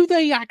 Do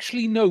they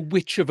actually know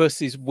which of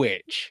us is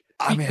which?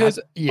 Because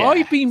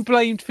I've been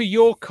blamed for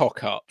your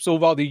cock-ups, or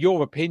rather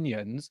your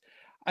opinions,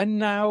 and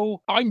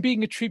now I'm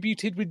being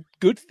attributed with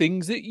good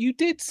things that you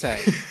did say.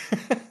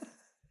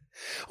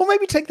 Or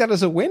maybe take that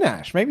as a win,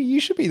 Ash. Maybe you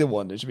should be the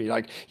one that should be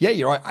like, yeah,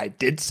 you're right, I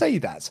did say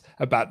that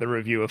about the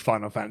review of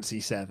Final Fantasy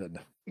VII.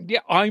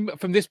 Yeah,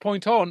 from this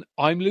point on,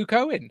 I'm Luke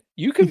Owen.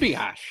 You can be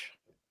Ash.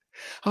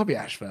 I'll be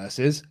Ash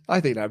versus. I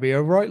think that'd be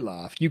a right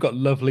laugh. You got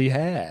lovely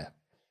hair.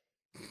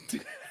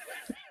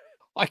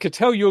 I could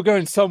tell you were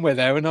going somewhere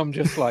there, and I'm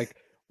just like,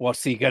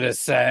 what's he going to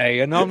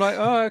say? And I'm like,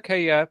 oh,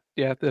 okay, yeah.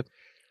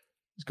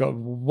 He's got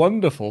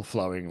wonderful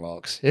flowing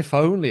locks. If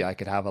only I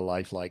could have a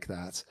life like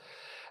that.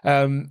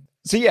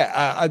 So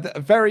yeah,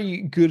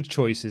 very good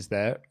choices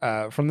there.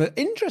 From the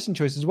interesting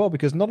choices as well,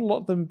 because not a lot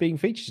of them being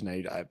featured.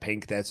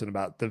 Pink, they're talking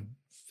about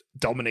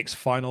Dominic's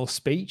final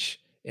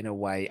speech in a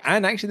way,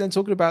 and actually then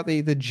talking about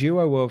the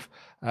duo of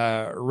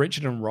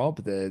Richard and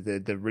Rob,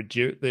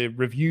 the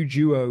review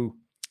duo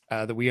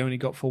that we only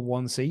got for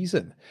one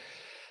season.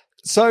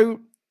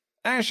 So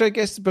Ash, I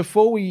guess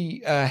before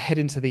we head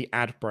into the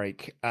ad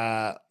break,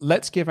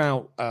 let's give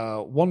out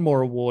one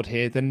more award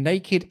here, the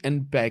Naked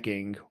and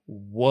Begging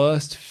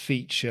Worst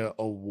Feature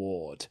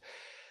Award.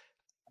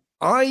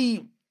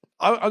 I'm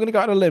going to go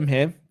out on a limb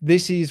here.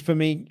 This is, for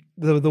me,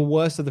 the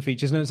worst of the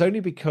features, and it's only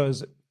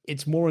because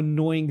it's more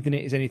annoying than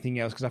it is anything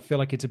else, because I feel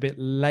like it's a bit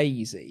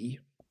lazy,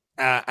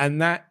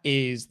 and that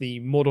is the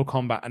Mortal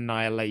Kombat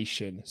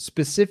Annihilation,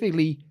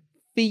 specifically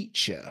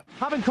feature.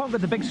 Having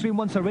conquered the big screen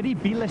once already,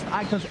 B-list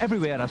actors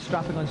everywhere are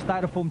strapping on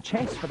styrofoam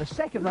chests for the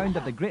second round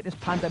of the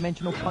greatest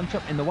pan-dimensional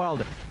punch-up in the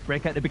world.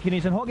 Break out the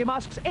bikinis and hockey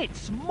masks,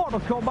 it's Mortal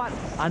Kombat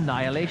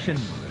Annihilation.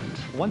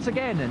 Once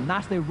again, a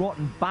nasty,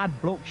 rotten,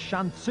 bad bloke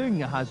Shang Tsung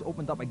has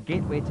opened up a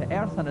gateway to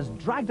Earth and has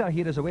dragged our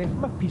heroes away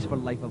from a peaceful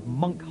life of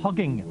monk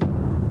hugging.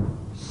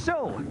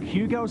 So,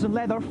 cue girls in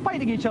leather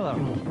fighting each other,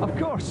 of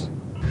course.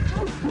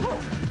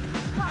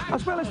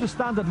 As well as the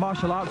standard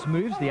martial arts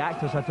moves, the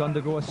actors had to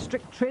undergo a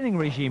strict training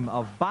regime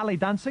of ballet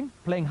dancing,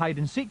 playing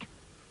hide-and-seek,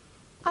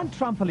 and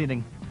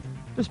trampolining.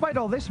 Despite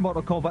all this,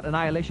 Mortal Kombat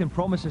Annihilation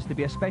promises to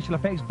be a special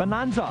effects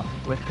bonanza,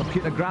 with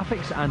computer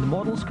graphics and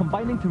models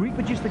combining to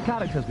reproduce the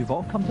characters we've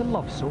all come to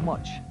love so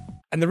much.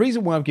 And the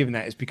reason why I'm giving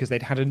that is because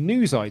they'd had a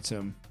news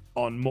item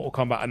on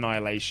Mortal Kombat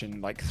Annihilation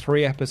like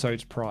 3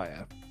 episodes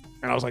prior.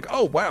 And I was like,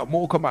 oh wow,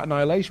 Mortal Kombat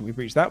Annihilation, we've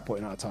reached that point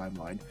in our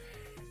timeline.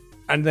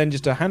 And then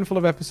just a handful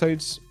of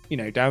episodes,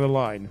 down the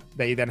line,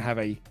 they then have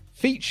a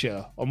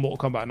feature on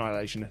Mortal Kombat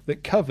Annihilation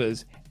that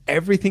covers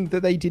everything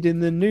that they did in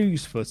the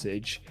news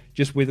footage,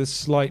 just with a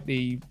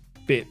slightly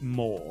bit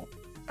more.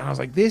 And I was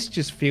like, this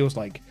just feels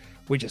like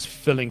we're just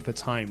filling for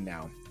time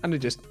now. And I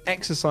just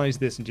exercised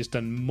this and just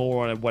done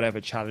more on whatever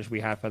challenge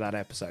we had for that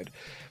episode.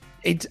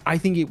 I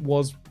think it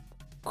was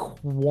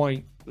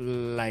quite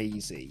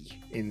lazy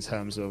in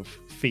terms of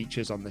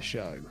features on the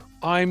show.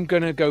 I'm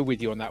going to go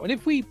with you on that one.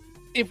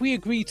 If we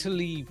agree to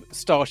leave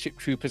Starship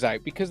Troopers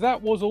out, because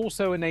that was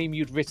also a name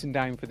you'd written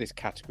down for this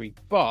category,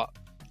 but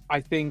I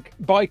think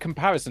by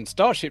comparison,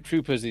 Starship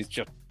Troopers is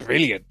just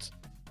brilliant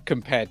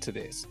compared to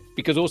this,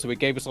 because also it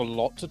gave us a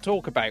lot to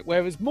talk about,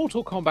 whereas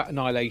Mortal Kombat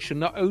Annihilation,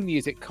 not only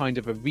is it kind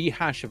of a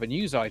rehash of a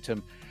news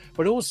item,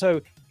 but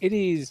also it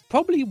is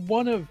probably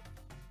one of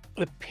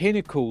the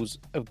pinnacles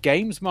of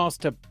Games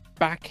Master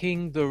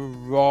backing the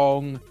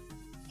wrong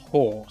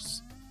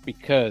horse,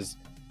 because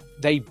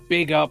they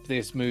big up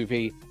this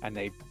movie and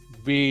they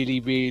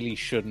really, really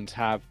shouldn't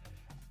have.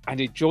 And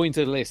it joins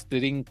a list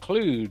that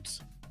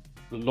includes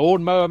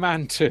Lawnmower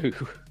Man 2.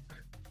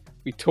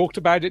 We talked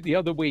about it the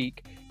other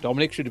week.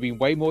 Dominic should have been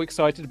way more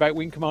excited about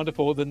Wing Commander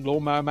 4 than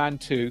Lawnmower Man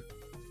 2.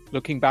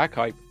 Looking back,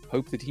 I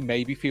hope that he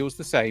maybe feels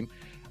the same.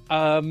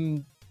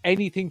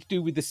 Anything to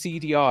do with the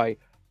CDI.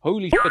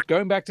 Holy shit,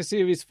 going back to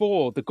Series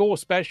 4, the Gore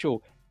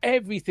Special,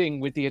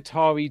 everything with the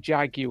Atari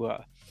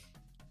Jaguar.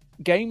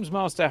 Games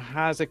Master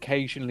has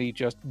occasionally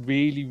just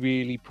really,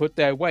 really put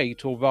their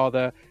weight, or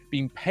rather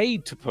been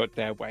paid to put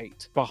their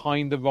weight,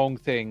 behind the wrong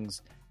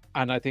things.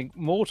 And I think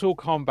Mortal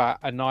Kombat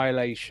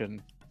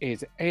Annihilation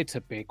it's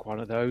a big one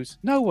of those.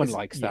 No one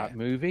likes that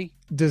movie.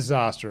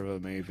 Disaster of a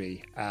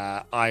movie.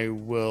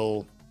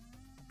 Hopefully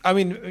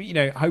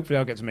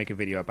I'll get to make a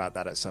video about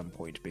that at some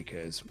point,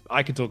 because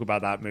I could talk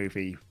about that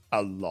movie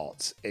a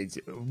lot.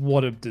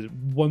 What a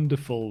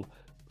wonderful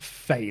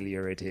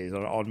failure it is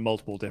on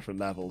multiple different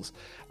levels.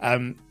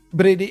 But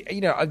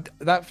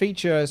that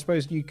feature, I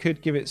suppose you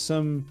could give it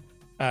some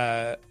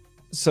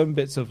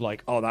bits of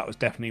like, oh, that was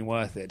definitely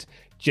worth it,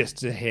 just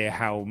to hear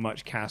how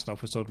much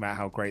Kasnov was talking about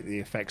how great the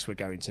effects were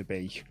going to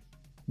be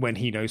when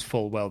he knows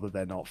full well that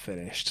they're not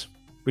finished,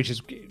 which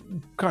is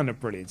kind of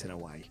brilliant in a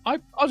way. I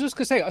was just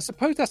going to say, I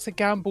suppose that's the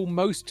gamble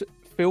most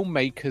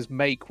filmmakers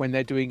make when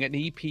they're doing an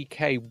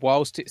EPK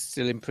whilst it's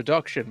still in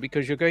production,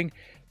 because you're going,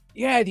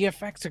 yeah, the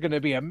effects are going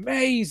to be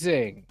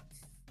amazing.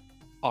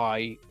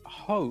 I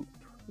hope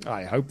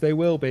they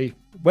will be.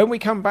 When we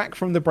come back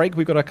from the break,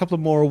 we've got a couple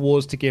of more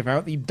awards to give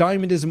out. The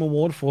Diamondism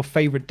Award for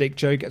Favourite Dick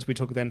Joke, as we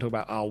talk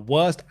about our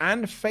worst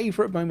and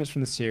favourite moments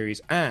from the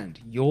series, and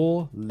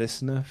your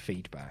listener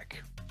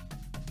feedback.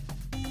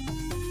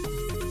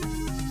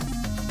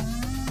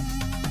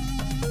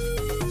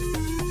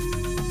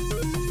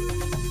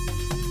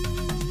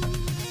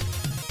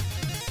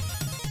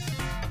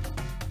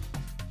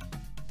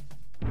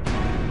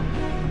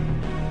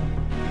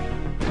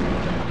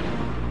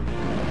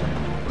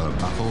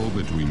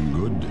 Between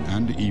good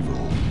and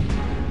evil.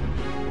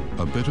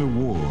 A bitter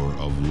war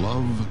of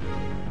love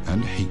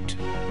and hate.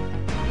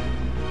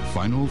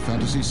 Final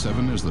Fantasy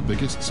VII is the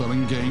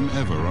biggest-selling game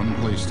ever on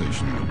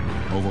PlayStation.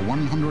 Over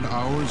 100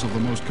 hours of the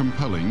most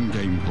compelling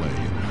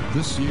gameplay.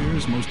 This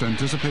year's most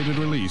anticipated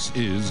release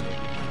is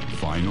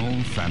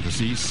Final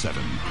Fantasy VII.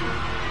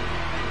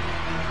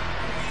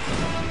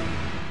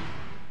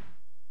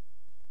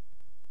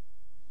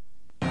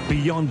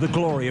 Beyond the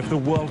glory of the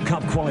World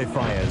Cup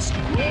qualifiers,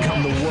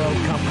 come the World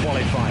Cup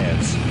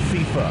qualifiers.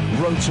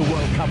 FIFA Road to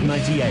World Cup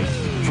 98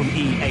 from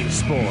EA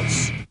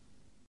Sports.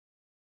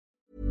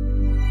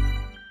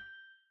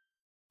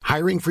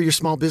 Hiring for your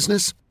small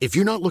business? If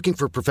you're not looking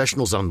for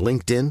professionals on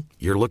LinkedIn,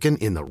 you're looking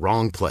in the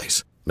wrong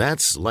place.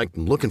 That's like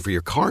looking for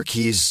your car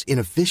keys in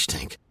a fish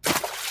tank.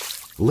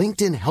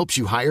 LinkedIn helps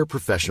you hire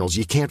professionals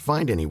you can't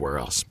find anywhere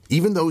else,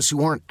 even those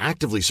who aren't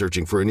actively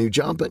searching for a new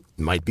job but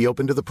might be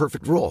open to the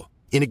perfect role.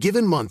 In a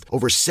given month,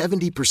 over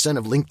 70%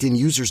 of LinkedIn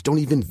users don't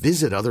even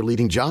visit other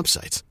leading job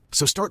sites.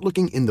 So start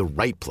looking in the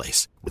right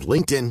place. With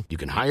LinkedIn, you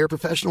can hire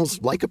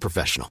professionals like a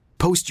professional.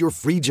 Post your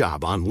free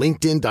job on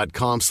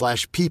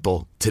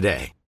linkedin.com/people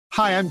today.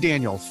 Hi, I'm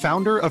Daniel,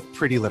 founder of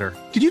Pretty Litter.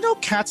 Did you know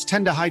cats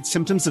tend to hide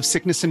symptoms of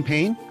sickness and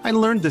pain? I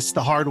learned this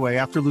the hard way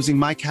after losing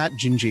my cat,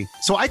 Gingy.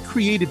 So I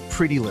created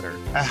Pretty Litter,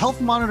 a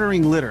health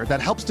monitoring litter that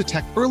helps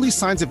detect early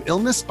signs of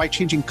illness by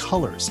changing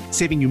colors,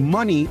 saving you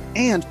money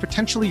and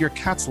potentially your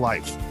cat's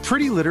life.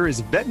 Pretty Litter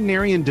is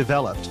veterinarian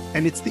developed,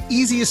 and it's the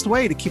easiest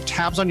way to keep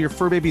tabs on your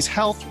fur baby's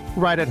health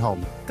right at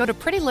home. Go to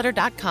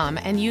prettylitter.com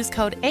and use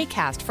code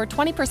ACAST for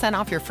 20%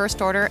 off your first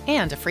order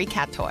and a free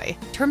cat toy.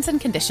 Terms and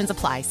conditions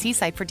apply. See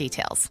site for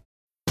details.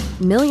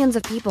 Millions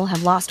of people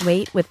have lost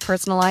weight with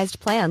personalized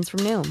plans from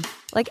Noom.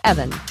 Like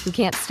Evan, who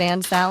can't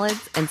stand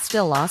salads and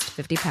still lost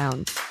 50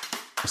 pounds.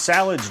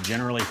 Salads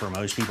generally for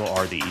most people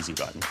are the easy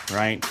button,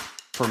 right?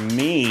 For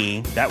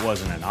me, that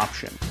wasn't an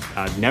option.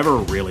 I never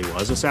really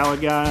was a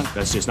salad guy.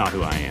 That's just not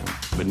who I am.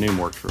 But Noom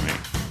worked for me.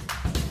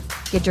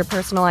 Get your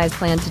personalized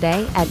plan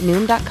today at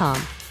Noom.com.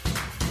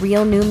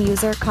 Real Noom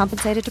user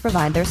compensated to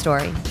provide their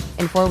story.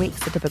 In 4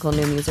 weeks, the typical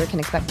Noom user can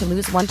expect to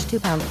lose 1 to 2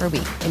 pounds per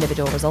week.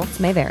 Individual results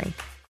may vary.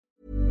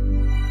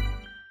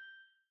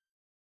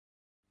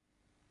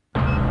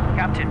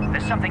 Captain,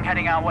 there's something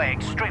heading our way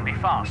extremely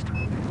fast.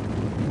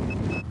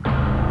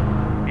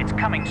 It's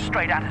coming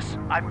straight at us.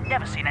 I've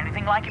never seen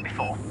anything like it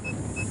before.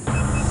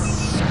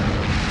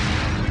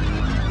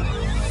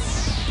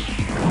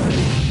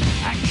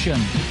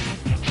 Action.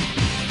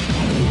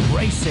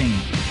 Racing.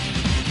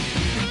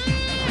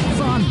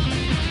 Fun.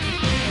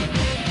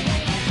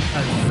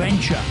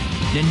 Adventure.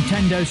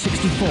 Nintendo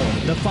 64,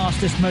 the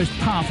fastest, most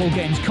powerful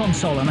games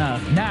console on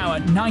Earth, now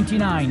at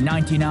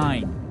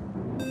 $99.99.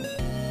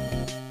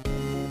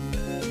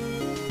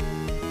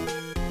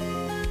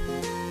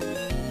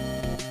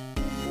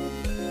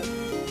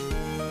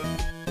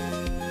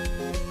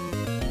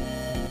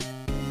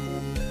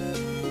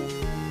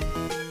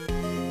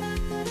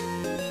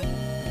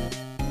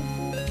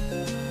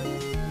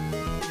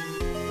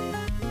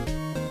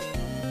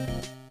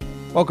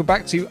 Welcome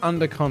back to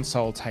Under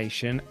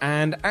Consultation,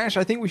 and Ash,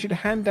 I think we should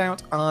hand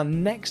out our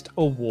next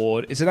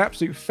award. It's an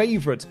absolute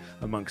favourite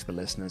amongst the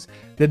listeners,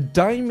 the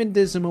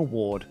Diamondism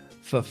Award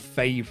for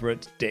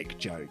Favourite Dick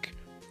Joke.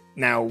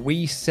 Now,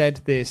 we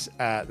said this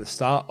at the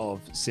start of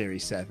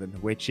Series 7,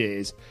 which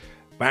is,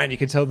 man, you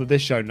can tell that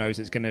this show knows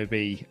it's going to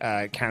be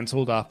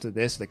cancelled after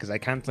this, because they're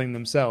cancelling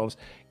themselves,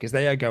 because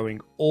they are going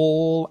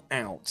all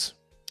out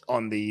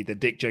on the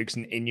dick jokes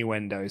and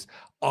innuendos.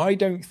 I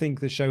don't think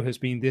the show has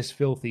been this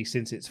filthy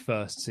since its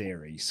first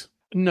series.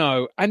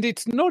 No, and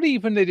it's not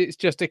even that it's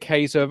just a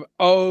case of,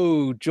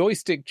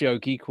 joystick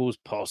joke equals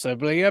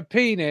possibly a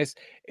penis.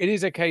 It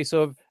is a case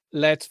of,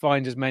 let's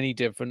find as many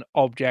different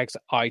objects,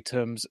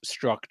 items,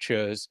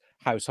 structures,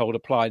 household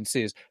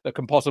appliances that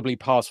can possibly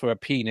pass for a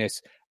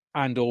penis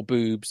and or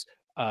boobs,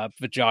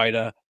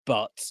 vagina,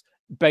 butts.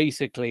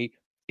 Basically,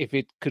 if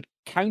it could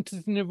count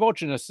as an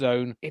erogenous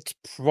zone, it's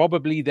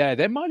probably there.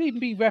 There might even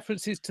be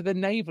references to the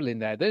navel in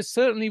there. There's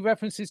certainly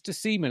references to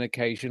semen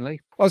occasionally.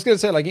 I was going to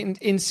say, like,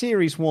 in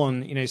Series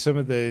 1, some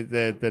of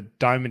the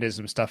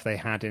diamondism stuff they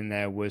had in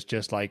there was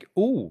just like,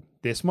 ooh,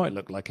 this might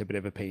look like a bit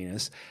of a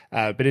penis.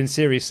 But in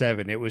Series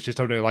 7, it was just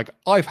like,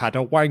 I've had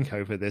a wank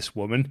over this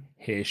woman.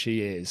 Here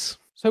she is.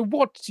 So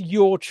what's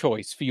your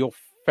choice for your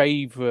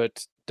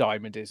favourite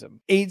diamondism?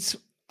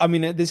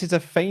 This is a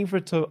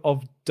favourite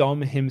of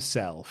Dom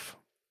himself.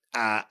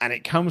 And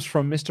it comes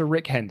from Mr.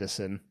 Rick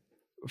Henderson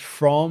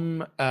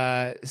from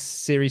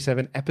Series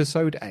 7,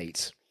 Episode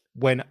 8.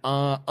 When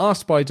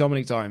asked by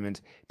Dominic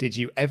Diamond, did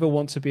you ever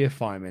want to be a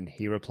fireman?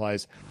 He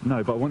replies,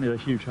 no, but I wanted a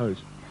huge hose.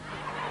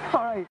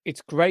 All right.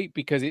 It's great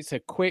because it's a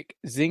quick,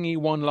 zingy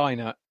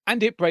one-liner,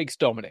 and it breaks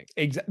Dominic.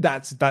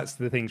 That's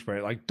the thing for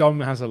it. Like, Dom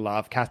has a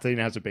laugh, Kathleen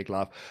has a big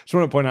laugh. Just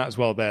want to point out as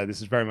well there,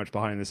 this is very much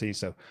behind the scenes.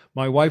 So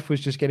my wife was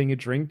just getting a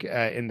drink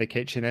in the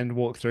kitchen and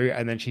walked through,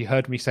 and then she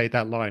heard me say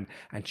that line,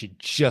 and she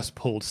just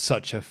pulled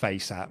such a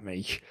face at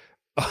me.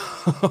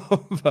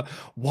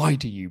 Why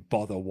do you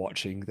bother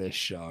watching this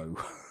show?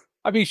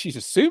 I mean, she's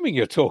assuming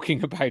you're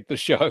talking about the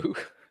show.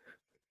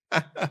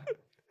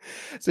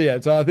 So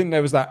I think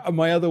there was that.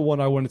 My other one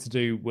I wanted to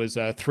do was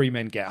Three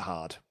Men Get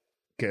Hard,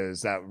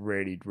 because that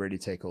really, really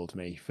tickled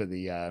me for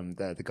the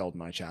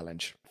GoldenEye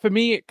challenge. For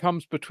me, it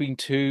comes between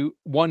two.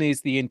 One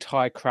is the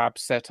entire crab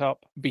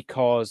setup,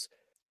 because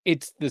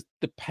it's the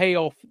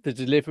payoff, the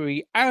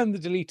delivery, and the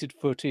deleted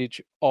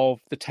footage of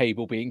the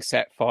table being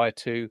set fire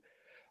to.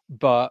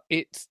 But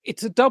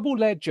it's a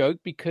double-layered joke,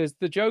 because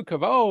the joke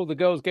of, the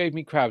girls gave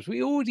me crabs,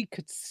 we already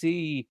could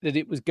see that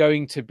it was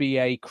going to be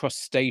a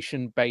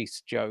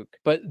crustacean-based joke.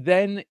 But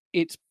then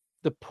it's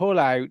the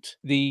pull-out,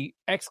 the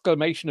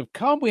exclamation of,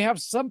 can't we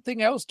have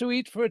something else to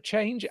eat for a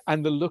change?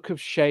 And the look of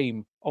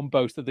shame on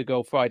both of the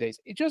Girl Fridays.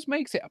 It just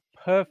makes it a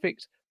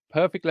perfect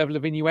level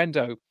of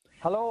innuendo.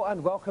 Hello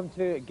and welcome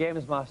to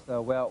Games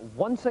Master, where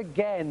once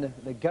again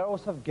the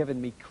girls have given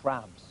me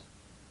crabs.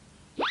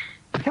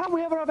 Can't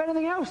we ever have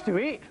anything else to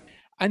eat?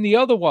 And the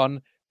other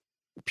one,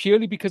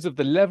 purely because of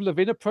the level of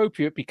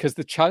inappropriate, because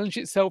the challenge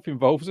itself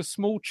involves a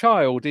small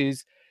child,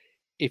 is,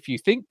 if you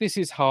think this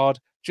is hard,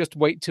 just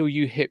wait till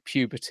you hit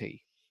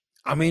puberty.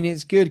 I mean,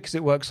 it's good because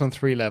it works on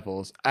three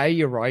levels. A,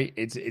 you're right,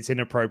 it's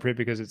inappropriate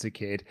because it's a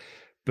kid.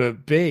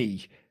 But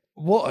B,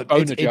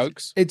 boner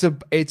jokes.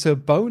 It's a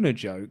boner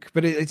joke,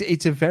 but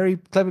it's a very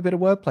clever bit of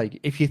wordplay.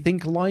 If you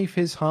think life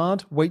is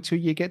hard, wait till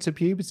you get to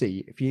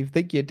puberty. If you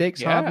think your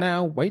dick's hard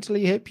now, wait till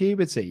you hit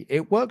puberty.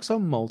 It works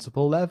on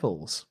multiple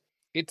levels.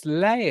 It's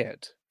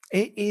layered.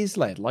 It is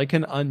layered, like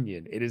an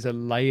onion. It is a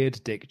layered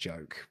dick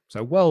joke.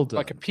 So well done.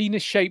 Like a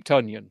penis-shaped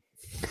onion.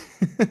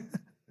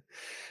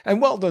 And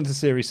well done to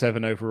Series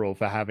 7 overall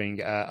for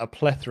having a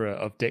plethora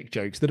of dick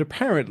jokes that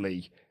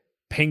apparently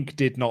Pink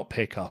did not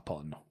pick up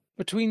on.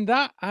 Between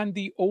that and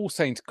the All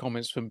Saints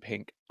comments from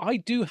Pink, I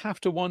do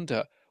have to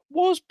wonder,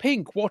 was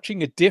Pink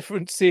watching a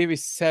different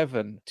Series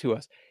 7 to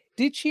us?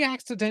 Did she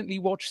accidentally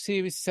watch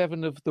Series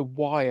 7 of The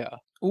Wire?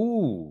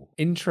 Ooh,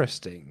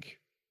 interesting.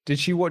 Did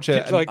she watch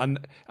an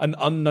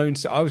unknown...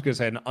 I was going to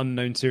say an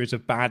unknown series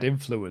of Bad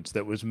Influence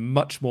that was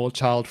much more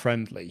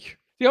child-friendly.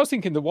 See, I was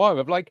thinking The Wire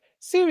of,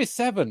 Series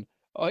 7...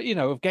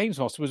 of Games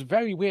Master was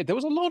very weird. There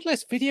was a lot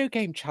less video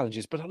game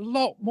challenges, but a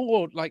lot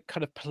more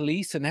kind of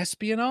police and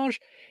espionage.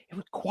 It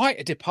was quite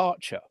a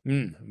departure.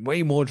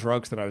 Way more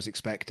drugs than I was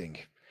expecting.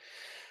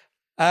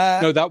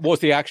 No, that was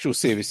the actual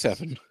Series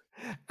 7.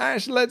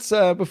 Ash, let's,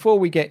 before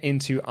we get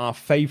into our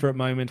favourite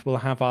moment, we'll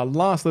have our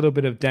last little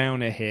bit of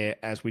downer here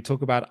as we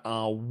talk about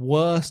our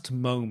worst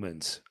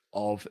moment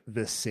of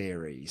the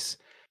series.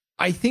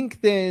 I think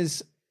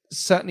there's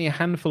certainly a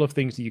handful of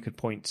things that you could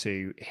point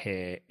to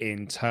here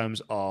in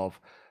terms of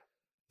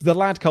the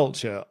lad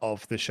culture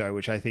of the show,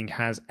 which I think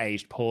has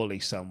aged poorly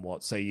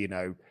somewhat. So,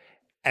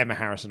 Emma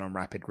Harrison on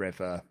Rapid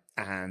River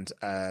and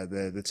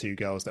the two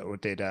girls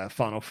that did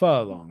Final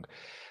Furlong.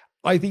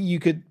 I think you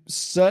could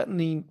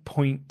certainly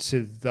point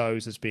to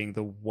those as being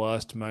the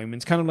worst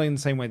moments, kind of like in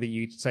the same way that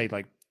you say,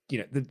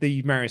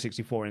 the Mario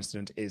 64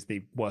 incident is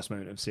the worst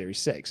moment of Series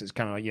 6. It's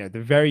kind of like, the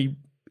very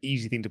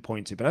easy thing to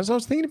point to. But as I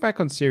was thinking back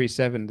on Series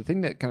 7, the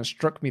thing that kind of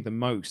struck me the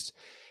most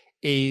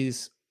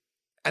is,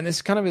 and this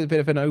is kind of a bit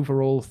of an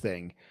overall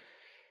thing,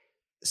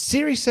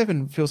 Series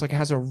 7 feels like it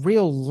has a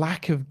real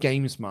lack of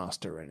Games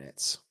Master in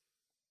it.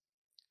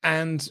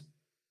 And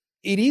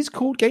it is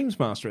called Games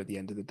Master at the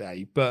end of the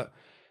day, but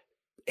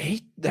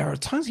there are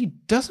times he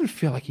doesn't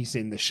feel like he's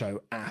in the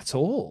show at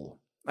all.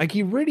 Like,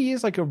 he really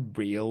is like a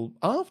real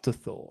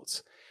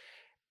afterthought.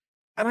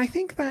 And I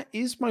think that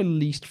is my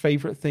least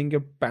favorite thing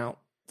about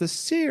the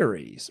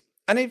series.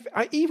 And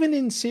even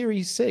in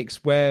Series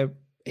 6, where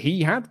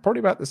he had probably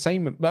about the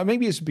same, but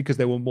maybe it's because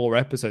there were more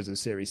episodes of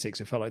Series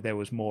 6. It felt like there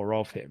was more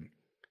of him.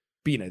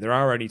 But, you know, there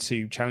are only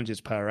 2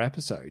 challenges per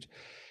episode.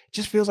 It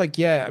just feels like,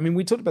 yeah, I mean,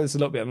 we talked about this a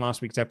little bit in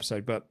last week's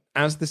episode, but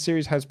as the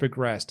series has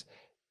progressed,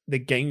 the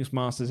Games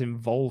Master's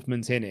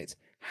involvement in it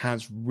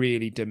has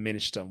really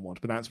diminished somewhat.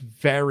 But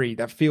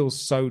that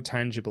feels so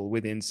tangible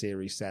within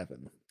Series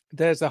 7.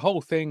 There's a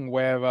whole thing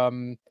where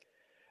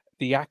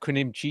the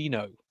acronym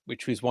GENO,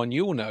 which is one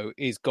you'll know,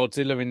 is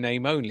Godzilla in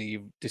name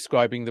only,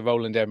 describing the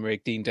Roland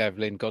Emmerich, Dean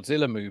Devlin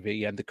Godzilla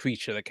movie and the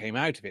creature that came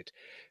out of it.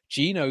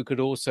 GENO could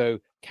also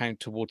count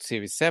towards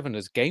Series 7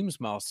 as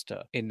Games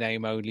Master in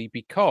name only,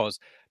 because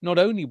not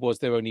only was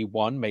there only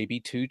 1, maybe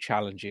 2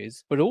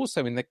 challenges, but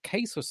also in the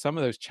case of some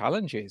of those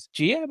challenges,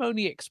 GM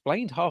only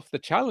explained half the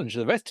challenge.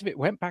 The rest of it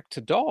went back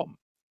to Dom.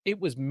 It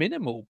was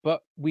minimal,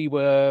 but we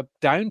were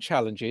down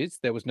challenges.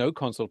 There was no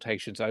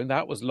consultation zone.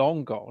 That was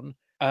long gone.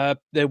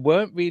 There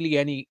weren't really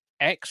any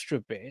extra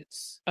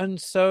bits.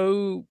 And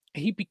so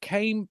he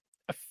became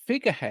a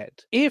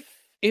figurehead.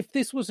 If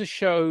this was a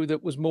show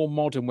that was more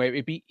modern, where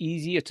it'd be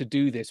easier to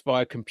do this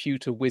via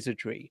computer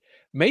wizardry,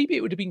 maybe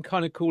it would have been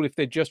kind of cool if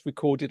they just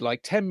recorded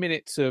like 10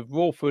 minutes of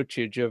raw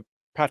footage of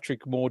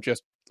Patrick Moore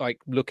just like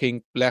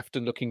looking left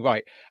and looking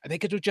right. And they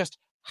could have just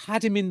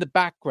had him in the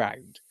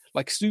background,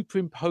 like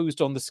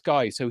superimposed on the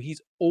sky. So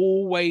he's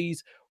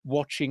always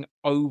watching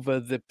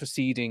over the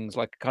proceedings,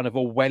 like a kind of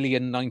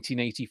Orwellian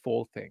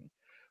 1984 thing.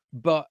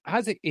 But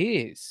as it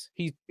is,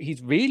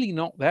 he's really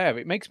not there.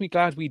 It makes me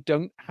glad we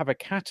don't have a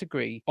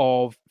category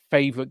of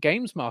favorite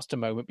Games Master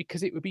moment,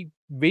 because it would be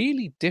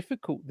really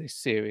difficult this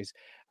series.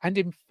 And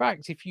in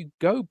fact, if you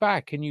go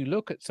back and you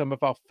look at some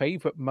of our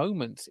favorite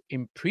moments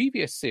in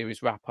previous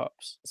series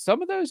wrap-ups,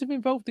 some of those have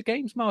involved the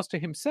Games Master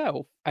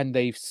himself, and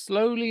they've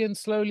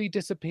slowly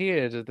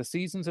disappeared as the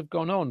seasons have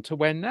gone on, to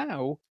where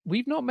now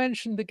we've not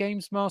mentioned the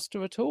Games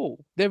Master at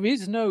all. There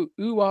is no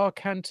Uar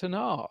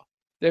Cantonar.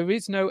 There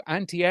is no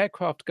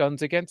anti-aircraft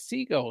guns against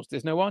seagulls.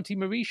 There's no Auntie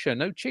Marisha,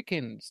 no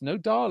chickens, no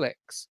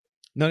Daleks.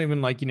 Not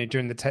even like, you know,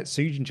 during the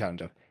Tetsujin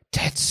challenge.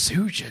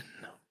 Tetsujin.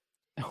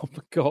 Oh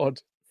my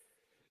God.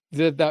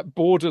 That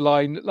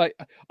borderline, like,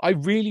 I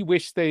really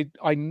wish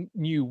I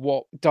knew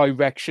what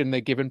direction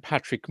they'd given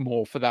Patrick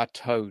Moore for that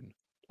tone.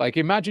 Like,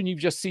 imagine you've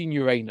just seen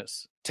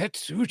Uranus.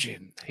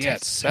 Tetsujin.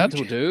 Yes,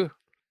 that'll do.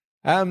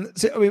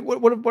 So, I mean,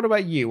 what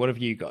about you? What have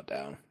you got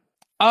down?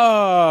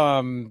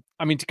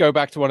 I mean, to go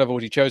back to one I've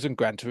already chosen,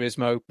 Gran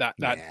Turismo, that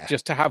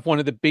just to have one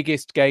of the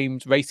biggest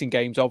racing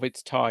games of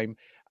its time,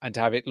 and to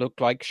have it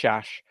look like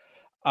Shash.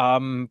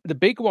 The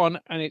big one,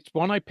 and it's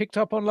one I picked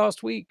up on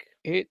last week,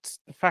 it's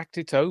the fact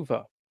it's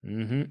over.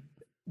 Mm-hmm.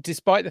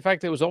 Despite the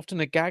fact there was often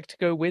a gag to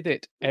go with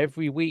it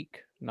every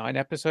week. 9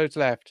 episodes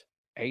left,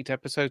 8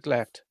 episodes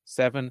left,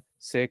 7,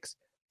 6,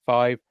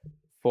 5,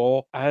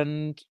 4,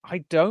 and I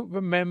don't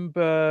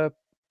remember.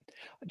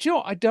 Do you know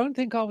what? I don't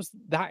think I was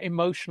that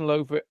emotional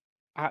over it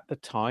at the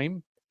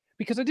time,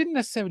 because I didn't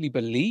necessarily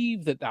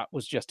believe that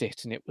was just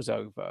it and it was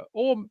over.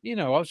 Or, you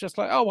know, I was just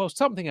like, oh, well,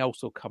 something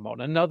else will come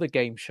on. Another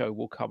game show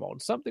will come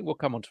on. Something will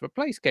come on to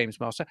replace Games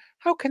Master.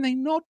 How can they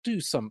not do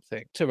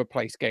something to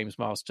replace Games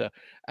Master?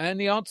 And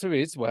the answer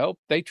is, well,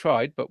 they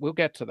tried, but we'll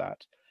get to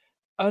that.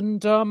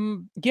 And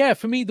yeah,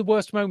 for me, the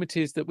worst moment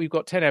is that we've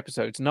got 10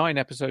 episodes, 9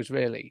 episodes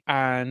really.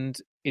 And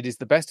it is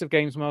the best of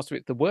Games Master.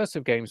 It's the worst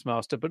of Games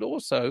Master, but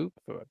also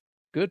for a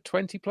good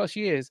 20 plus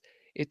years,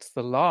 it's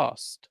the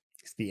last.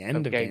 It's the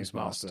end of Games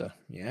Master.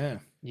 Yeah.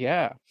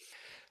 Yeah.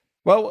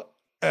 Well,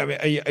 do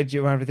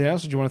you have anything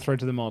else, or do you want to throw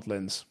to the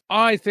Modlins?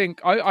 I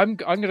think I'm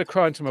going to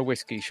cry into my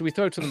whiskey. Should we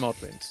throw to the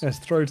Modlins? Let's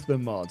throw to the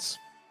mods.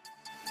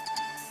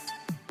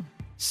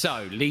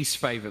 So, least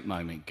favourite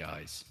moment,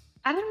 guys.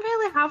 I didn't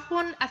really have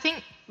one. I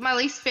think my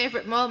least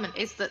favourite moment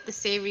is that the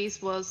series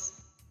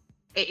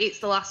it's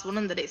the last one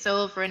and that it's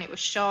over and it was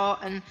short.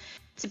 And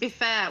to be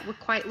fair, we're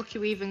quite lucky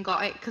we even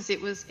got it, because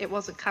it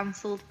wasn't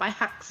cancelled by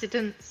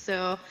accident.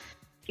 So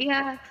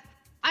yeah,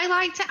 I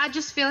liked it. I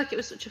just feel like it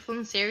was such a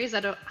fun series. I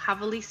don't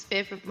have a least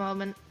favourite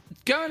moment.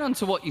 Going on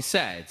to what you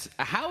said,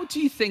 how do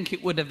you think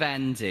it would have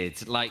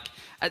ended? Like,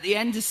 at the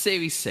end of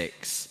Series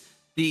 6,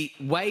 the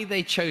way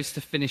they chose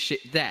to finish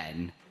it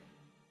then,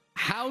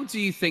 how do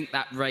you think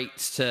that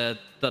rates to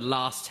the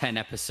last 10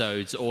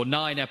 episodes or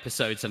 9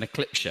 episodes and a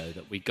clip show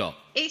that we got?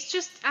 It's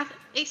just,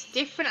 it's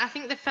different. I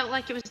think they felt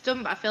like it was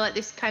done, but I feel like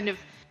this kind of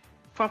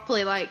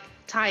properly, like,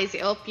 ties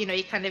it up. You know,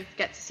 you kind of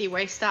get to see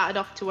where he started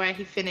off to where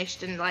he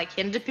finished, and, like,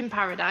 he ended up in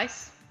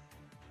paradise.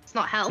 It's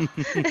not hell.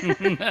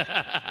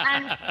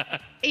 And,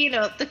 you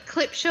know, the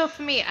clip show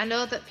for me, I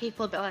know that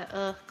people are a bit like,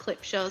 oh,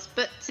 clip shows.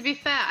 But to be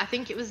fair, I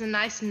think it was a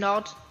nice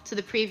nod to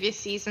the previous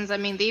seasons. I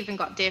mean, they even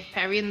got Dave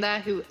Perry in there,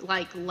 who,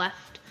 like,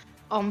 left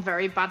on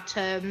very bad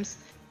terms.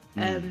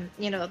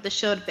 You know, they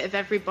showed a bit of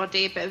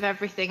everybody, a bit of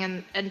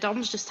everything. And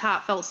Dom's just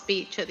heartfelt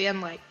speech at the end,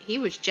 like, he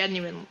was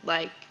genuine.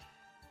 Like,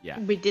 yeah,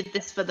 we did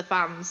this for the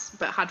fans,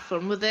 but had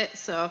fun with it.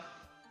 So,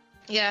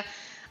 yeah,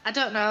 I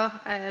don't know.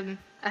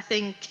 I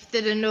think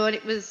they'd have known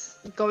it was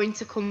going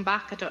to come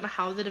back. I don't know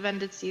how they'd have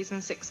ended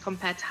season 6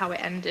 compared to how it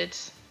ended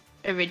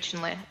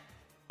originally.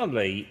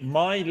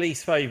 My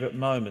least favourite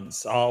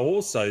moments are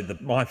also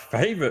my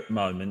favourite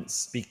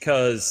moments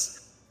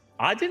because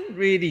I didn't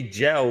really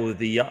gel with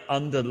the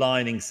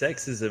underlining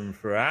sexism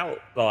throughout,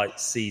 like,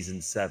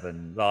 season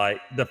 7. Like,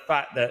 the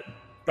fact that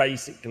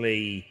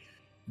basically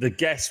the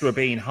guests were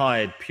being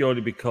hired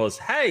purely because,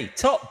 hey,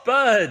 top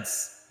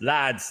birds,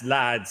 lads.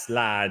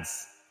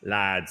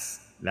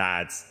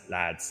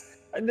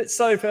 And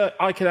so if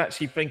I can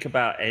actually think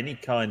about any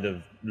kind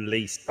of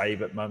least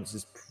favourite moments,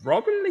 is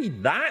probably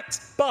that.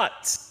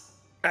 But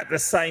at the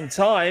same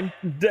time,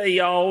 they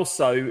are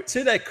also,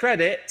 to their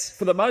credit,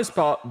 for the most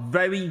part,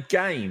 very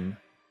game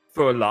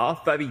for a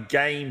laugh, very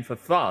game for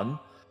fun,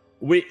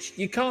 which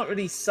you can't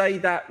really say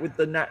that with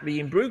the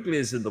Natalie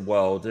Imbruglias of the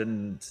world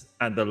and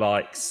the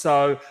like.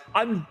 So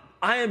I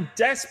am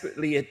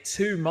desperately at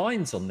two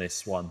minds on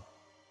this one,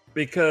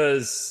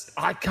 because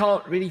I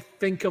can't really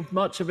think of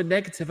much of a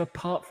negative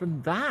apart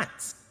from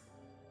that.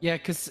 Yeah,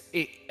 because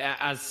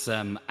as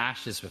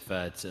Ash has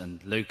referred to,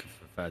 and Luke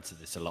have referred to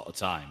this a lot of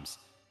times,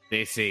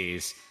 this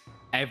is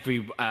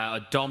every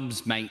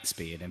Dom's mates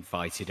being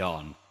invited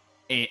on,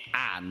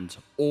 and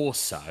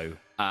also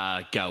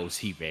girls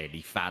he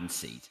really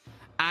fancied.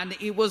 And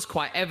it was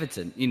quite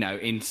evident,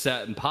 in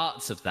certain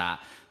parts of that,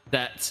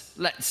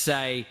 let's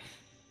say,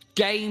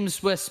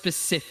 games were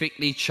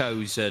specifically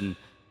chosen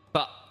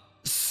but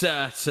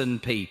certain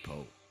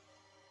people.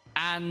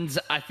 And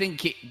I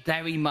think it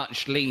very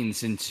much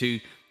leans into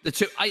the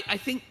two. I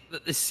think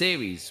that this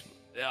series,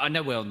 I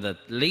know we're on the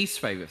least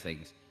favourite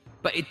things,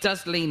 but it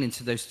does lean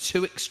into those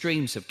two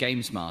extremes of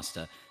Games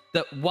Master.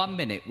 That 1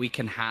 minute we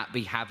can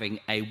be having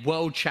a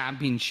world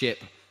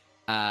championship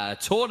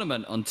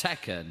tournament on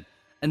Tekken,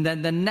 and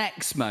then the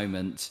next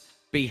moment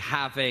be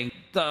having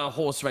the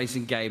horse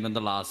racing game in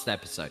the last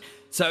episode.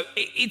 So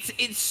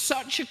it's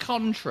such a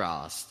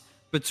contrast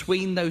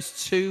between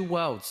those two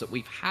worlds that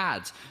we've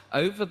had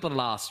over the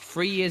last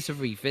 3 years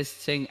of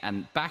revisiting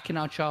and back in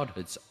our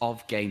childhoods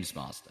of Games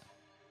Master.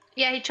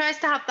 Yeah, he tries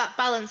to have that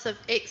balance of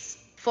it's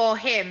for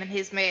him and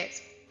his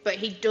mates, but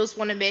he does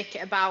want to make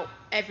it about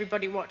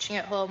everybody watching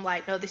at home,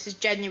 like, no, this is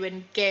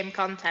genuine game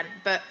content,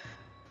 but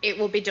it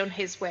will be done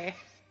his way.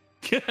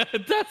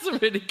 That's a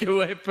really good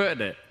way of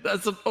putting it.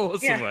 That's an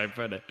awesome way of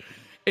putting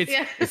it.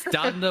 It's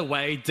done the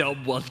way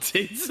Dom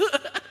wanted.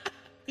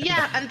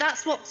 Yeah, and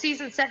that's what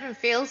season 7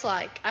 feels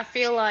like. I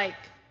feel like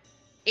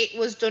it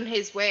was done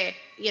his way.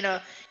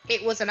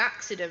 It was an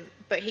accident,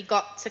 but he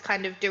got to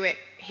kind of do it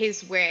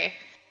his way.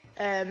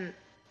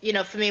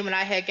 For me, when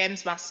I hear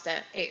Games Master,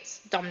 it's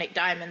Dominic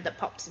Diamond that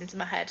pops into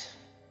my head,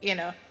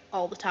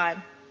 all the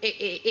time.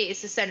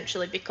 It's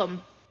essentially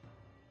become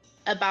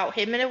about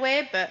him in a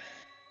way, but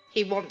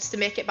he wants to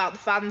make it about the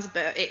fans,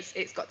 but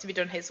it's got to be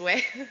done his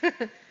way.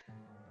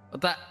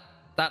 But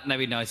that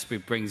very nicely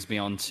brings me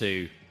on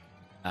to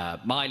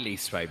my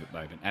least favourite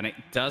moment, and it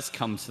does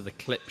come to the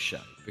clip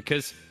show,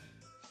 because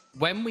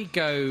when we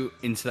go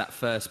into that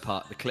first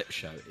part of the clip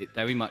show, it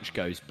very much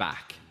goes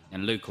back,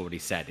 and Luke already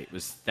said it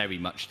was very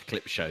much the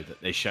clip show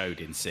that they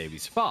showed in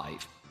Series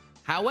 5.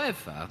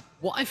 However,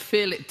 what I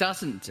feel it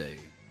doesn't do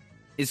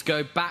is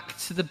go back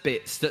to the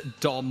bits that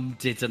Dom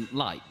didn't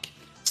like.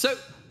 So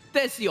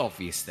there's the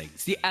obvious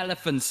things, the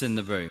elephants in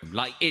the room,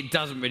 like it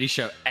doesn't really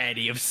show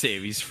any of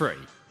Series 3.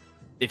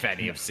 If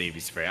any of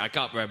Series 3. I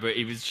can't remember if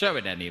he was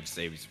showing any of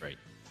Series 3.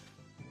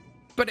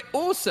 But it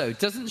also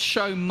doesn't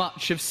show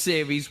much of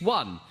Series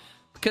 1.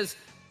 Because,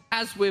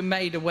 as we're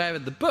made aware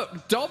in the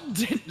book, Dom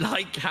didn't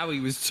like how he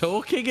was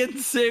talking in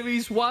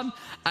Series 1.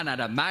 And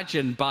I'd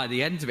imagine by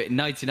the end of it in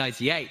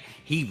 1998,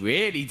 he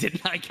really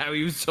didn't like how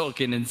he was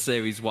talking in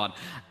Series 1.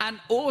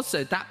 And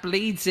also, that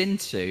bleeds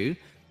into,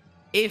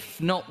 if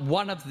not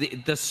one of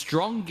the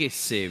strongest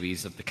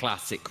series of the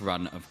classic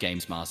run of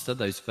Games Master,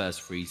 those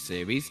first 3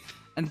 series,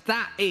 and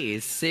that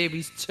is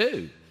Series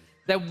 2.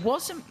 There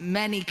wasn't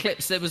many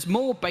clips. There was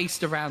more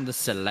based around the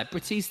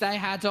celebrities they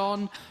had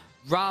on,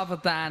 rather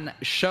than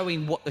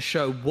showing what the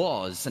show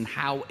was and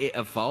how it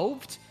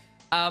evolved.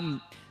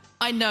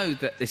 I know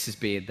that this is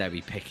being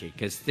very picky,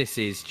 because this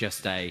is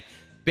just a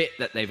bit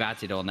that they've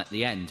added on at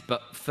the end.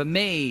 But for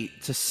me,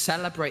 to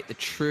celebrate the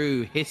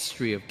true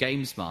history of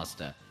Games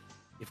Master,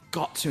 you've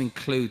got to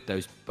include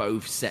those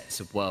both sets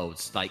of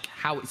worlds, like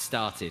how it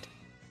started,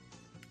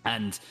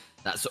 and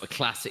that sort of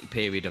classic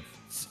period of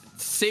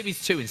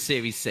Series 2 and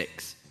Series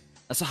 6.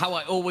 That's how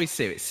I always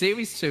see it.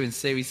 Series 2 and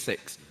Series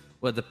 6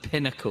 were the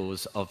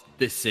pinnacles of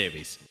this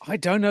series. I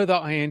don't know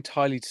that I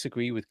entirely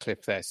disagree with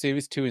Cliff there.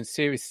 Series 2 and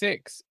Series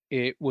 6,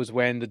 it was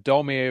when the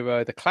Dom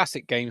era, the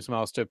classic Games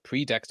Master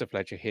pre-Dexter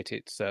Fletcher hit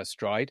its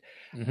stride.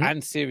 Mm-hmm.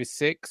 And Series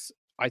 6,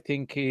 I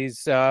think,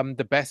 is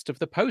the best of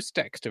the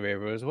post-Dexter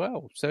era as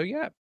well. So,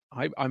 yeah.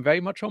 I'm very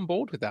much on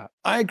board with that.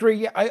 I agree.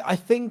 Yeah, I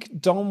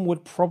think Dom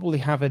would probably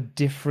have a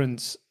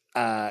different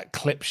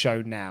clip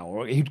show now,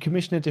 or he'd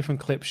commission a different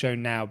clip show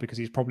now, because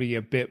he's probably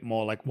a bit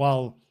more like,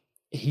 while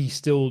he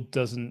still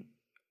doesn't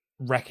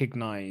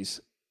recognize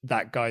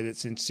that guy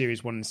that's in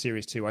Series 1 and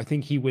Series 2, I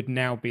think he would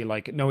now be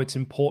like, no, it's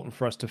important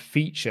for us to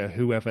feature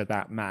whoever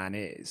that man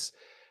is.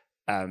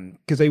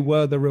 because they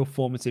were the real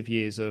formative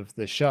years of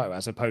the show,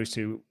 as opposed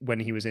to when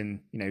he was in,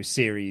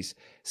 Series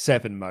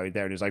 7 mode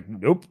there, and it's like,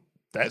 nope,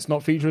 let's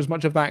not feature as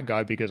much of that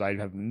guy because I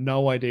have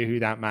no idea who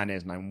that man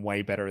is, and I'm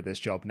way better at this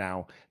job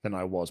now than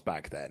I was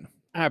back then.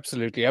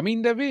 Absolutely. I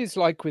mean, there is,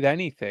 like with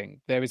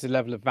anything, there is a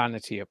level of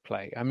vanity at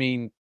play. I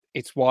mean,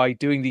 it's why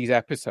doing these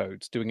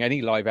episodes, doing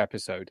any live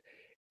episode,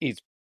 is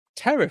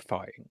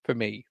terrifying for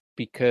me,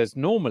 because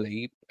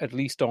normally, at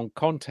least on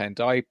content,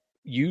 I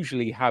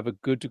usually have a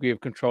good degree of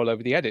control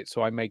over the edit.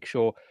 So I make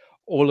sure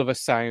all of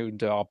us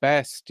sound our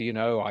best.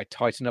 I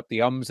tighten up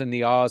the ums and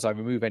the ahs, I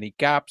remove any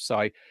gaps,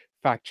 I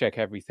fact check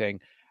everything.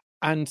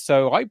 And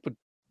so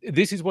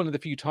this is one of the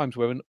few times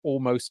where an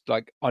almost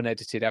like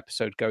unedited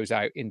episode goes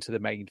out into the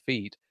main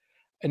feed.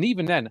 And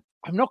even then,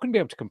 I'm not going to be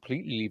able to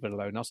completely leave it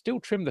alone. I'll still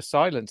trim the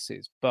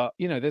silences, but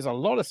there's a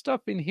lot of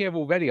stuff in here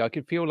already. I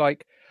could feel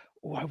like,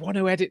 I want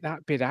to edit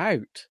that bit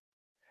out.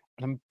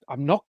 And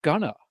I'm not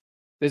gonna.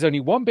 There's only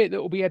one bit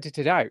that will be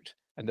edited out,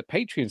 and the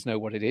Patreons know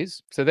what it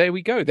is. So there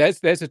we go.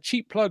 There's a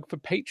cheap plug for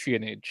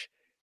Patreonage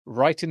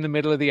right in the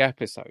middle of the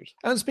episode.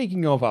 And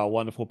speaking of our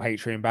wonderful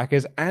Patreon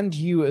backers, and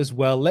you as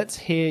well, let's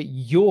hear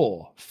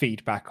your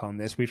feedback on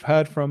this. We've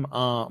heard from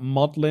our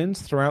modlins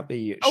throughout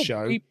the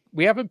show.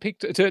 We haven't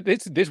picked... So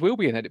this will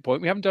be an edit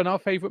point. We haven't done our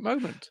favourite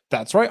moment.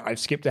 That's right. I've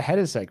skipped ahead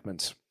a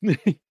segment.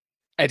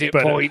 Edit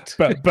point.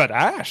 But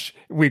Ash,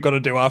 we've got to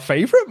do our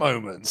favourite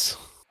moments.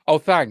 Oh,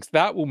 thanks.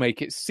 That will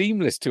make it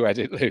seamless to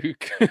edit,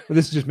 Luke.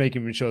 This is just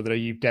making sure that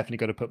you've definitely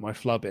got to put my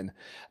flub in.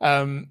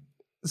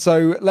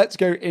 So let's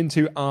go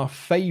into our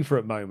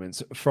favourite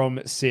moments from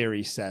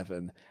Series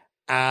 7.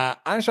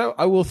 Ash,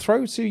 I will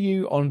throw to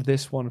you on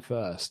this one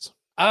first.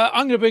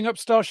 I'm going to bring up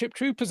Starship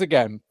Troopers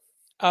again,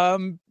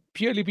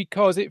 purely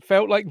because it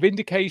felt like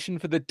vindication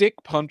for the dick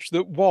punch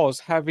that was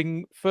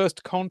having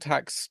First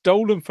Contact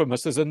stolen from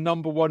us as a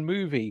 #1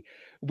 movie.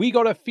 We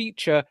got a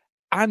feature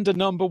and a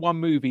 #1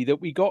 movie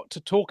that we got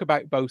to talk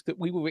about both, that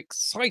we were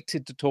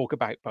excited to talk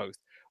about both.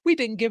 We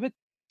didn't give a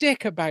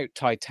dick about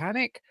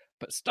Titanic,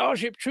 but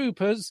Starship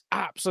Troopers,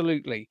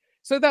 absolutely.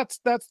 So that's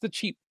the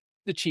cheap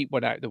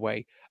one out of the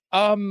way.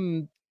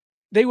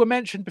 They were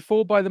mentioned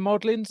before by the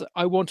modlins.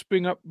 I want to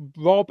bring up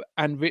Rob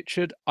and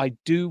Richard. I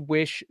do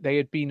wish they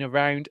had been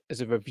around as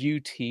a review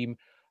team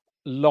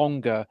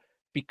longer,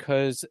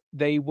 because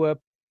they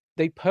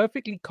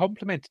perfectly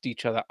complemented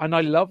each other. And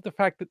I love the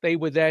fact that they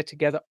were there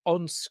together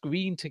on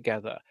screen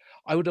together.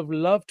 I would have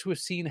loved to have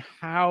seen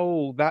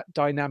how that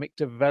dynamic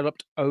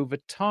developed over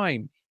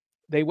time.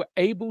 They were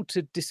able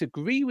to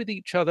disagree with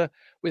each other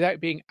without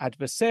being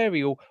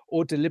adversarial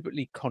or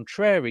deliberately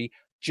contrary,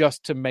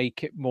 just to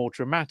make it more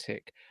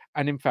dramatic.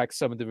 And in fact,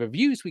 some of the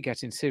reviews we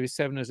get in Series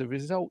 7 as a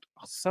result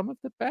are some of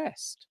the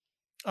best.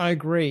 I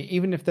agree.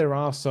 Even if there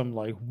are some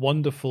like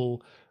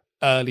wonderful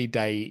early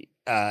day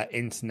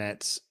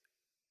internet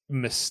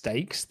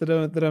mistakes that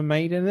are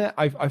made in it,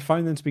 I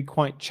find them to be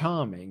quite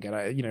charming.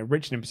 And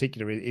Richard in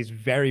particular is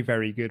very,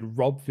 very good.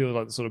 Rob feels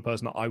like the sort of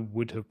person that I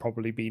would have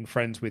probably been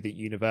friends with at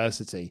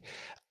university.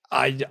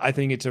 I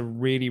think it's a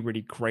really,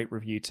 really great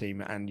review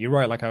team, and you're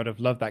right. Like, I would have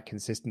loved that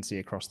consistency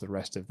across the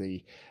rest of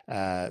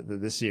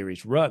the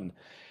series run.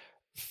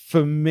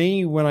 For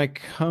me, when I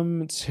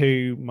come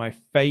to my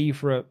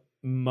favorite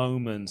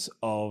moments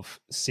of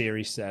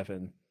Series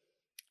 7,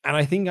 and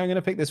I think I'm going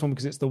to pick this one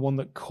because it's the one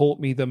that caught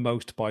me the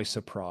most by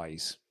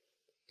surprise.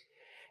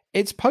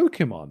 It's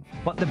Pokemon.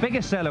 But the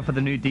biggest seller for the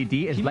new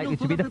DD is likely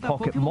to be the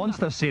Pocket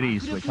Monster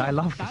series, which I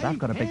love because I've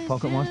got a big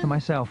Pocket Monster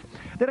myself.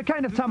 They're a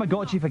kind of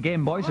Tamagotchi for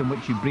Game Boys in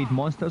which you breed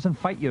monsters and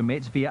fight your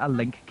mates via a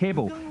link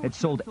cable. It's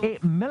sold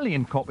 8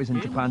 million copies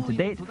in Japan to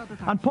date,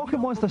 and Pocket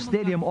Monster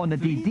Stadium on the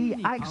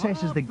DD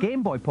accesses the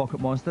Game Boy Pocket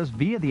Monsters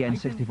via the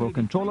N64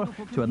 controller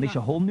to unleash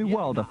a whole new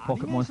world of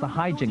Pocket Monster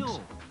hijinks.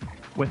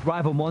 With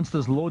rival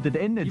monsters loaded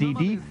in the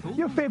DD,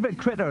 your favourite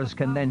critters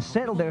can then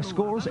settle their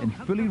scores in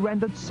fully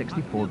rendered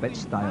 64-bit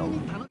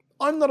style.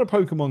 I'm not a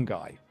Pokemon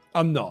guy.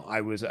 I'm not.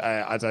 I was,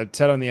 as I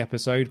said on the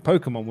episode,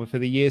 Pokemon were for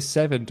the Year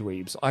 7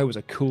 dweebs. I was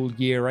a cool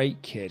Year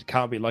 8 kid.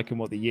 Can't be liking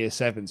what the Year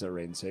 7s are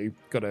into.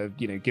 Gotta,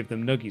 give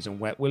them nuggies and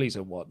wet willies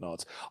and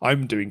whatnot.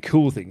 I'm doing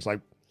cool things like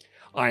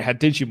I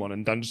had Digimon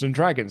and Dungeons and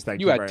Dragons. Thank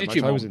you very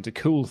much. I was into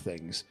cool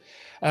things.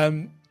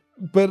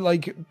 But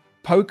like,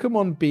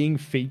 Pokemon being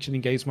featured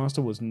in Games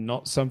Master was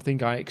not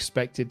something I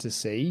expected to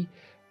see.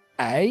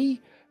 A,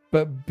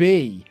 but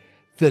B,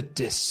 the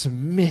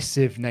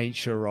dismissive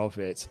nature of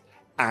it,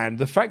 and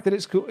the fact that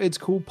it's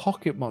called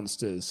Pocket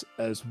Monsters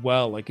as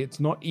well. Like, it's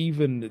not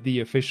even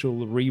the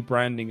official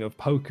rebranding of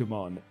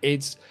Pokemon.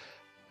 It's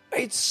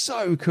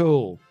so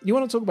cool. You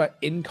want to talk about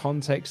in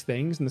context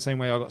things in the same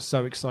way I got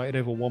so excited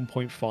over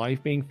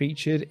 1.5 being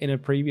featured in a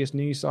previous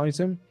news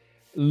item.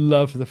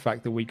 Love the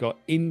fact that we got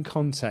in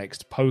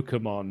context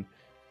Pokemon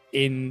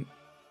in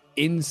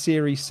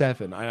Series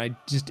 7, and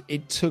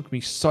it took me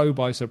so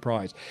by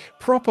surprise.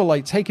 Proper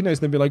like taking those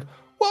and then be like,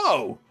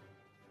 whoa,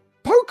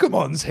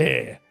 Pokemon's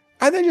here.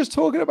 And then just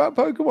talking about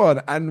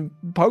Pokemon and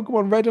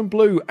Pokemon Red and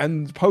Blue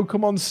and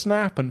Pokemon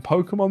Snap and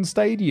Pokemon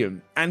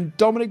Stadium, and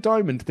Dominic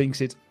Diamond thinks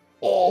it's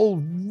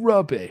all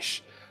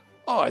rubbish.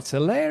 Oh, it's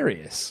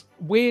hilarious.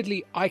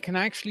 Weirdly, I can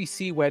actually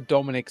see where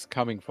Dominic's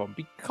coming from,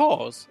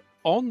 because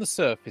on the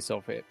surface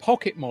of it,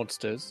 Pocket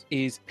Monsters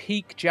is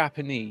peak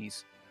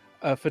Japanese.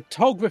 A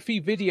photography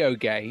video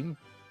game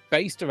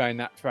based around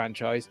that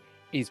franchise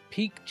is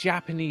peak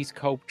Japanese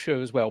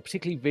culture as well,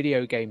 particularly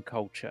video game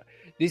culture.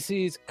 This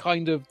is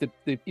kind of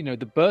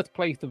the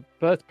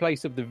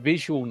birthplace of the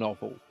visual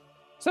novel.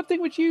 Something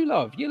which you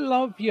love. You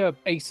love your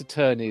Ace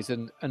Attorneys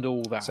and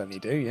all that. Certainly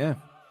do, yeah.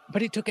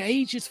 But it took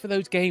ages for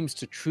those games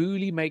to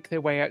truly make their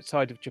way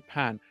outside of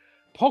Japan.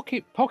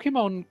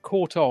 Pokemon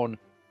caught on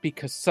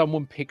because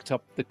someone picked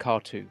up the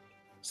cartoon.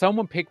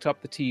 Someone picked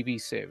up the TV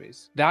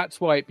series.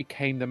 That's why it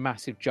became the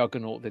massive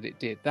juggernaut that it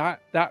did.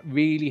 That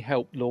really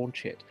helped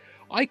launch it.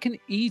 I can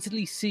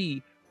easily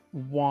see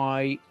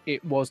why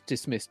it was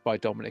dismissed by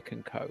Dominic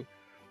and co.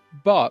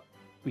 But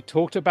we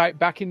talked about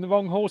backing the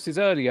wrong horses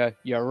earlier.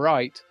 You're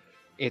right.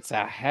 It's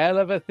a hell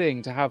of a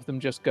thing to have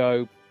them just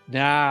go,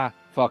 nah,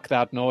 fuck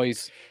that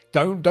noise.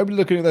 Don't be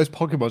looking at those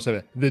Pokemon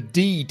Center. The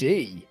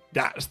DD,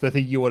 that's the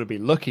thing you want to be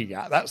looking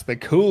at. That's the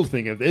cool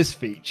thing of this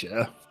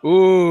feature.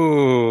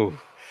 Ooh.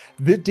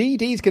 The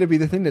DD is going to be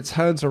the thing that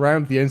turns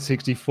around the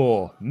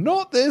N64,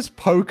 not this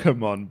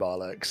Pokemon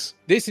bollocks.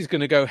 This is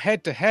going to go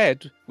head to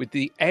head with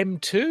the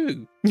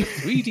M2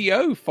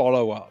 3DO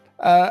follow-up.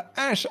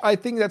 Ash, I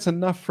think that's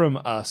enough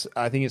from us.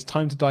 I think it's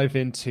time to dive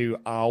into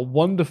our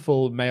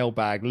wonderful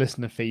mailbag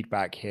listener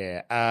feedback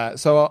here.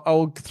 So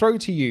I'll throw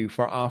to you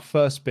for our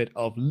first bit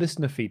of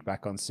listener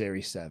feedback on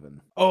Series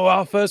 7. Oh,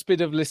 our first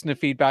bit of listener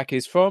feedback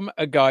is from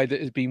a guy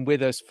that has been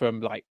with us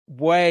from like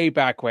way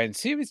back when.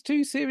 Series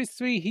 2, Series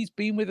 3, he's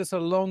been with us a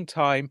long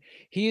time.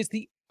 He is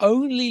the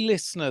only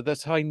listener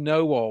that I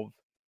know of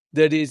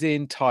that is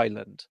in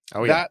Thailand.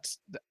 Oh, yeah.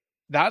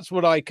 That's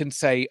what I can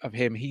say of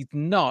him. He's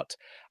not.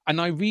 And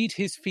I read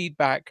his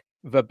feedback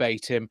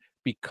verbatim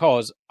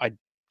because I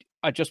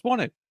just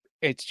want to.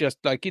 It's just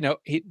like,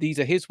 these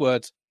are his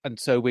words, and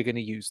so we're going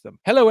to use them.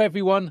 Hello,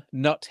 everyone.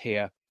 Nut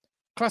here.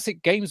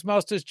 Classic Games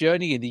Master's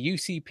journey in the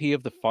UCP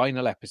of the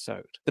final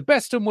episode. The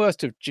best and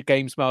worst of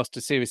Games Master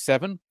Series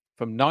 7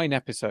 from 9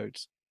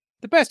 episodes.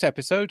 The best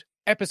episode,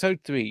 Episode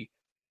 3.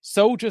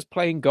 Soldiers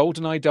playing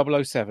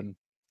GoldenEye 007.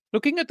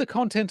 Looking at the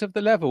content of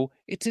the level,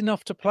 it's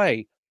enough to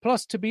play.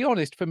 Plus, to be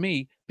honest, for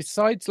me,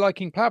 besides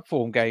liking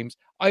platform games,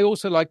 I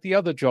also like the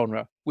other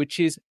genre, which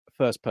is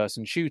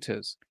first-person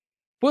shooters.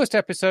 Worst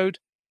episode,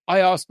 I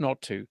asked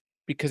not to,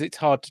 because it's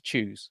hard to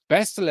choose.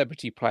 Best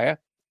celebrity player,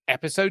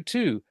 Episode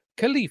 2.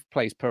 Khalif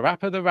plays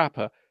Parappa the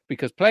Rapper,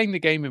 because playing the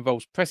game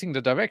involves pressing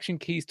the direction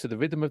keys to the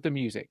rhythm of the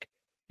music.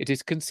 It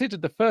is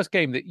considered the first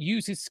game that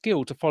uses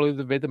skill to follow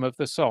the rhythm of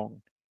the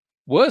song.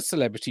 Worst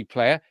celebrity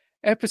player,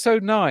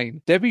 Episode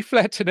 9. Debbie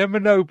Flett and Emma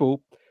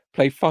Noble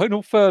play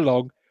Final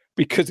Furlong,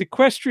 because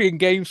equestrian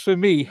games for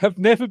me have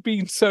never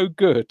been so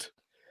good.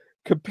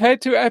 Compared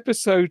to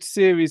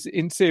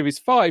Series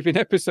 5 in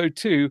Episode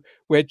 2,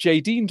 where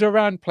Jadine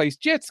Duran plays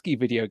jet ski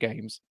video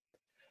games.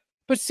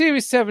 But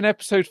Series 7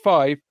 Episode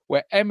 5,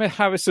 where Emma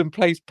Harrison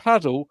plays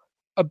paddle,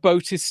 a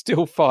boat is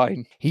still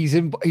fine. He's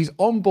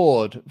on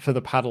board for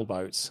the paddle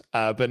boats,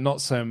 but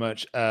not so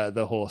much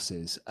the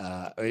horses.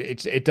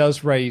 It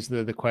does raise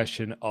the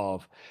question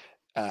of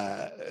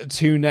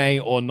to nay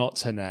or not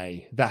to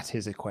nay. That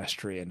is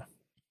equestrian.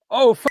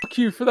 Oh, fuck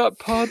you for that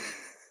pun.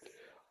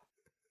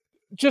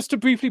 Just to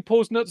briefly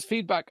pause Nuts'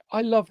 feedback,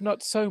 I love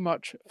Nuts so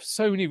much, for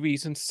so many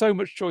reasons, so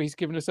much joy he's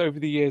given us over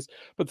the years,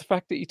 but the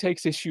fact that he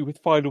takes issue with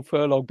Final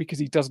Furlong because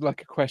he doesn't like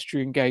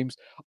equestrian games,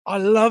 I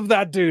love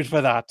that dude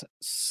for that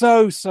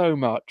so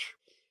much.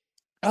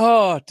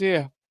 Oh,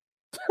 dear.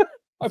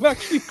 I've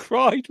actually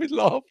cried with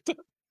laughter.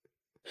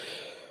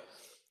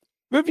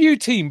 Review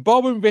team,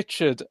 Bob and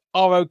Richard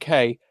are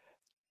okay.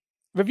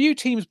 Review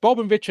teams Bob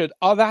and Richard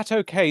are that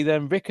okay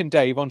than Rick and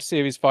Dave on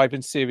Series 5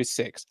 and Series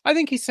 6. I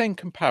think he's saying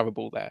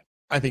comparable there.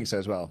 I think so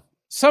as well.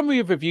 Summary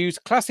of reviews,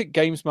 Classic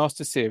Games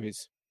Master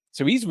Series.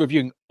 So he's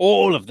reviewing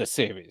all of the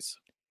series.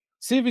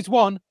 Series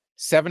 1,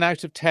 7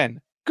 out of 10.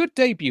 Good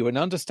debut and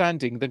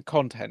understanding than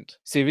content.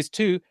 Series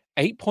 2,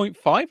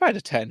 8.5 out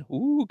of 10.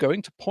 Ooh,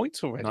 going to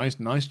points already.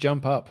 Nice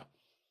jump up.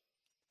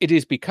 It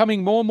is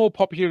becoming more and more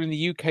popular in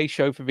the UK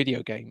show for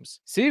video games.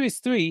 Series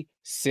 3,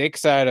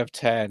 6 out of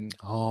 10.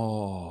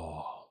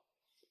 Oh.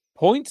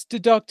 Points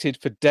deducted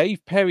for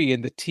Dave Perry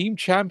in the team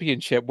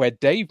championship where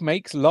Dave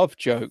makes love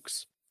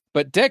jokes.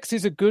 But Dex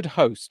is a good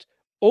host.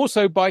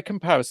 Also, by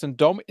comparison,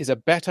 Dom is a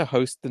better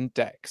host than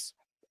Dex.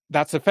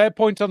 That's a fair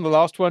point on the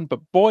last one,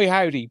 but boy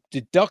howdy,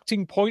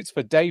 deducting points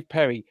for Dave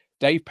Perry.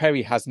 Dave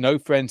Perry has no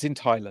friends in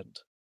Thailand.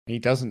 He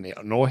doesn't,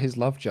 nor his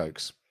love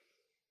jokes.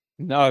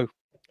 No.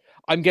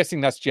 I'm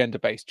guessing that's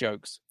gender-based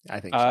jokes. I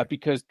think so.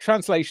 Because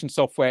translation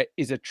software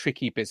is a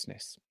tricky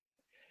business.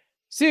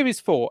 Series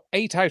 4,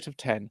 8 out of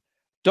 10.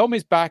 Dom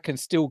is back and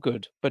still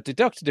good, but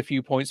deducted a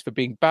few points for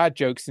being bad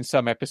jokes in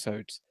some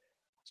episodes.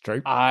 It's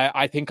true.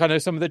 I think I know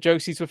some of the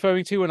jokes he's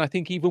referring to, and I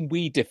think even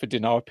we differed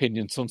in our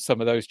opinions on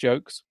some of those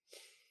jokes.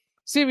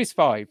 Series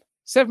 5,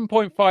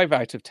 7.5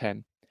 out of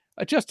 10.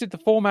 Adjusted the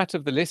format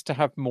of the list to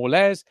have more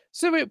layers,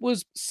 so it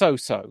was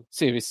so-so.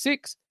 Series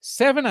 6,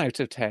 7 out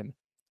of 10.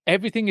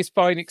 Everything is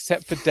fine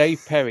except for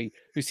Dave Perry,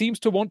 who seems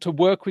to want to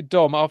work with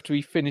Dom after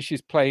he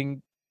finishes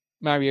playing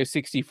Mario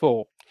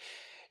 64.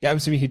 Yeah, I'm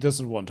assuming he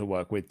doesn't want to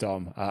work with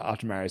Dom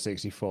after Mario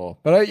 64.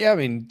 But yeah, I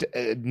mean,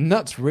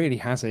 Nuts really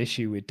has an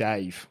issue with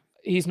Dave.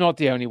 He's not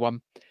the only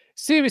one.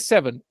 Series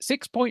 7,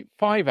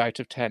 6.5 out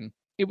of 10.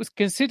 It was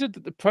considered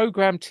that the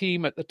program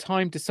team at the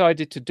time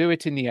decided to do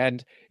it in the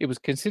end. It was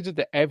considered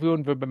that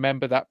everyone would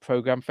remember that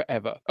program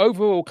forever.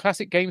 Overall,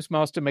 Classic Games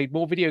Master made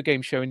more video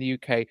game show in the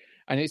UK,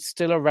 and it's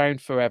still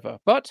around forever.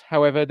 But,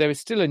 however, there is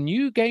still a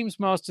new Games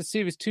Master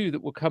Series 2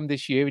 that will come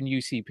this year in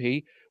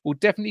UCP. We'll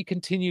definitely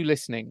continue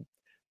listening.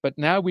 But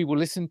now we will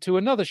listen to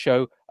another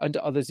show and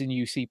others in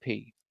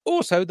UCP.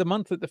 Also, the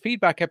month that the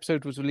feedback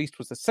episode was released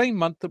was the same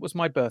month that was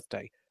my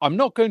birthday. I'm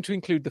not going to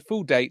include the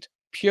full date,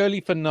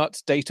 purely for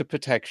Nuts data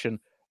protection,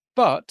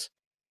 but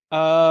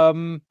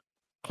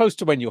close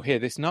to when you'll hear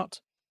this, Nut.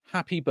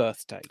 Happy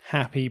birthday.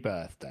 Happy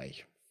birthday.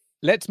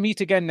 Let's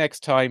meet again next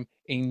time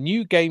in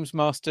New Games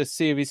Master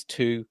Series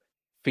 2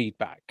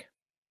 feedback.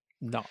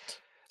 Nut.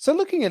 So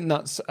looking at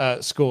Nut's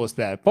scores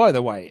there, by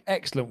the way,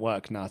 excellent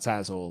work, Nut,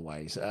 as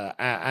always.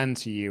 And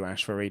to you,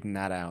 Ash, for reading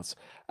that out.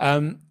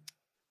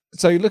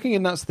 So looking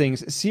at Nut's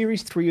things,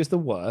 Series 3 is the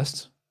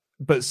worst,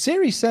 but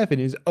Series 7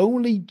 is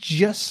only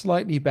just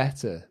slightly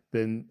better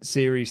than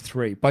Series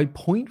 3 by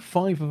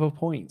 0.5 of a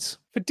point.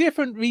 For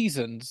different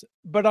reasons,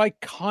 but I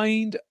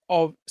kind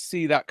of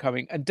see that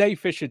coming. And Dave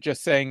Fisher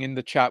just saying in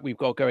the chat we've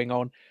got going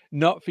on,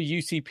 not for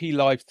UCP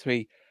Live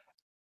 3.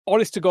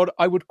 Honest to God,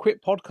 I would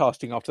quit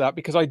podcasting after that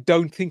because I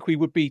don't think we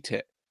would beat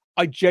it.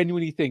 I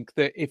genuinely think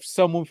that if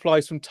someone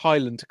flies from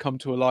Thailand to come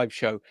to a live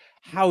show,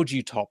 how do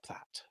you top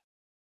that?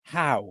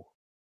 How?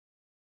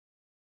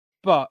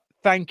 But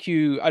thank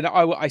you. And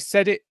I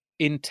said it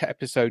in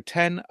episode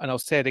 10, and I'll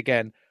say it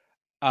again.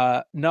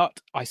 Nut,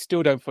 I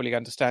still don't fully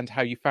understand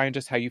how you found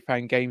us, how you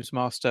found Games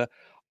Master.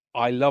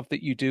 I love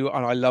that you do,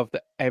 and I love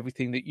that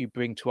everything that you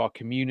bring to our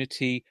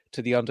community,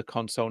 to the Under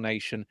Console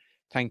Nation.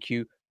 Thank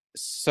you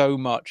so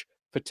much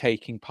for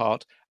taking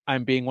part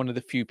and being one of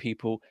the few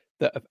people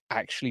that have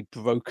actually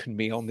broken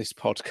me on this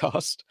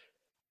podcast.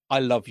 I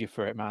love you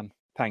for it, man.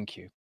 Thank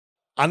you.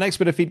 Our next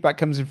bit of feedback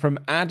comes in from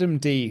Adam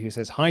D, who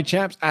says, "Hi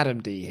chaps,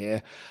 Adam D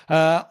here.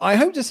 I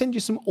hope to send you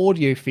some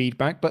audio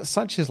feedback, but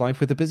such is life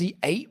with a busy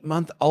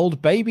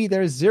 8-month-old baby.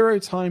 There is zero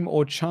time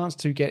or chance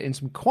to get in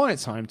some quiet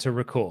time to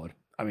record."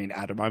 I mean,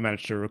 Adam, I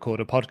managed to record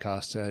a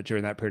podcast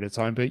during that period of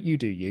time, but you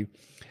do you.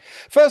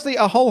 Firstly,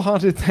 a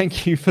wholehearted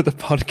thank you for the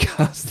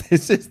podcast.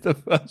 This is the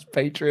first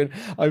Patreon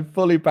I'm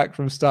fully back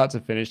from start to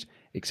finish,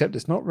 except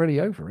it's not really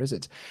over, is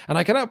it? And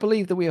I cannot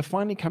believe that we are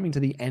finally coming to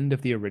the end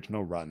of the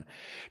original run.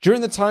 During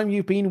the time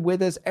you've been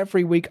with us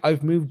every week,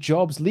 I've moved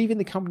jobs, leaving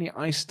the company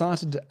I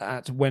started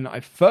at when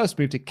I first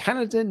moved to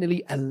Canada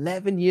nearly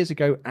 11 years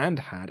ago and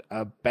had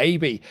a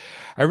baby.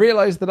 I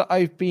realized that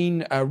I've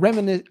been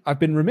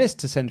remiss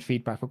to send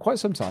feedback for quite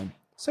some time,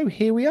 so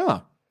here we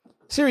are.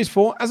 Series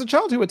 4, as a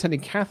child who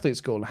attended Catholic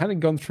school and hadn't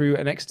gone through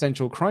an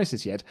existential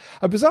crisis yet,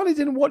 I bizarrely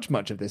didn't watch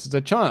much of this as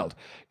a child.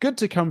 Good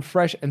to come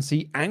fresh and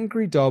see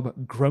Angry Dom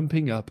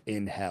grumping up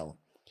in hell.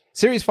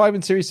 Series 5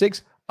 and Series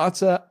 6,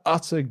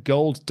 utter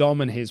gold.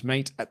 Dom and his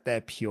mate at their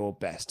pure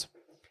best.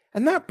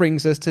 And that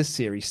brings us to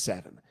Series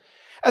 7.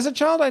 As a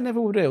child, I never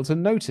would be able to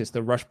notice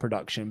the rush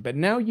production, but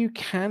now you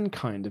can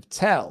kind of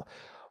tell.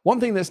 One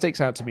thing that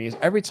sticks out to me is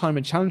every time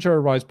a challenger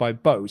arrives by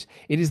boat,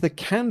 it is the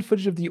canned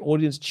footage of the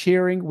audience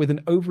cheering with an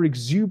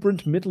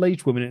over-exuberant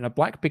middle-aged woman in a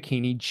black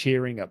bikini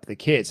cheering up the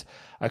kids.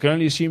 I can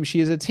only assume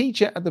she is a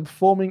teacher at the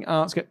Performing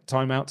Arts...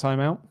 Time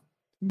out.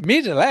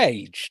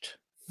 Middle-aged?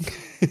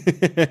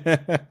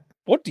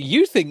 What do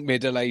you think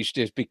middle-aged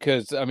is?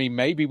 Because, I mean,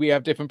 maybe we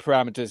have different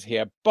parameters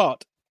here,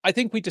 but I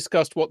think we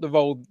discussed what the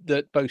role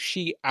that both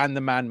she and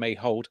the man may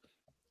hold.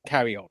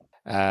 Carry on.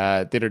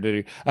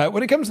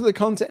 When it comes to the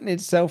content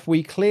itself,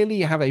 we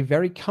clearly have a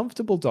very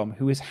comfortable Dom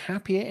who is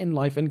happier in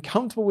life and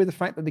comfortable with the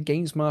fact that the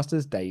Games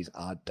Master's days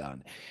are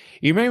done.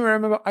 You may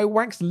remember I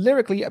waxed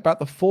lyrically about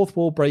the fourth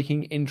wall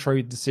breaking intro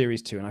to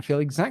Series 2, and I feel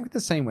exactly the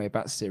same way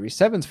about Series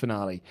 7's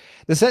finale.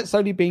 The set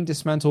slowly being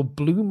dismantled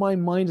blew my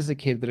mind as a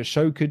kid that a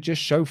show could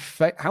just show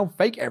how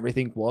fake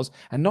everything was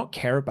and not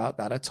care about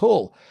that at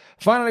all.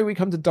 Finally, we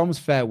come to Dom's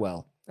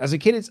farewell. As a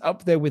kid, it's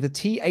up there with the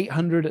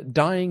T-800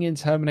 dying in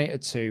Terminator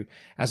 2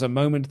 as a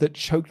moment that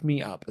choked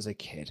me up as a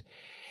kid.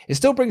 It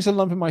still brings a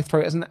lump in my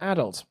throat as an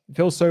adult. It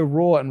feels so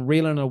raw and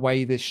real in a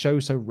way this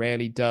show so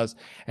rarely does,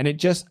 and it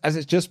just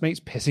makes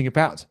pissing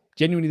about.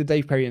 Genuinely, the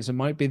Dave Perry incident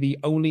might be the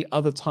only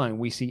other time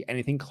we see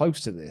anything close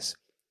to this.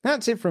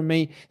 That's it from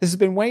me. This has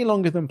been way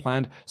longer than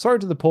planned. Sorry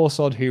to the poor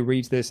sod who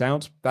reads this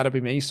out. That'll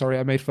be me. Sorry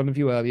I made fun of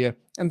you earlier.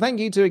 And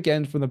thank you to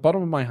again from the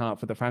bottom of my heart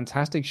for the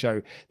fantastic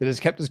show that has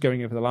kept us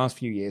going over the last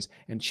few years.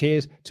 And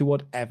cheers to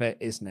whatever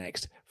is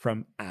next.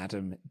 From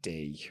Adam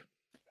D.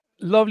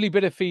 Lovely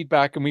bit of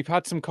feedback. And we've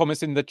had some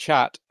comments in the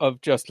chat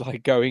of just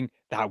like going,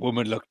 that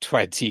woman looked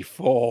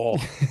 24.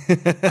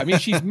 I mean,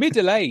 she's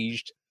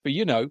middle-aged, but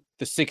you know,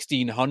 the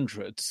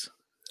 1600s.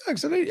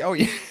 Absolutely. Oh,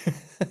 yeah.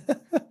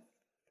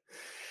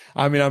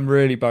 I mean, I'm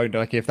really boned.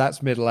 Like, if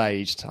that's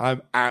middle-aged,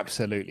 I'm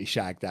absolutely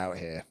shagged out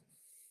here.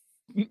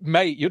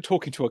 Mate, you're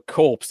talking to a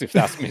corpse if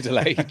that's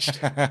middle-aged.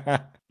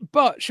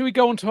 But should we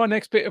go on to our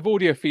next bit of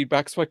audio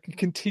feedback so I can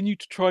continue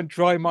to try and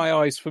dry my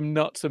eyes from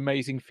Nut's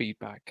amazing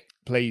feedback?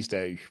 Please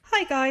do.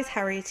 Hi guys,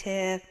 Harriet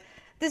here.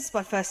 This is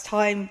my first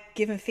time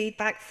giving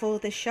feedback for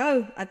this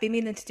show. I've been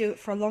meaning to do it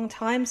for a long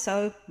time,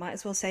 so might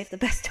as well save the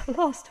best till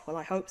last. Well,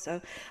 I hope so.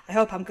 I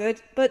hope I'm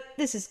good, but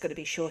this is going to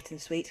be short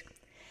and sweet.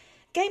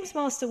 Games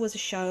Master was a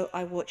show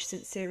I watched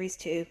since Series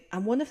 2,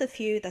 and one of the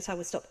few that I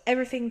would stop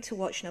everything to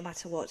watch no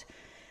matter what.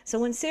 So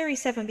when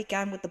Series 7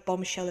 began with the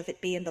bombshell of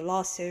it being the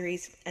last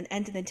series and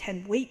ended in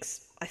 10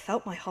 weeks, I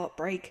felt my heart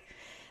break.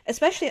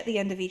 Especially at the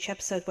end of each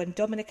episode when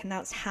Dominic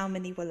announced how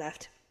many were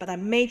left, but I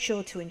made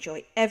sure to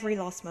enjoy every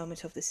last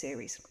moment of the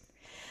series.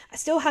 I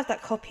still have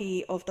that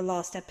copy of the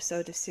last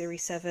episode of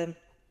Series 7.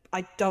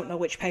 I don't know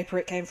which paper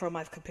it came from,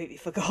 I've completely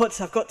forgot.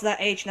 I've got to that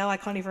age now, I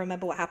can't even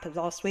remember what happened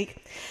last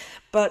week.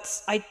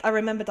 But I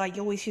remembered I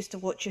always used to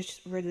watch it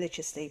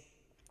religiously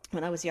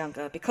when I was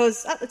younger,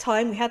 because at the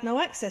time we had no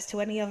access to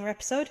any other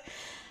episode.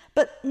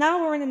 But now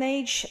we're in an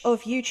age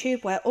of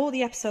YouTube where all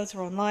the episodes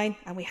are online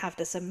and we have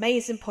this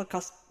amazing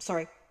podcast.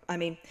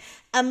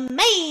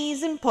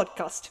 Amazing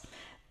podcast.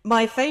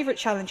 My favourite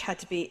challenge had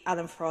to be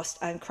Alan Frost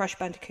and Crash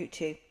Bandicoot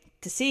 2.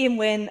 To see him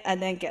win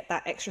and then get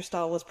that extra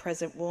Star Wars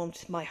present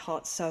warmed my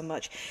heart so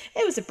much.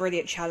 It was a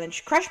brilliant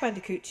challenge. Crash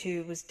Bandicoot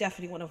 2 was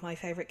definitely one of my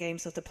favourite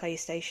games of the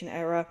PlayStation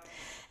era.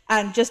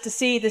 And just to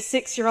see the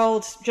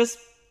 6-year-old just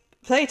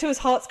play to his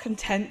heart's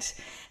content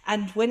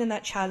and winning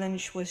that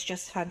challenge was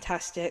just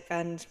fantastic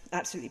and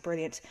absolutely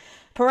brilliant.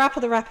 Parappa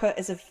the Rapper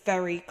is a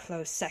very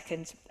close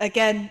second.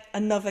 Again,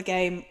 another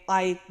game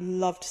I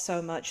loved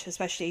so much,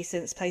 especially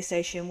since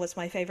PlayStation was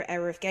my favourite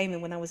era of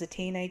gaming when I was a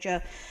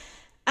teenager.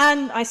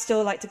 And I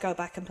still like to go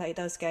back and play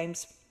those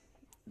games.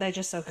 They're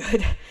just so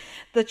good.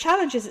 The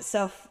challenges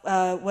itself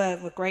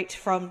were great,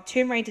 from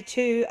Tomb Raider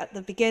 2 at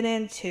the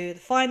beginning to the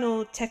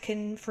final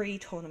Tekken 3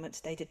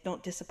 tournament. They did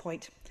not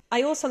disappoint.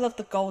 I also love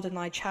the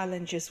GoldenEye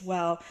challenge as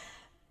well.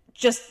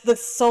 Just the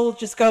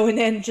soldiers going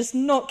in, just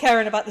not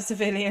caring about the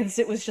civilians.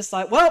 It was just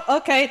like, well,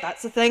 okay,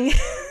 that's a thing.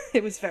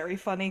 It was very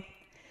funny.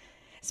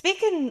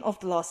 Speaking of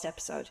the last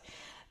episode,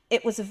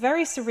 it was a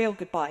very surreal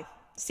goodbye.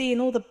 Seeing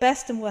all the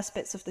best and worst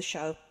bits of the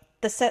show,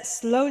 the set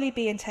slowly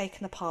being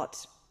taken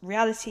apart.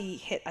 Reality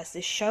hit as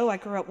this show I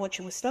grew up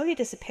watching was slowly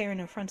disappearing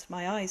in front of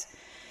my eyes.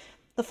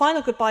 The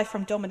final goodbye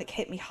from Dominic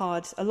hit me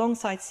hard,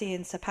 alongside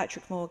seeing Sir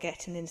Patrick Moore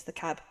getting into the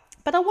cab.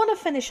 But I want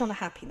to finish on a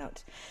happy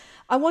note.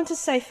 I want to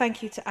say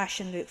thank you to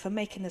Ash and Luke for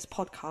making this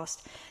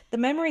podcast. The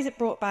memories it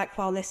brought back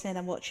while listening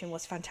and watching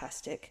was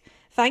fantastic.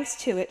 Thanks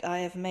to it, I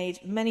have made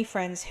many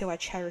friends who I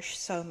cherish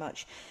so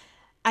much.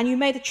 And you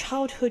made a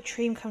childhood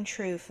dream come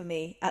true for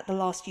me at the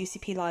last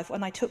UCP Live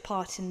when I took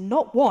part in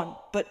not one,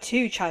 but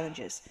 2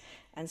 challenges.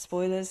 And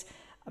spoilers,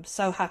 I'm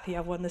so happy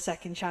I won the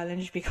second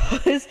challenge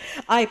because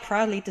I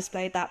proudly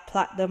displayed that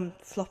platinum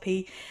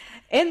floppy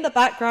in the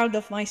background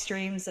of my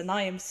streams, and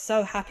I am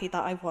so happy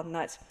that I won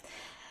that.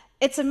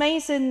 It's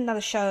amazing that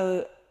a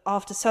show,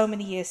 after so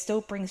many years,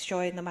 still brings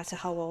joy no matter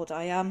how old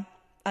I am.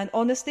 And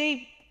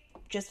honestly,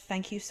 just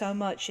thank you so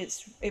much.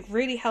 It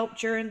really helped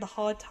during the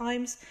hard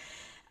times.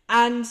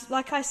 And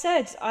like I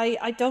said,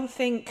 I don't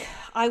think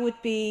I would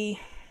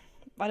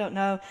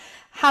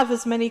have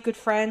as many good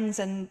friends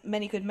and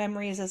many good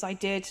memories as I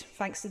did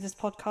thanks to this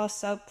podcast.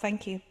 So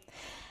thank you.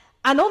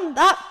 And on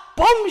that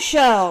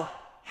bombshell,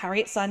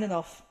 Harriet signing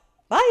off.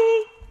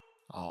 Bye.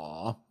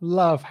 Aw,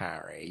 love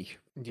Harry.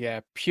 Yeah,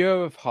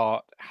 pure of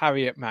heart,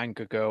 Harriet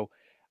Manga Girl.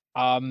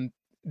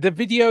 The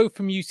video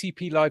from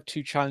UCP Live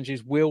 2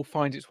 challenges will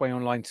find its way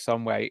online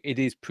some way. It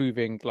is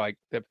proving put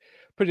it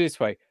this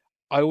way,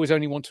 I always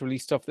only want to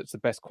release stuff that's the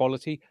best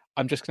quality.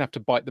 I'm just going to have to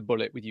bite the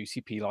bullet with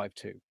UCP Live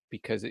 2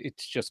 because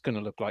it's just going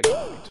to look like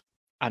it.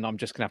 And I'm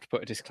just going to have to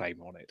put a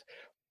disclaimer on it.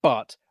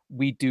 But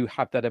we do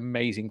have that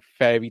amazing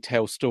fairy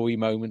tale story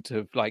moment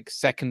of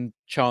second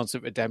chance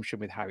at redemption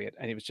with Harriet.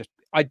 And it was just,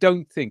 I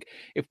don't think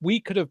if we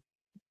could have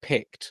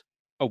picked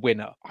a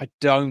winner, I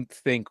don't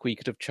think we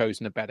could have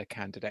chosen a better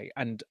candidate.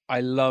 And I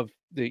love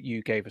that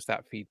you gave us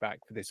that feedback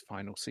for this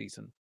final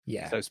season.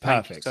 Yeah, so it's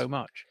thank perfect. you so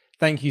much.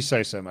 Thank you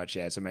so much.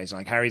 Yeah, it's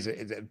amazing. Harry's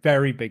a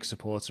very big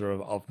supporter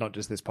of not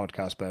just this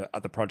podcast, but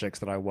other projects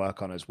that I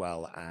work on as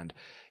well. And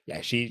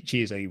yeah, she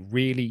is a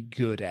really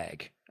good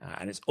egg.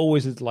 And it's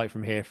always a delight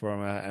from here from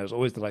her, and it's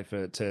always a delight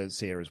to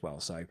see her as well.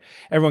 So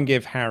everyone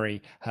give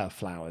Harry her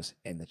flowers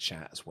in the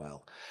chat as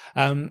well.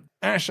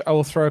 Ash, I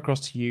will throw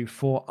across to you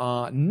for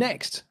our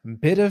next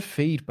bit of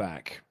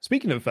feedback.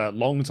 Speaking of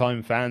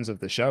long-time fans of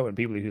the show and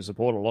people who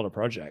support a lot of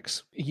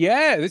projects.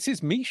 Yeah, this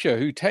is Misha,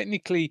 who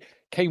technically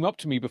came up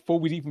to me before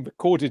we'd even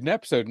recorded an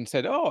episode and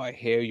said, "Oh, I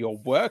hear you're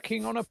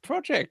working on a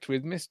project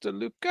with Mr.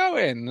 Luke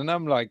Owen." And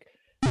I'm like,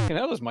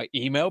 has my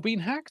email been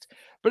hacked?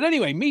 But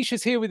anyway,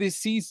 Misha's here with his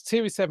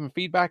Series 7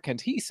 feedback,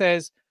 and he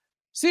says,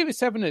 Series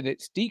 7 and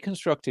its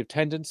deconstructive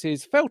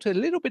tendencies felt a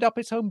little bit up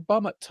its own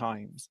bum at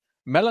times.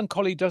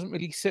 Melancholy doesn't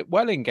really sit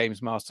well in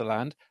Games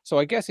Masterland, so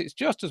I guess it's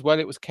just as well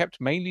it was kept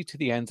mainly to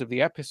the ends of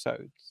the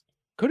episodes.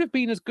 Could have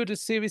been as good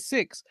as Series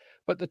 6,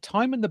 but the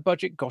time and the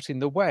budget got in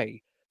the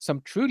way.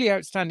 Some truly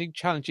outstanding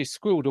challenges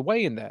squirreled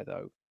away in there,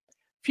 though.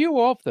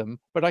 Fewer of them,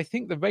 but I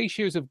think the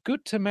ratios of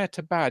good to meh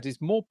to bad is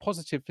more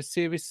positive for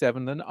Series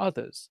 7 than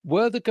others.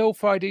 Were the Girl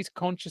Fridays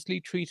consciously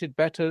treated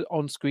better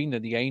on screen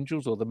than the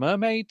Angels or the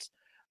Mermaids?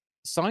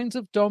 Signs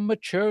of Dom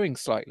maturing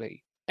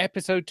slightly.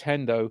 Episode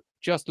 10, though,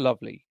 just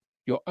lovely.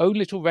 Your own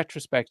little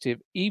retrospective,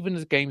 even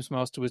as Games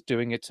Master was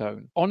doing its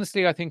own.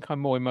 Honestly, I think I'm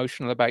more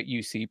emotional about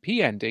UCP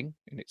ending,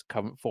 in its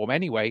current form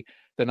anyway,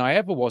 than I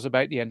ever was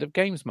about the end of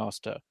Games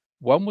Master.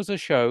 One was a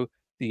show,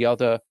 the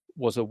other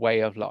was a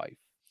way of life.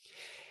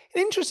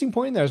 An interesting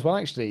point there as well,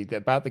 actually,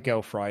 about the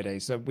Girl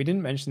Fridays. So we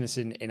didn't mention this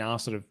in our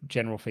sort of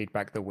general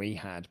feedback that we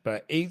had,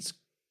 but it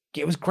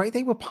was great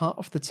they were part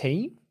of the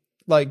team.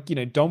 Like,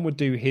 Dom would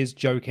do his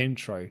joke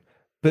intro,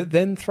 but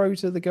then throw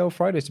to the Girl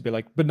Fridays to be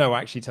like, but no,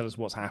 actually tell us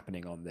what's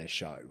happening on this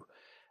show.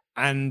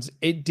 And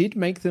it did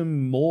make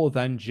them more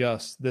than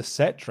just the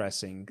set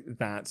dressing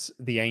that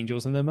the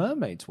Angels and the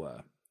Mermaids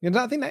were. And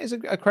I think that is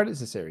a credit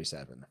to Series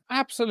 7.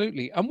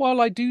 Absolutely. And while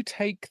I do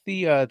take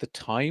the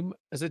time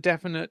as a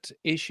definite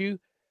issue,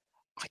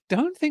 I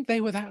don't think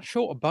they were that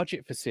short a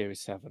budget for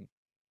Series 7.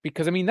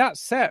 Because, that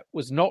set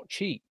was not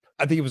cheap.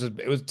 I think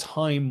it was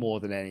time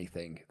more than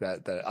anything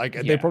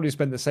they probably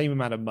spent the same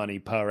amount of money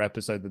per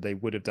episode that they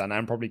would have done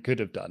and probably could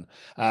have done.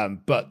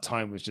 But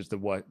time was just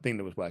the thing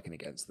that was working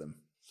against them.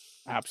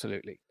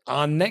 Absolutely.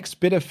 Our next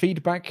bit of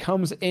feedback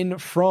comes in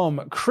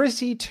from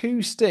Chrissy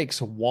Two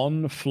Sticks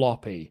One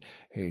Floppy,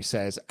 who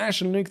says,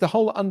 Ash and Luke, the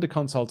whole Under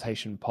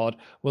Consultation pod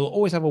will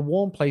always have a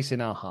warm place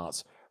in our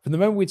hearts. From the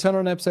moment we turn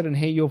on an episode and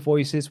hear your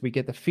voices, we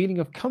get the feeling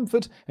of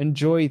comfort and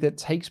joy that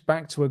takes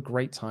back to a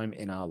great time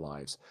in our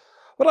lives.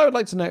 What I would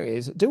like to know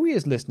is, do we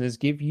as listeners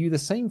give you the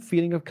same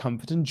feeling of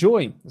comfort and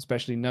joy,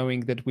 especially knowing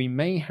that you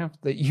may have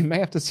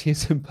to see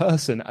us in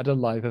person at a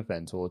live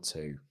event or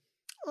two?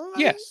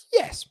 Yes.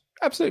 Yes,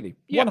 absolutely.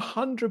 Yeah.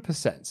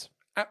 100%.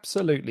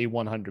 Absolutely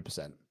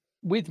 100%.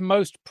 With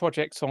most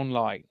projects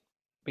online,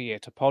 be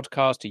it a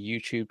podcast, a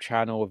YouTube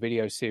channel, a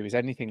video series,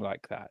 anything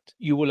like that,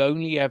 you will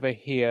only ever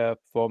hear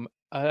from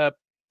a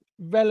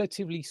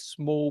relatively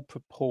small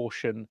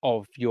proportion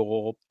of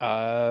your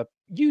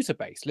user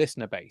base,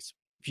 listener base,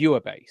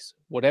 viewer base,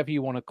 whatever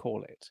you want to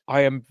call it.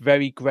 I am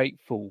very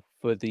grateful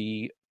for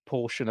the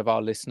portion of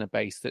our listener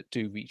base that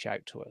do reach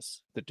out to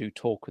us, that do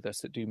talk with us,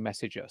 that do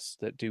message us,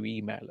 that do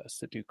email us,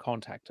 that do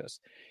contact us.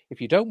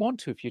 If you don't want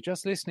to, if you're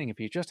just listening, if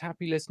you're just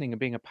happy listening and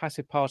being a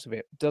passive part of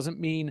it, doesn't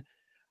mean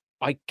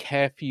I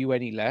care for you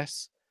any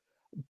less,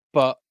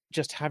 but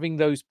just having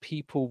those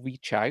people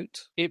reach out,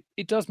 it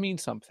does mean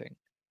something.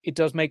 It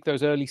does make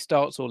those early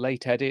starts or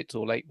late edits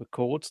or late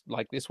records,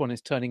 like this one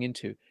is turning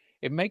into,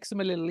 it makes them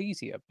a little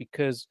easier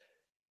because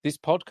this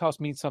podcast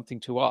means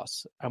something to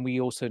us and we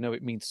also know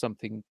it means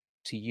something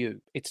to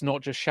you. It's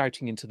not just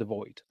shouting into the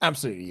void.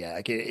 Absolutely, yeah.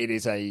 Like it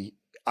is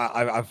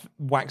I've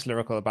waxed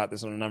lyrical about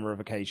this on a number of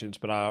occasions,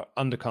 but our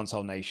Under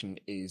Console Nation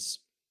is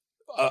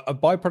a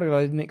byproduct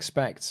I didn't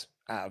expect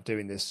out of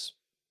doing this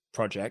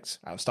project,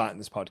 out of starting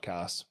this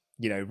podcast.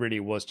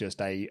 Really was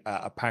just a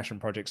passion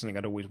project, something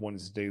I'd always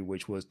wanted to do,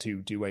 which was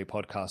to do a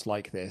podcast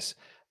like this.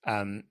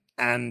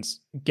 And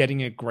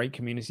getting a great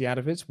community out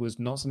of it was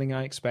not something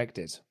I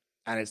expected.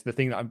 And it's the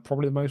thing that I'm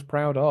probably the most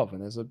proud of.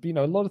 And there's a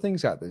lot of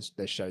things out this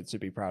show to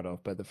be proud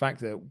of. But the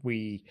fact that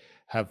we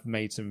have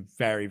made some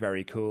very,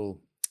 very cool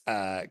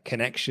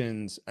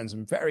connections and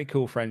some very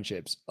cool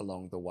friendships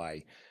along the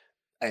way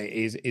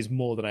is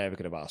more than I ever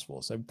could have asked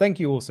for. So thank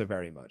you all so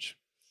very much.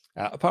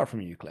 Apart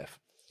from you, Cliff.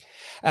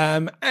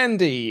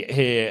 Andy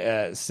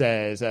here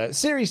says,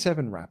 Series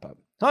 7 wrap-up.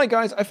 Hi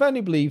guys, I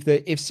firmly believe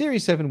that if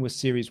Series 7 was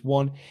Series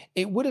 1,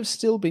 it would have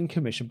still been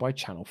commissioned by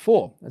Channel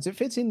 4, as it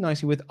fits in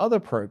nicely with other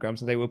programs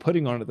that they were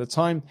putting on at the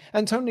time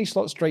and totally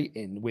slots straight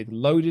in with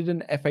Loaded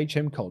and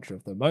FHM culture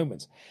of the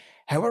moment.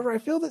 However, I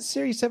feel that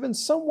Series 7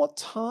 somewhat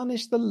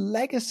tarnished the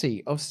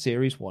legacy of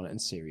Series 1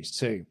 and Series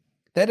 2.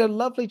 They had a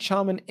lovely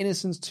charm and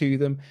innocence to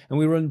them, and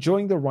we were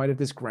enjoying the ride of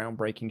this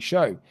groundbreaking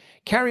show.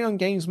 Carry On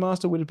Games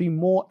Master would have been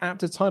more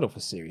apt a title for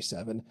Series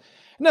 7.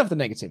 Enough of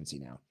the negativity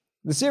now.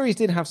 The series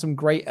did have some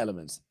great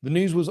elements. The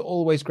news was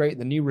always great,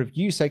 the new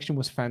review section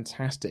was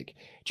fantastic.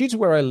 Due to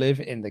where I live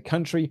in the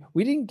country,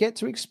 we didn't get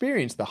to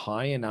experience the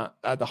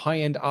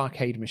high-end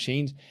arcade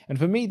machines, and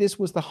for me this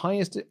was the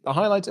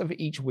highlight of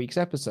each week's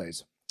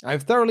episodes.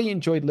 I've thoroughly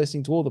enjoyed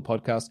listening to all the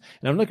podcasts,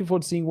 and I'm looking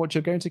forward to seeing what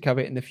you're going to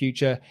cover in the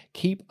future.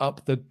 Keep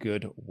up the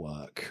good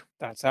work.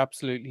 That's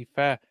absolutely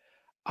fair.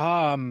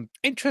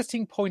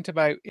 Interesting point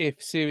about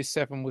if Series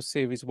 7 was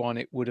Series 1,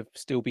 it would have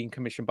still been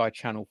commissioned by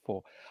Channel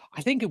 4.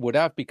 I think it would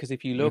have, because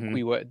if you look,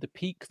 we were at the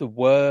peak, The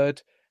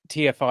Word,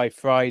 TFI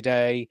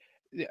Friday,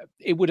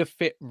 it would have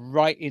fit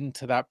right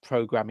into that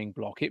programming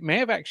block. It may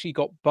have actually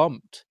got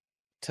bumped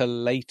to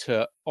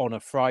later on a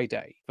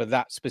Friday for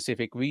that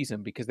specific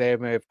reason, because they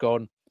may have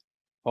gone,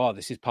 oh,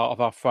 this is part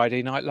of our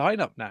Friday night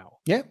lineup now.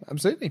 Yeah,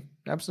 absolutely.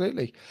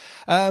 absolutely.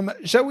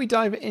 Shall we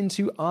dive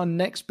into our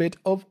next bit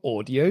of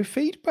audio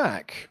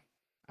feedback?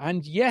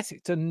 And yes,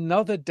 it's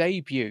another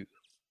debut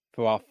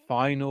for our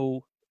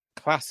final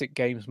Classic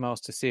Games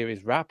Master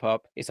Series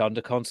wrap-up. It's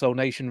Under Console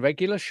Nation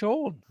regular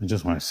Sean. I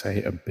just want to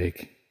say a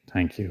big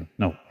thank you,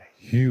 no, a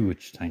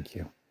huge thank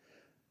you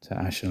to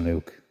Ash and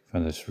Luke for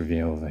this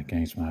review of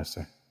Games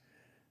Master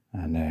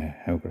and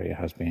how great it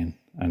has been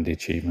and the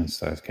achievements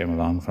that came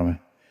along from it.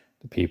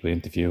 The people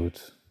interviewed,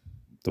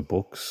 the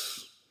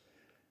books,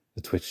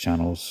 the Twitch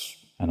channels,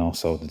 and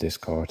also the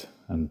Discord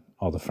and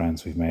all the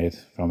friends we've made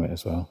from it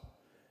as well.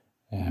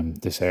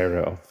 This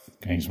era of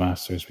Games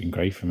Master has been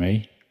great for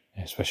me,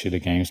 especially the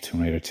games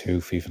Tomb Raider 2,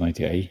 FIFA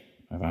 98.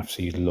 I've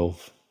absolutely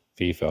loved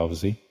FIFA,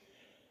 obviously.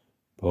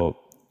 But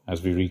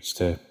as we reach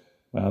to,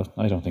 well,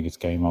 I don't think it's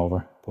game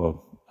over, but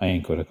I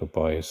ain't good at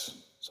goodbyes.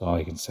 So all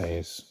I can say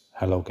is,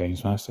 hello,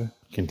 Games Master.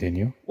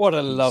 Continue. What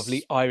a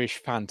lovely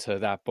Irish Fanta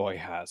that boy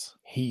has.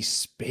 He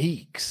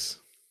speaks.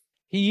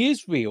 He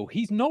is real.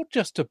 He's not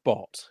just a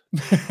bot.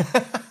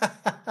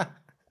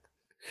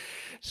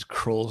 Just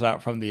crawls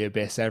out from the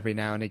abyss every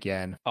now and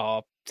again.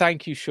 Oh,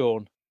 thank you,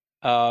 Sean.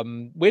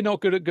 We're not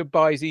good at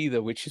goodbyes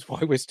either, which is why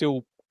we're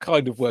still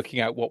kind of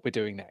working out what we're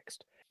doing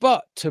next.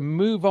 But to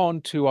move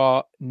on to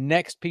our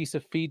next piece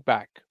of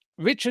feedback,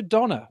 Richard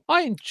Donner.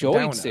 I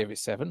enjoyed Series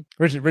 7.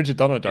 Richard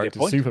Donner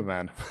directed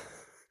Superman.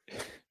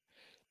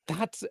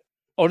 That's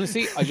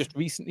honestly, I just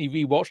recently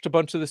rewatched a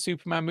bunch of the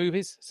Superman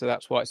movies, so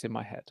that's why it's in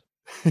my head.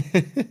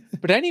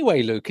 But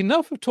anyway, Luke,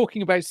 enough of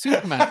talking about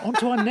Superman. On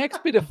to our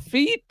next bit of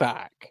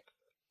feedback.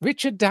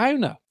 Richard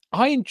Downer.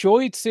 I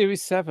enjoyed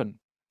Series 7.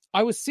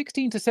 I was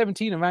 16 to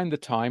 17 around the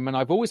time, and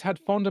I've always had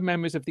fonder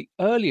memories of the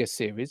earlier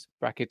series,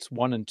 brackets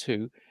 1 and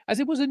 2, as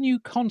it was a new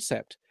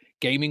concept.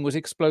 Gaming was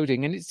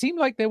exploding, and it seemed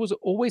like there was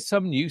always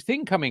some new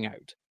thing coming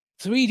out.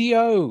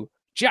 3DO,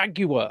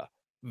 Jaguar,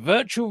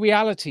 virtual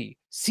reality,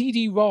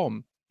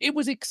 CD-ROM. It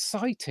was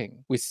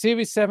exciting. With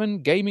Series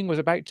 7, gaming was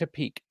about to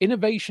peak.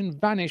 Innovation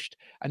vanished,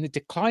 and the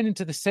decline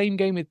into the same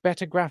game with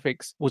better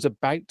graphics was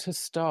about to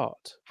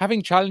start.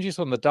 Having challenges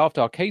on the daft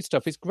arcade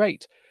stuff is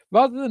great,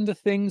 rather than the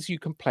things you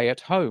can play at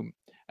home.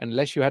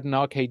 Unless you had an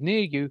arcade near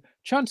you,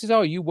 chances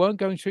are you weren't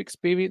going to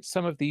experience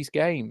some of these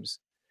games.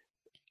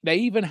 They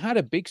even had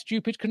a big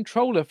stupid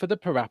controller for the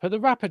Parappa the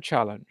Rapper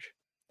challenge.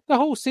 The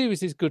whole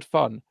series is good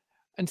fun,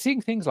 and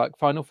seeing things like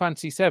Final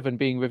Fantasy VII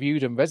being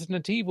reviewed and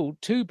Resident Evil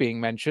 2 being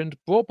mentioned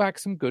brought back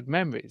some good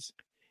memories.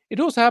 It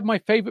also had my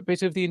favourite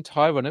bit of the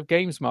entire run of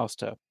Games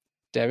Master,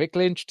 Derek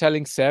Lynch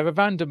telling Sarah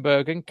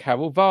Vandenberg and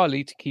Carol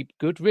Varley to keep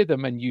good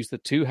rhythm and use the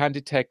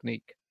two-handed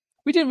technique.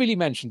 We didn't really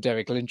mention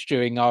Derek Lynch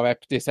during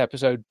this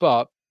episode,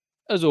 but,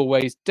 as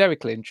always,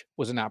 Derek Lynch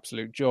was an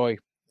absolute joy.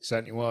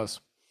 Certainly was.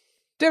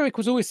 Derek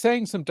was always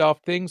saying some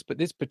daft things, but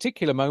this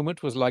particular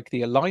moment was like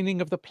the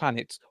aligning of the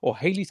planets or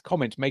Halley's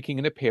Comet making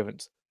an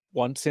appearance.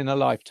 Once in a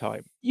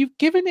lifetime. You've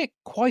given it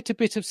quite a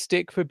bit of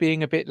stick for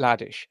being a bit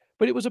laddish,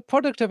 but it was a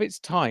product of its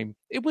time.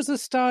 It was a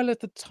style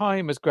at the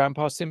time, as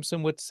Grandpa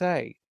Simpson would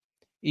say.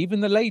 Even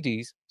the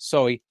ladies,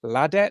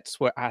 ladettes,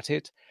 were at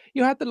it.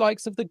 You had the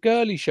likes of The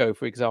Girly Show,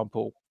 for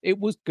example. It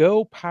was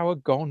girl power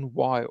gone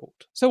wild.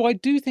 So I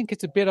do think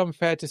it's a bit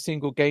unfair to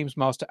single Games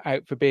Master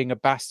out for being a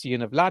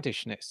bastion of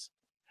laddishness.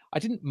 I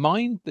didn't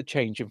mind the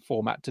change in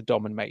format to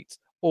Dom and Mates,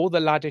 or the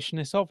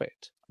laddishness of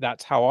it.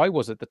 That's how I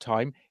was at the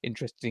time,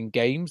 interested in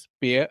games,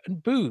 beer,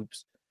 and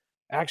boobs.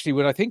 Actually,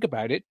 when I think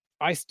about it,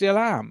 I still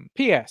am.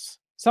 P.S.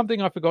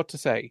 Something I forgot to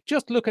say.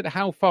 Just look at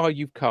how far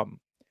you've come.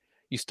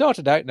 You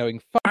started out knowing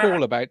fuck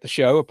all about the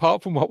show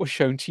apart from what was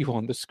shown to you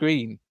on the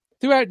screen.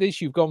 Throughout this,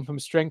 you've gone from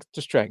strength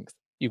to strength.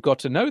 You've got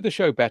to know the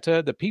show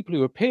better, the people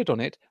who appeared on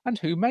it, and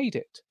who made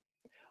it.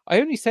 I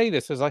only say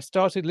this as I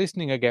started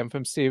listening again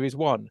from Series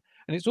 1,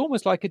 and it's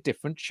almost like a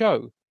different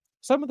show.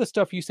 Some of the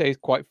stuff you say is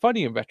quite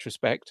funny in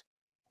retrospect.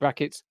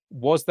 Brackets,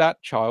 was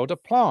that child a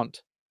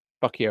plant?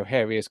 Bucky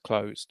O'Hare is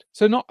closed.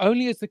 So not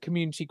only has the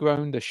community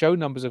grown, the show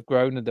numbers have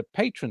grown, and the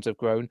patrons have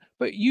grown,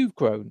 but you've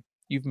grown.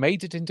 You've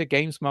made it into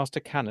Games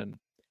Master canon.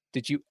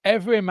 Did you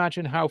ever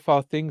imagine how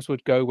far things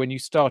would go when you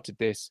started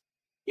this?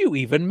 You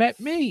even met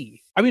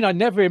me. I mean, I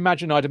never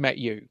imagined I'd have met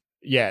you.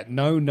 Yeah,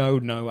 no,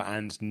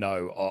 and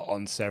no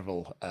on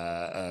several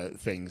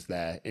things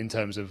there in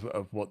terms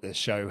of what this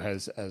show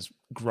has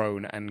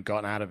grown and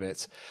gotten out of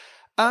it.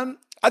 I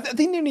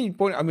think the only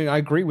point, I mean, I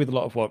agree with a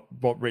lot of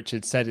what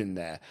Richard said in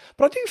there,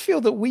 but I do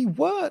feel that we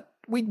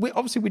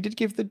obviously we did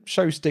give the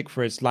show stick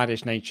for its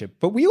laddish nature,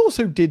 but we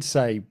also did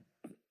say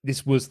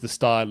this was the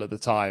style at the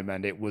time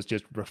and it was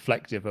just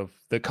reflective of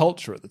the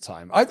culture at the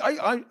time.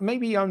 I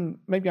maybe I'm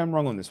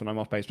wrong on this when I'm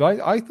off base, but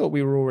I thought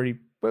we were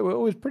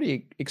always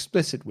pretty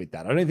explicit with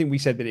that. I don't think we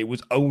said that it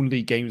was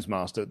only Games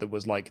Master that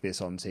was like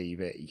this on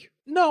TV.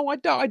 No,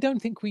 I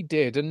don't think we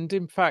did. And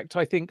in fact,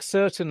 I think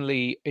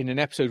certainly in an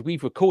episode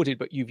we've recorded,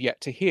 but you've yet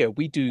to hear,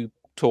 we do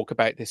talk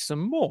about this some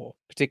more,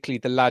 particularly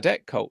the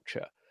ladette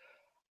culture.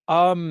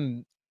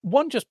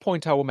 One just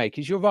point I will make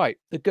is you're right.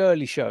 The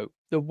Girly Show,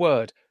 the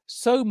word,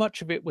 so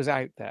much of it was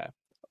out there.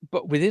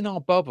 But within our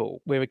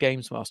bubble, we're a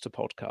Games Master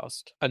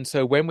podcast. And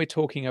so when we're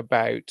talking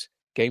about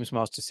Games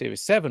Master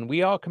Series 7,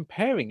 we are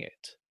comparing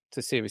it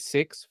to Series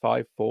 6,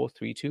 5, 4,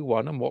 3, 2,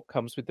 1, and what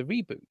comes with the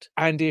reboot.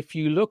 And if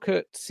you look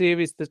at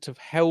series that have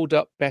held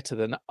up better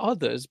than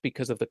others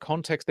because of the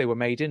context they were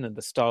made in and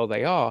the style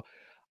they are,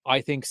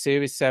 I think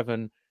Series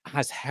 7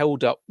 has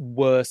held up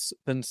worse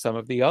than some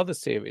of the other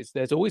series.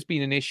 There's always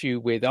been an issue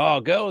with,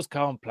 girls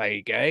can't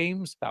play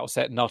games. That was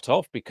set Nut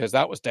off because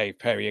that was Dave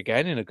Perry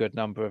again in a good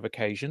number of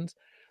occasions.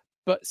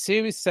 But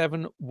Series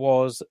 7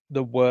 was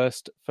the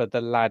worst for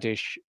the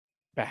laddish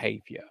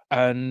behavior.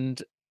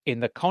 And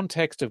in the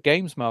context of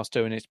Games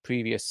Master and its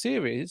previous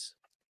series,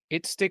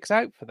 it sticks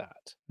out for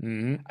that.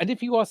 Mm-hmm. And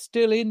if you are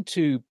still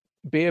into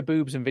beer,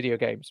 boobs, and video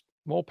games,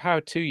 more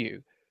power to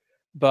you.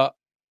 But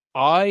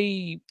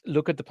I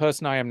look at the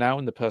person I am now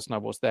and the person I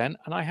was then,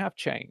 and I have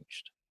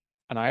changed.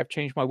 And I have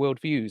changed my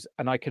worldviews.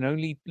 And I can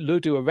only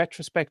do a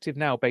retrospective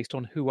now based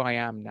on who I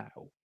am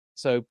now.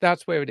 So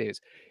that's where it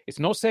is. It's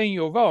not saying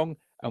you're wrong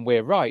and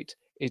we're right.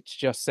 It's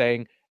just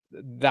saying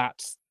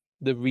that's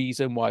the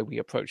reason why we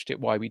approached it,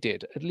 why we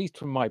did, at least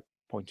from my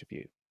point of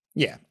view.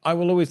 Yeah, I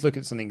will always look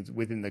at something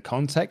within the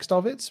context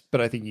of it,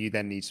 but I think you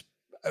then need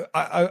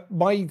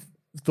my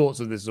thoughts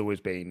of this has always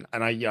been,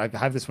 and I've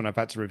had this when I've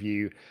had to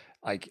review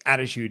like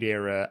Attitude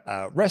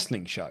Era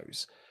wrestling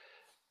shows.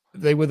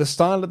 They were the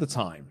style at the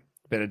time,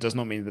 but it does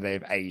not mean that they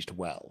have aged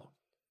well.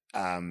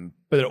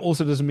 But it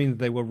also doesn't mean that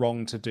they were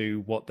wrong to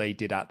do what they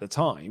did at the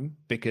time,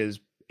 because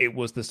it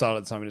was the style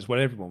at the time and it's what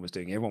everyone was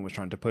doing. Everyone was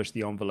trying to push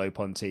the envelope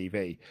on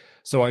TV.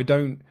 So I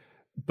don't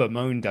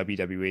bemoan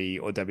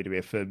WWE or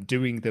WWF for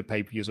doing the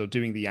pay-per-views or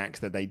doing the acts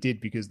that they did,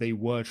 because they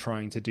were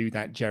trying to do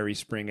that Jerry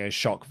Springer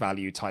shock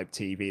value type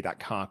TV, that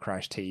car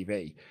crash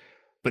TV.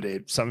 But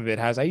some of it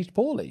has aged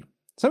poorly.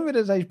 Some of it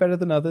has aged better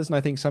than others, and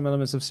I think some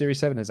elements of Series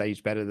 7 has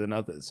aged better than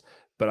others.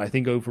 But I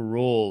think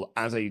overall,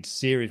 as a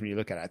series, when you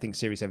look at it, I think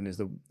Series 7 is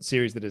the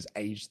series that has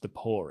aged the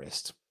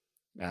poorest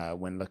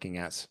when looking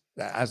at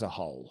as a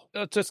whole.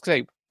 Just to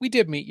say, we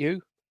did meet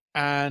you,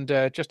 and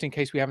just in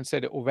case we haven't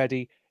said it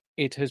already,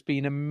 it has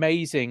been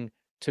amazing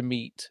to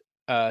meet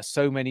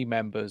so many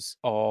members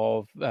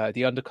of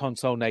the Under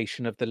Console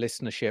Nation, of the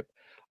listenership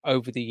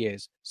over the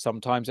years.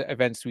 Sometimes at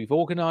events we've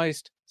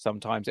organized,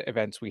 sometimes at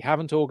events we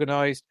haven't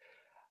organized.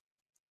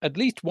 At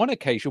least one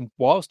occasion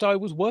whilst I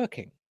was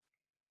working,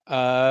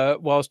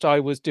 whilst I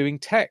was doing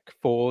tech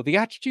for the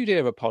Attitude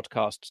Era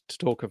podcast to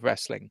talk of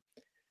wrestling,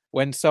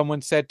 when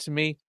someone said to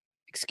me,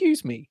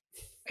 "Excuse me,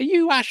 are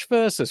you Ash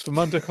Versus from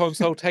Under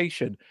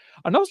Consultation?"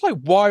 And I was like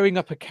wiring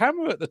up a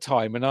camera at the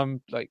time, and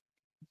I'm like,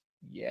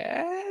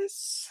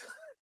 yes.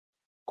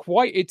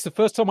 It's the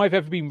first time I've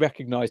ever been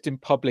recognized in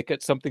public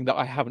at something that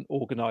I haven't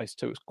organized.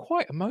 So it was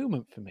quite a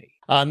moment for me.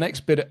 Our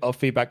next bit of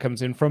feedback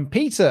comes in from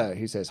Peter,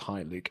 who says,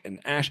 "Hi, Luke and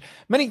Ash.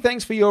 Many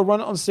thanks for your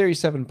run on Series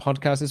 7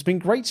 podcast. It's been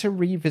great to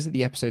revisit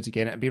the episodes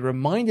again and be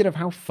reminded of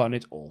how fun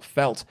it all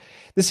felt.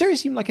 The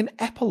series seemed like an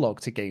epilogue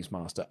to Games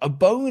Master, a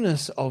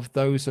bonus for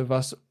those of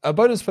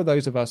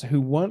us who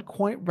weren't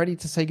quite ready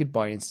to say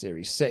goodbye in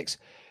Series 6.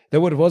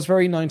 Though it was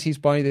very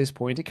 90s by this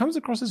point, it comes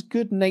across as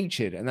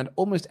good-natured and that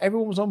almost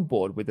everyone was on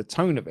board with the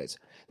tone of it.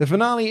 The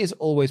finale is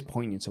always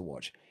poignant to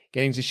watch.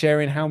 Getting to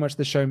share in how much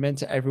the show meant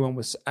to everyone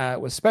was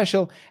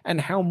special,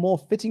 and how more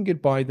fitting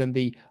goodbye than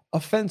the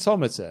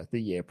offensometer the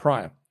year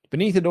prior.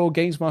 Beneath it all,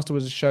 Games Master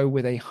was a show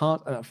with a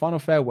heart, and that final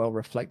farewell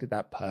reflected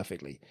that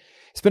perfectly.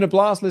 It's been a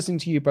blast listening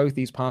to you both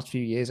these past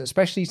few years,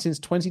 especially since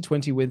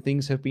 2020 when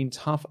things have been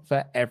tough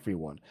for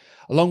everyone.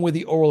 Along with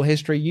the oral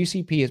history,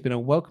 UCP has been a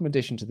welcome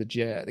addition to the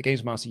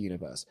Games Master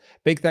universe.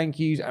 Big thank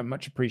yous and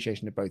much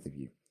appreciation to both of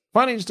you.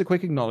 Finally, just a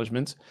quick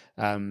acknowledgement.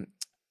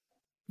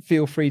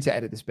 Feel free to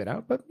edit this bit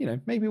out, but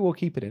maybe we'll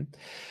keep it in.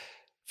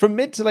 From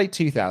mid to late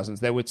 2000s,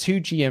 there were two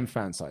GM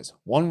fan sites,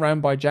 one ran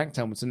by Jack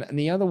Telmerson and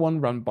the other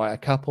one run by a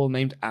couple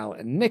named Al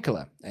and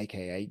Nicola,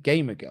 aka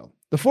Gamer Girl.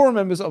 The forum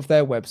members of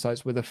their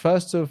websites were the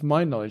first of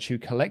my knowledge who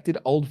collected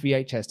old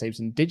VHS tapes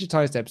and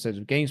digitized episodes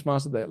of Games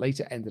Master that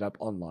later ended up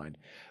online.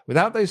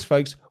 Without those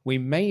folks, we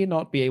may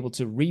not be able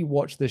to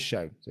re-watch the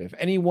show. So if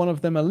any one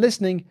of them are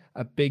listening,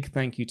 a big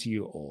thank you to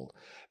you all.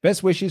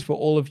 Best wishes for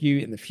all of you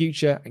in the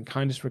future, and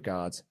kindest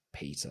regards,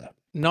 Peter.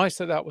 Nice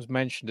that was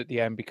mentioned at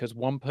the end, because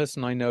one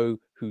person I know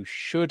who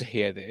should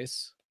hear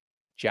this,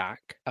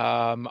 Jack,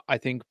 I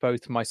think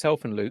both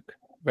myself and Luke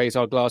raise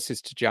our glasses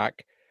to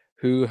Jack,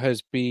 who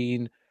has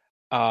been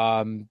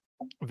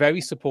very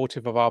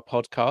supportive of our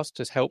podcast,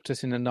 has helped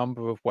us in a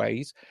number of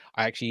ways.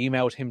 I actually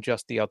emailed him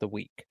just the other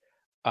week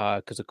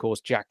because, of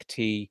course, Jack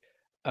T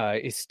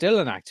is still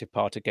an active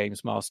part of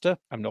Games Master.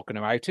 I'm not going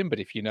to out him, but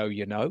if you know,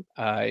 you know.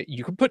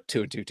 You can put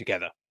two and two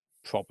together,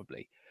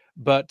 probably.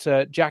 But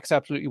Jack's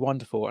absolutely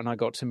wonderful, and I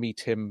got to meet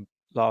him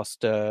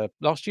last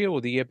year or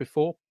the year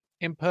before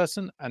in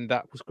person, and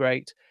that was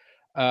great.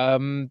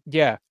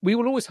 We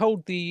will always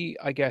hold the,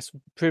 I guess,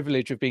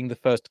 privilege of being the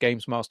first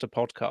Games Master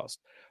podcast.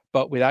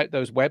 But without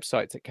those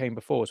websites that came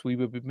before us, we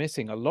would be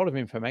missing a lot of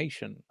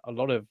information, a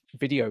lot of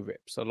video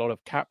rips, a lot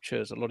of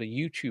captures, a lot of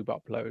YouTube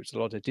uploads, a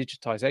lot of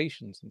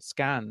digitizations and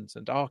scans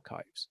and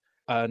archives.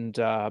 And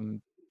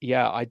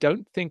Yeah, I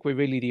don't think we're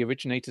really the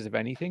originators of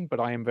anything,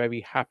 but I am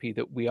very happy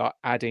that we are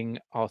adding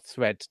our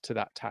thread to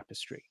that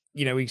tapestry.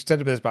 You know, we said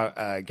this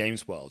about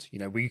Games World. You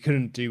know, we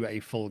couldn't do a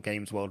full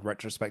Games World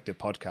retrospective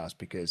podcast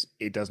because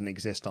it doesn't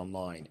exist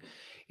online.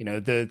 You know,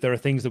 there are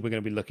things that we're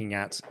going to be looking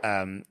at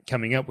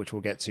coming up, which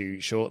we'll get to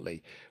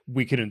shortly.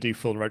 We couldn't do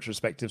full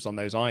retrospectives on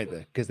those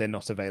either because they're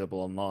not available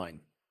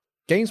online.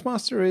 Games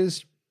Master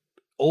is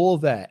all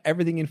there,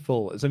 everything in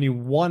full. There's only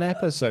one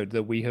episode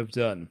that we have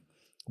done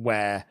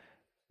where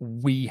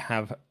we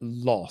have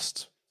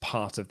lost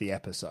part of the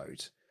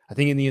episode. I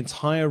think in the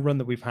entire run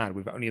that we've had,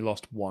 we've only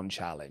lost one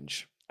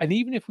challenge. And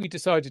even if we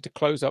decided to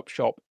close up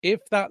shop,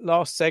 if that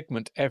last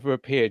segment ever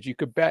appeared, you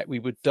could bet we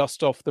would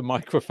dust off the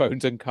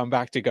microphones and come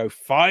back to go,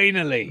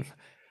 finally,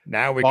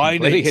 now we're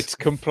finally complete. It's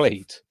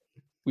complete.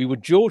 We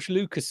would George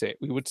Lucas it.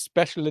 We would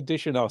special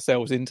edition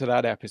ourselves into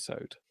that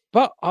episode.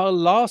 But our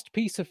last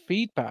piece of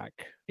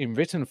feedback, in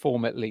written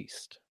form at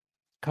least,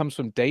 comes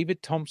from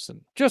David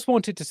Thompson. Just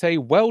wanted to say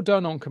well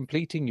done on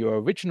completing your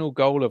original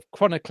goal of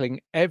chronicling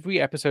every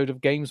episode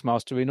of Games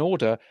Master in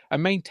order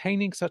and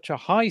maintaining such a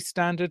high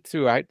standard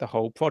throughout the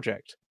whole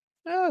project.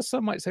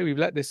 Some might say we've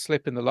let this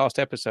slip in the last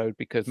episode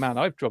because, man,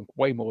 I've drunk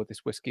way more of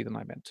this whiskey than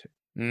I meant to.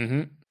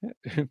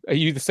 Mm-hmm. Are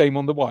you the same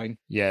on the wine?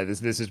 Yeah,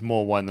 this is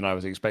more wine than I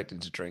was expecting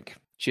to drink.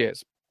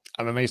 Cheers.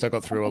 I'm amazed I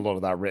got through a lot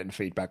of that written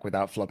feedback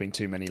without flubbing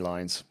too many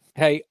lines.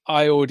 Hey,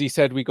 I already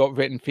said we got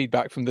written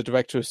feedback from the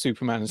director of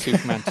Superman and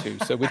Superman 2,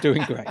 so we're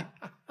doing great.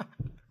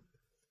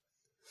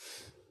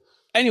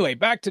 Anyway,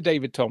 back to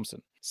David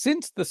Thompson.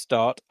 Since the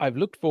start, I've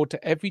looked forward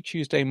to every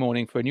Tuesday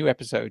morning for a new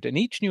episode, and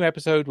each new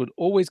episode would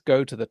always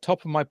go to the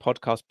top of my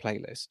podcast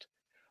playlist.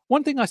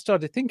 One thing I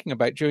started thinking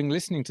about during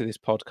listening to this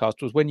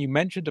podcast was when you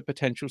mentioned a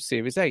potential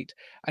Series 8,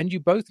 and you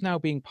both now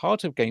being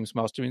part of Games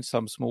Master in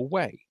some small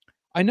way.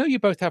 I know you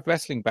both have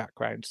wrestling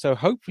background, so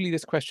hopefully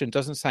this question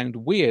doesn't sound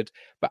weird,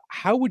 but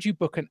how would you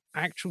book an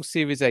actual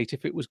Series 8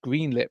 if it was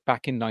greenlit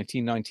back in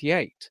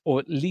 1998, or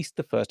at least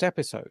the first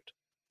episode?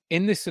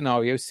 In this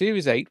scenario,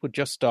 Series 8 would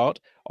just start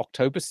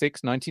October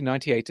 6,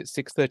 1998 at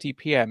 6:30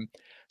 p.m.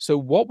 So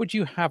what would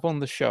you have on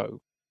the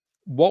show?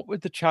 What would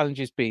the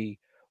challenges be?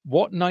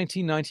 What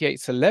 1998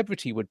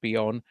 celebrity would be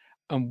on?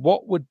 And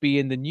what would be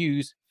in the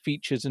news,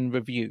 features and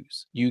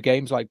reviews? New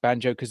games like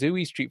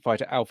Banjo-Kazooie, Street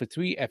Fighter Alpha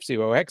 3,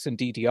 F-Zero X and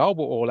DDR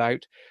were all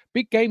out.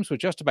 Big games were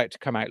just about to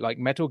come out like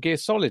Metal Gear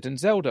Solid and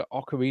Zelda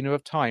Ocarina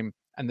of Time,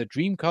 and the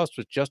Dreamcast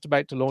was just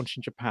about to launch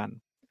in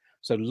Japan.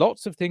 So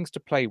lots of things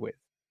to play with.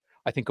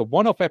 I think a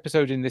one-off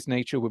episode in this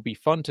nature would be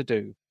fun to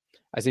do.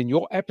 As in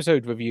your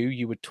episode review,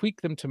 you would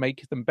tweak them to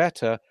make them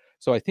better,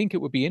 so I think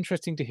it would be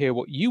interesting to hear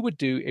what you would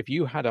do if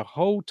you had a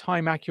whole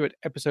time-accurate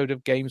episode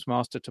of Games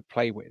Master to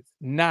play with.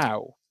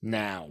 Now.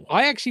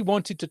 I actually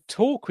wanted to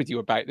talk with you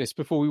about this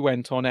before we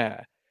went on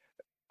air,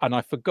 and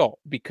I forgot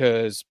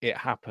because it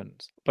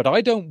happened. But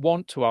I don't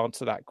want to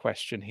answer that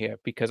question here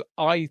because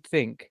I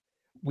think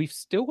we've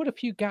still got a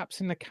few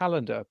gaps in the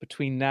calendar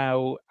between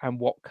now and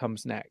what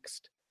comes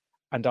next.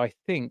 And I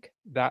think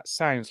that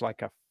sounds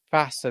like a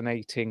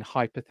fascinating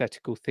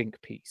hypothetical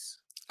think piece.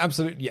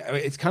 Absolutely. Yeah,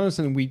 it's kind of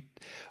something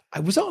I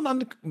was on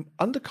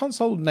Under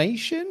Console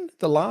Nation,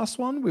 the last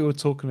one. We were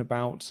talking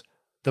about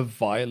the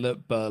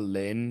Violet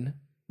Berlin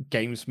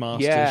Games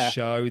Master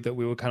show that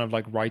we were kind of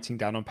like writing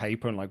down on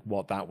paper and like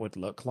what that would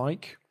look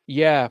like.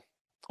 Yeah.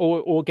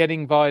 Or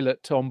getting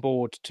Violet on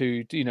board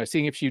to, you know,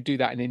 seeing if she'd do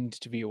that in an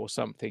interview or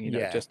something, you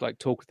know, just like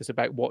talk with us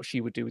about what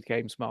she would do with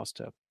Games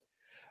Master.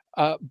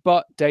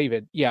 But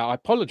David, I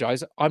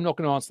apologize. I'm not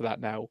going to answer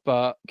that now,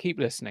 but keep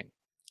listening.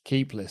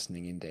 Keep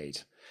listening,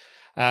 indeed.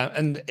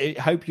 And I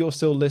hope you're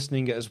still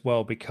listening as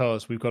well,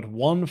 because we've got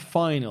one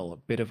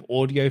final bit of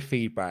audio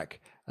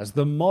feedback as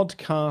the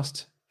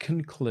modcast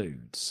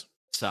concludes.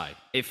 So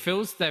it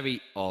feels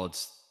very odd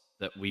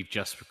that we've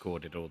just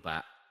recorded all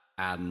that.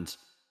 And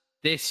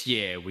this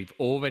year we've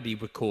already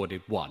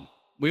recorded one.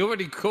 We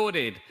already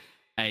recorded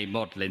a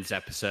Modlins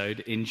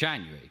episode in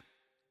January.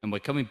 And we're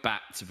coming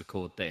back to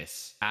record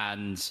this.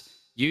 And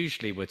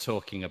usually we're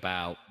talking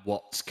about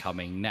what's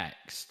coming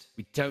next.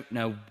 We don't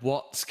know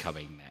what's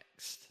coming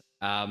next.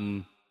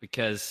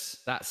 Because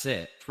that's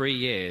it. 3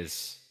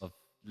 years of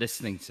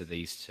listening to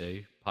these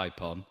two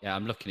pipe on. Yeah,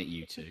 I'm looking at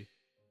you two.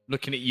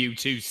 Looking at you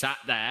two sat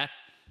there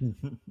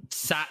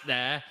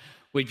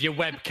with your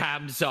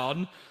webcams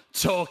on,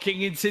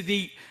 talking into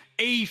the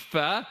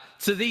ether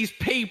to these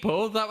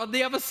people that are on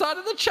the other side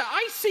of the chat.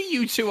 I see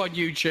you two on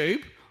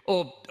YouTube.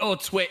 Or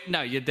Twitch.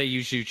 No, they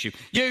use YouTube.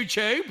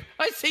 YouTube.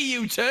 I see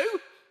you too.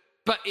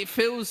 But it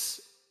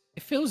feels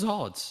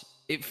odd.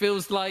 It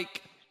feels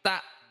like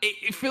that.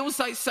 It feels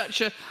like such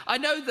a. I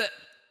know that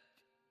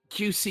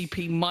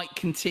QCP might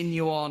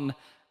continue on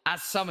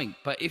as something,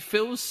 but it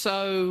feels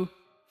so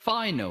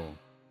final.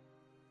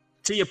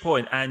 To your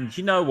point, and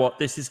you know what?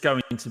 This is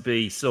going to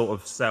be sort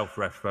of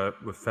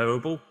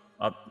self-referable.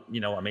 You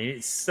know what I mean?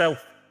 It's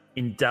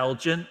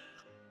self-indulgent.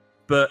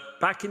 But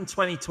back in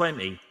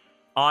 2020.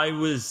 I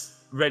was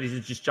ready to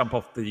just jump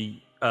off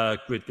the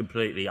grid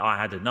completely. I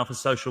had enough of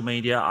social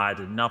media. I had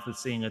enough of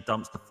seeing a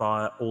dumpster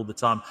fire all the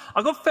time.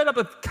 I got fed up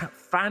with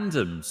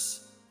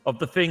fandoms of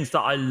the things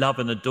that I love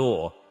and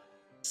adore,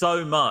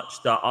 so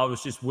much that I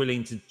was just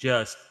willing to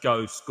just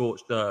go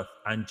scorched earth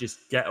and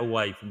just get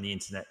away from the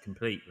internet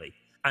completely.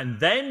 And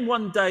then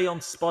one day on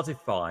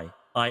Spotify,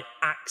 I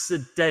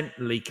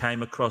accidentally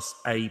came across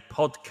a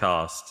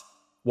podcast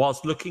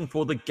whilst looking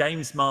for the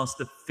Games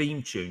Master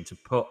theme tune to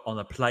put on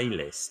a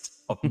playlist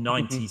of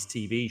 90s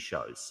TV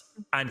shows.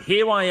 And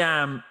here I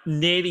am,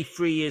 nearly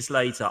 3 years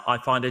later, I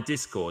find a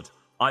Discord.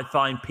 I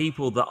find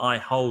people that I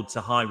hold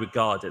to high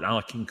regard and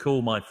I can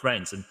call my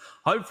friends. And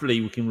hopefully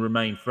we can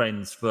remain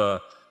friends for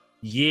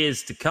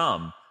years to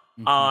come.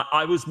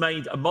 I was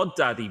made a mod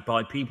daddy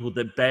by people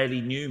that barely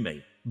knew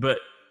me, but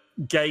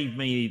gave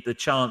me the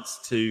chance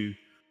to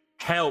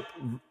help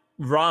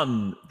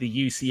run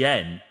the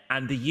UCN,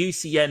 and the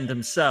UCN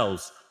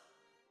themselves,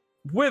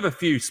 with a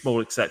few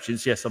small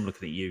exceptions. Yes, I'm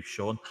looking at you,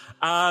 Sean,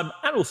 and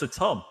also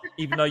Tom,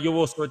 even though you're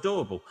also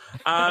adorable.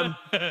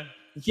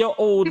 You're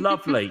all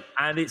lovely,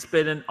 and it's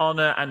been an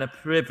honor and a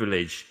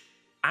privilege,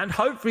 and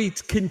hopefully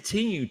to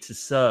continue to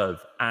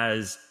serve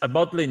as a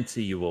modeling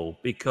to you all,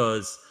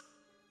 because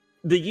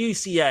the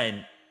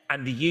UCN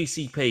and the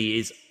UCP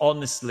is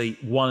honestly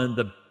one of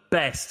the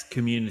best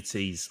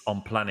communities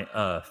on planet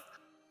Earth.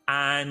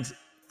 And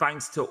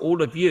thanks to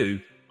all of you,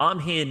 I'm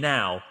here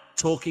now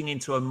talking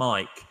into a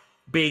mic,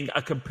 being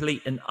a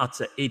complete and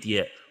utter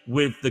idiot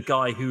with the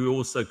guy who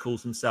also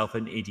calls himself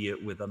an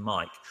idiot with a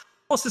mic.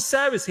 Also,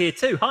 Sarah's here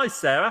too. Hi,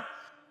 Sarah.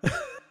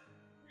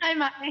 Hi,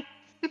 Matty.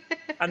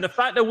 And the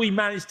fact that we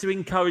managed to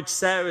encourage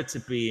Sarah to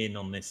be in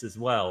on this as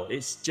well,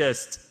 it's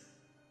just,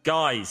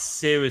 guys,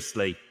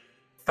 seriously,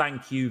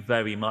 thank you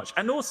very much.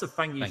 And also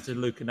thank you to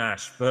Luke and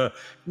Ash for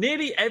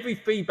nearly every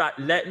feedback,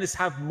 letting us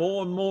have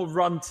more and more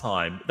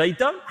runtime. They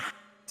don't have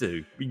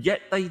to, but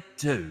yet they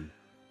do.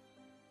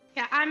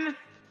 Yeah,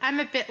 I'm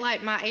a bit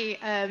like Matty.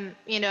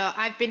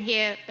 I've been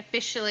here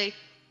officially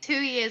 2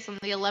 years on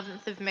the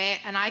 11th of May,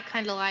 and I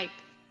kind of like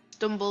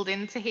stumbled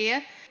into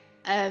here.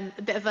 A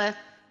bit of a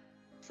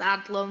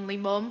sad, lonely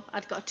mum.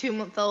 I'd got a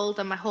 2-month-old,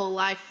 and my whole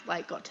life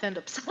got turned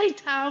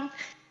upside down.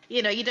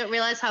 You don't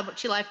realize how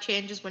much your life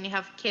changes when you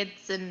have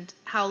kids and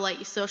how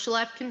your social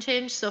life can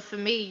change. So for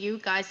me, you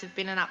guys have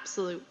been an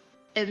absolute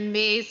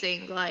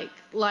amazing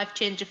life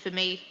changer for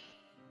me.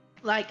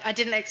 I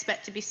didn't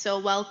expect to be so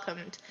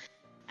welcomed,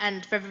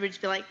 and for everybody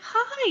to be like,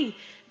 "Hi,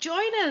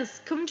 join us,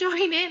 come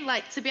join in."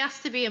 To be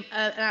asked to be an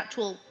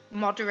actual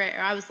moderator,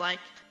 I was like,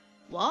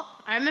 "What?"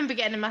 I remember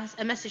getting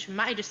a message from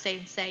Matty just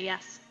saying, "Say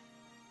yes."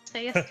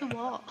 Say yes to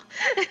what?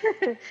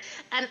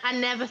 And I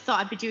never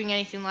thought I'd be doing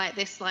anything like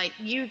this.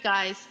 You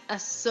guys are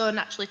so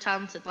naturally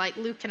talented.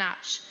 Luke and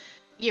Ash,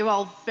 you're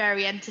all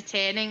very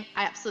entertaining.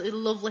 I absolutely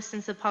love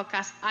listening to the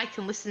podcast. I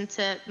can listen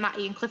to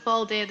Matty and Cliff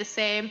all day the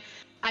same.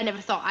 I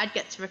never thought I'd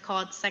get to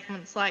record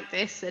segments like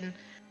this and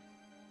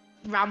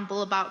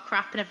ramble about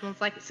crap, and everyone's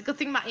like, it's a good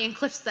thing Matty and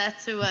Cliff's there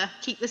to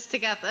keep this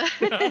together.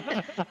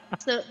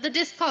 So the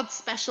Discord's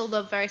special,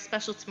 though, very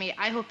special to me.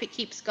 I hope it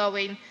keeps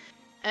going.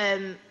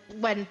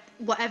 When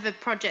whatever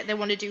project they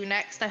want to do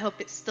next, I hope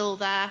it's still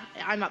there.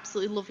 I'm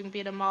absolutely loving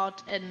being a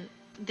mod, and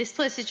this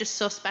place is just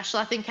so special.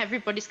 I think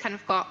everybody's kind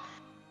of got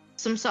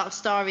some sort of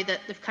story that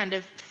they've kind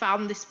of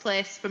found this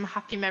place from a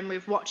happy memory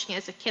of watching it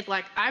as a kid.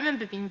 I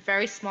remember being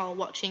very small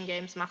watching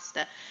Games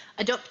Master.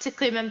 I don't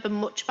particularly remember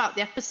much about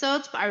the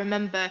episodes, but I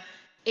remember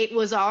it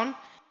was on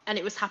and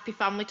it was happy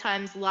family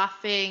times,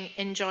 laughing,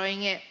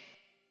 enjoying it.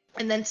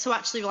 And then to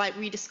actually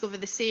rediscover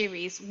the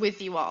series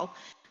with you all,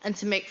 and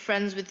to make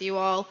friends with you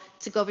all,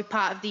 to go be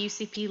part of the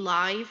UCP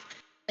Live,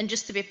 and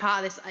just to be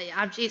part of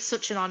this, it's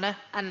such an honour,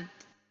 and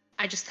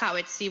I just can't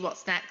wait to see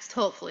what's next.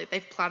 Hopefully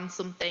they've planned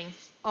something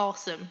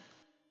awesome,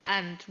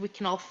 and we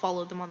can all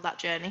follow them on that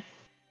journey.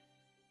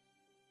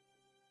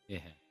 Yeah.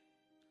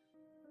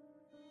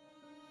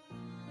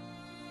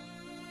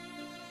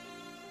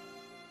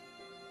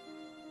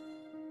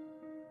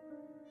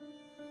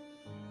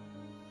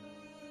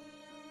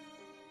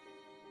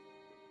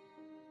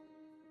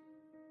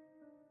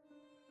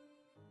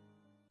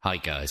 Hi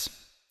guys,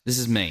 this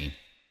is me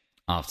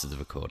after the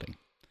recording,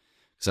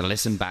 because I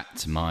listened back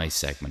to my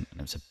segment and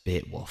it was a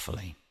bit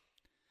waffly.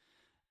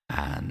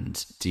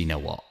 And do you know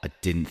what? I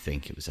didn't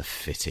think it was a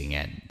fitting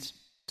end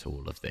to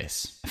all of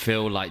this. I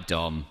feel like,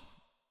 Dom,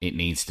 it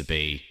needs to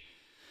be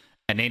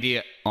an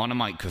idiot on a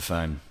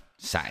microphone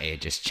sat here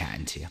just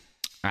chatting to you.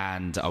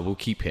 And I will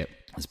keep it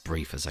as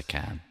brief as I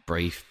can.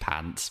 Brief,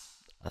 pants.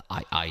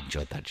 I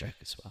enjoyed that joke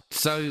as well.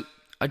 So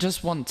I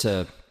just want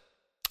to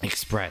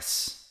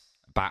express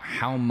about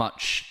how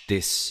much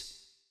this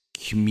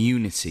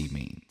community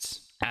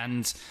means.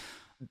 And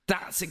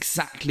that's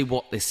exactly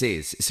what this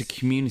is. It's a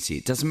community.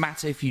 It doesn't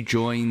matter if you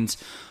joined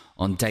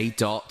on day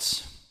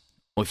dot,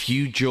 or if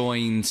you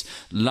joined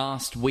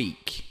last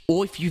week,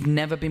 or if you've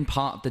never been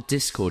part of the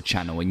Discord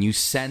channel and you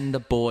send the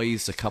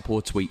boys a couple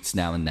of tweets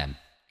now and then.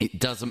 It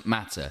doesn't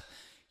matter.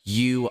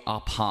 You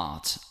are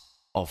part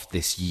of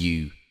this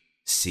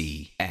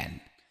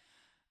UCN.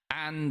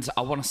 And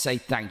I want to say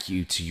thank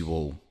you to you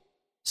all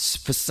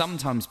for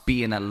sometimes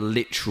being a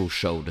literal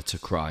shoulder to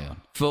cry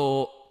on.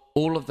 For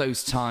all of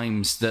those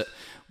times that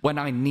when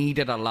I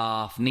needed a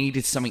laugh,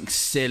 needed something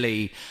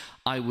silly,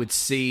 I would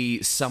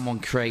see someone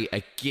create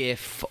a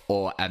GIF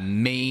or a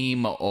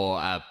meme or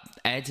a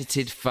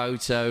edited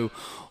photo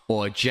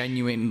or a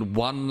genuine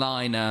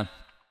one-liner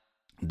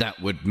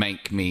that would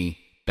make me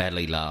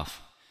belly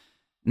laugh.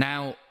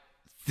 Now,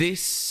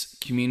 this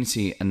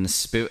community and the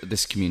spirit of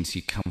this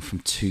community come from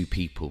two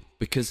people,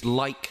 because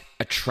like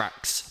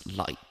attracts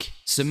like.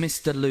 So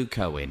Mr. Luke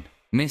Owen,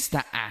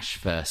 Mr. Ash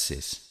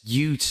Versus,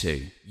 you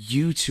two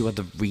are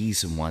the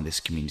reason why this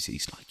community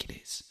is like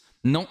it is.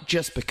 Not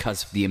just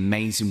because of the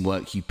amazing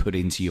work you put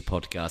into your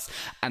podcast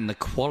and the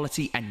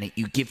quality and that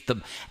you give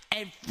them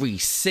every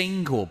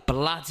single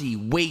bloody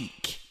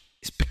week.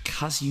 It's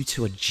because you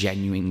two are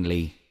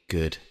genuinely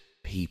good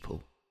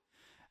people.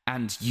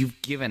 And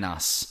you've given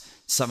us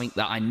something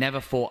that I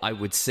never thought I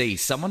would see.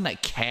 Someone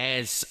that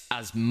cares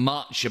as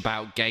much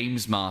about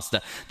Games Master,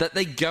 that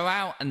they go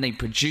out and they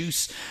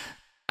produce,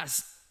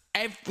 as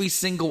every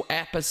single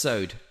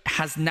episode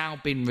has now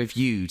been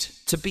reviewed,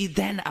 to be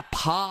then a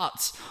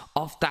part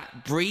of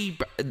that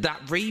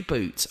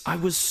reboot. I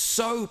was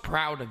so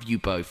proud of you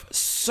both,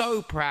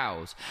 so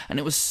proud, and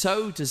it was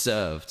so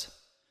deserved.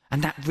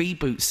 And that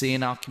reboot,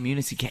 seeing our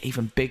community get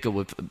even bigger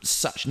with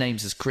such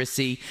names as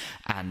Chrissy,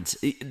 and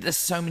there's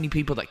so many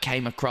people that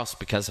came across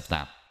because of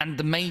that. And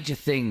the major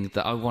thing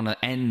that I want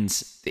to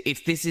end,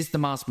 if this is the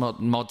Mars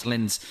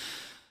Modelin's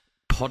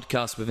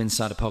podcast within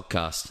Inside a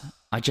Podcast,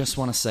 I just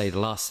want to say the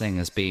last thing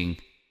as being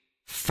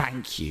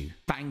thank you.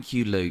 Thank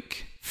you, Luke.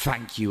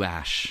 Thank you,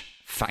 Ash.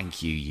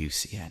 Thank you,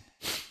 UCN.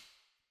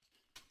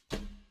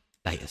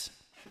 Laters.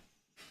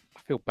 I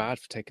feel bad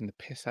for taking the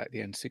piss out of the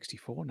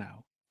N64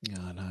 now. Yeah,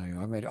 I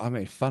know. I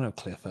made fun of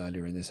Cliff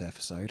earlier in this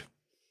episode.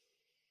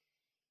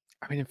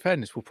 I mean, in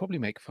fairness, we'll probably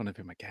make fun of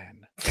him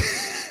again.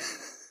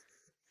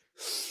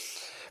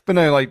 But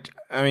no, I don't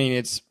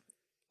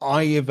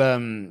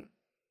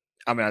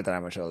know how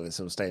much of this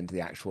will stay into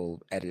the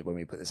actual edit when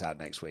we put this out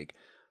next week.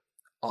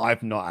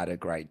 I've not had a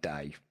great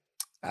day.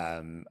 I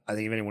think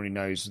if anyone who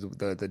knows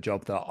the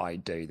job that I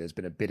do, there's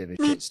been a bit of a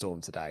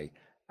shitstorm today,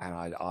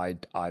 and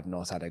I've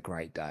not had a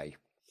great day.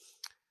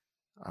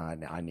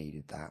 I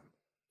needed that.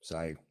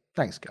 So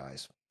thanks,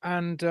 guys.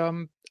 And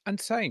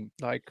same,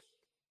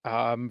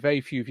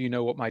 very few of you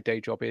know what my day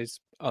job is,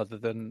 other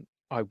than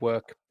I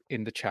work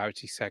in the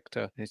charity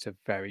sector. It's a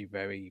very,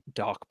 very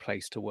dark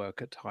place to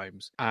work at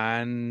times.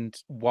 And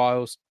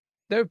whilst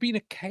there have been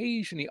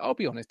occasionally, I'll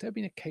be honest, there have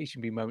been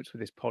occasionally moments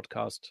with this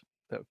podcast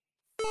that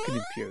fucking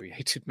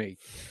infuriated me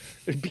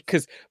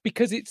because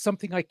it's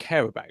something I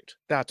care about.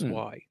 That's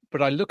why.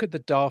 But I look at the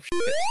daft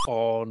shit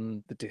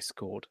on the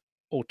Discord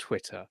or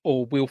Twitter,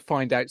 or we'll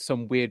find out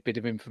some weird bit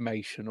of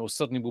information, or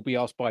suddenly we'll be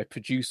asked by a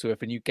producer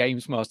of a new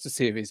Games Master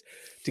series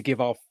to give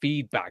our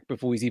feedback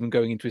before he's even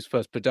going into his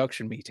first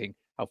production meeting.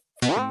 How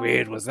fucking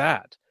weird was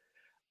that?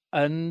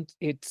 And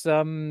it's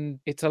a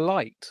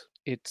light.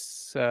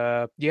 It's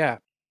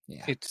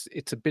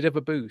it's a bit of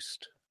a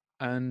boost.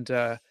 And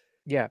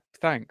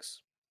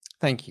thanks.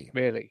 Thank you.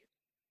 Really.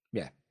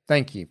 Yeah.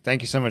 Thank you.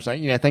 Thank you so much.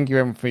 Thank you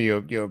everyone for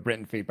your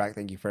written feedback.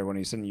 Thank you for everyone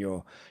who's sent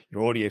your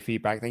audio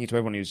feedback. Thank you to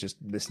everyone who's just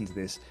listened to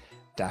this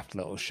daft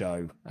little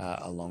show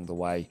along the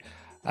way.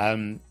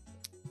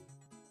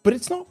 But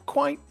it's not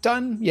quite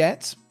done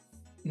yet.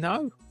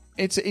 No.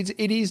 It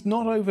is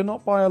not over,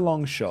 not by a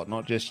long shot,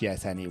 not just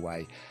yet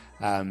anyway.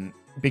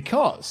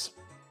 Because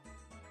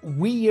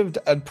we have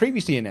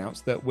previously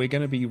announced that we're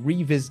going to be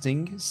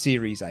revisiting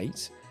Series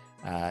 8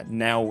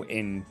 now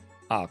in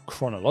our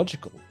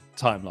chronological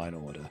timeline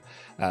order.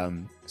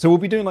 So we'll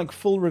be doing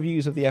full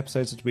reviews of the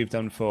episodes that we've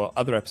done for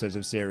other episodes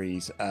of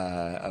series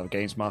of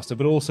Games Master,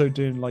 but also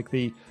doing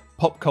the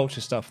pop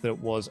culture stuff that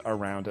was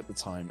around at the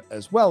time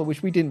as well,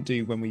 which we didn't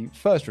do when we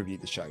first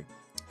reviewed the show.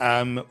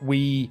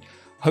 We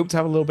hope to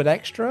have a little bit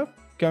extra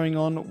going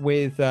on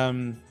with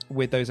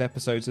those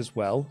episodes as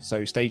well,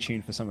 so stay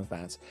tuned for some of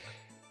that.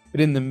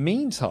 But in the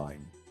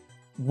meantime,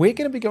 we're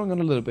going to be going on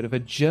a little bit of a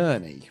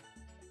journey,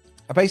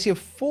 basically a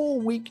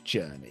 4-week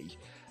journey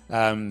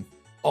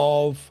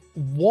of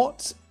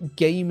what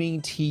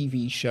gaming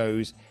TV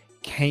shows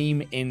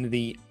came in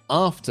the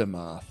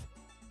aftermath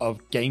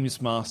of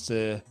Games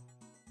Master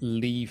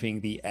leaving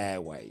the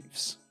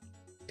airwaves.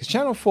 Because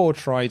Channel 4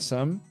 tried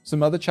some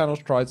other channels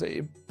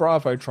tried,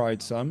 Bravo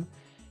tried some,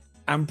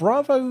 and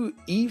Bravo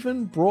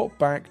even brought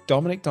back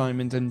Dominic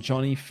Diamond and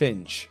Johnny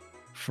Finch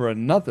for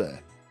another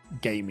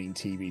gaming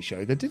TV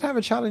show that did have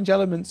a challenge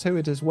element to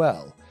it as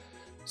well.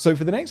 So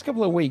for the next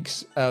couple of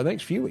weeks, the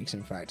next few weeks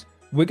in fact,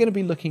 we're going to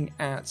be looking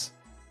at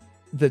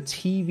the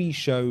TV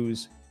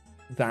shows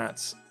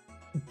that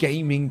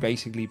gaming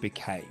basically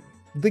became.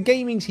 The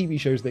gaming TV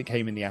shows that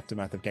came in the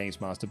aftermath of Games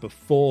Master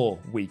before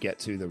we get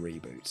to the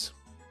reboots.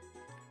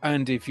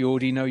 And if you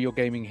already know your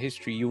gaming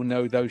history, you'll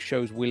know those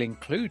shows will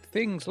include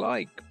things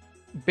like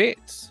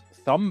Bits,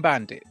 Thumb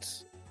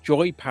Bandits,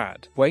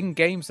 Joypad, When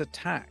Games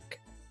Attack.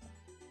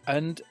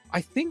 And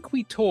I think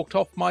we talked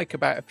off mic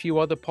about a few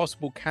other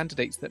possible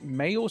candidates that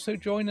may also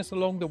join us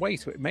along the way.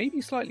 So it may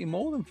be slightly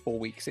more than 4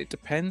 weeks. It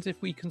depends if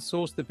we can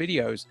source the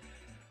videos.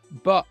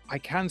 But I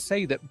can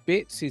say that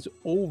Bits is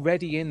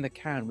already in the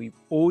can. We've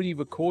already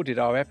recorded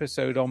our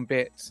episode on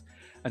Bits.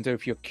 And so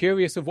if you're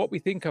curious of what we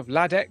think of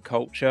Ladette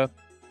culture,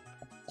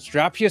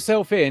 strap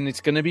yourself in.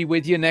 It's going to be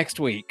with you next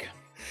week.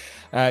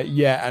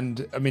 Yeah,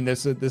 and I mean,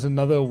 there's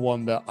another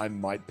one that I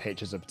might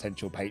pitch as a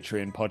potential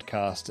Patreon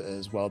podcast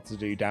as well to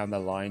do down the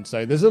line.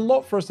 So there's a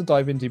lot for us to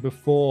dive into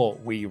before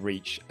we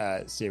reach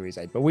Series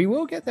 8. But we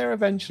will get there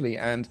eventually,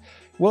 and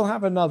we'll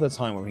have another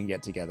time where we can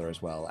get together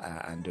as well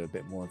and do a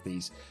bit more of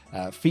these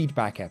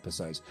feedback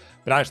episodes.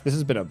 But actually, this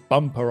has been a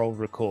bumper old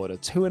record, a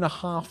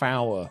 2.5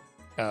 hour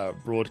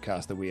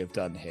broadcast that we have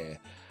done here.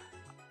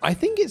 I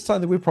think it's time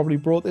that we've probably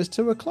brought this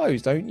to a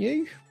close, don't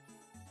you?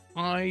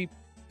 I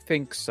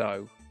think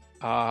so.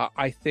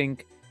 I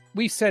think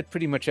we've said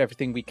pretty much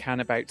everything we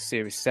can about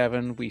Series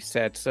 7. We've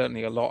said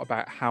certainly a lot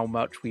about how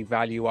much we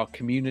value our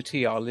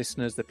community, our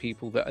listeners, the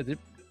people that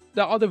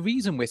are the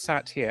reason we're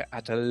sat here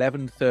at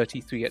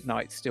 11:33 at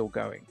night still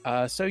going.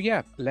 So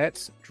yeah,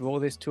 let's draw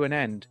this to an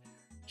end.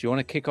 Do you want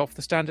to kick off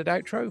the standard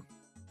outro?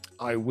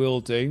 I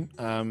will do.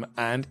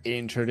 And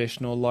in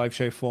traditional live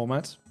show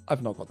format,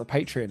 I've not got the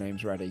Patreon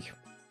names ready.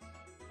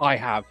 I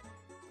have.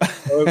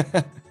 So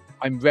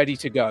I'm ready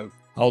to go.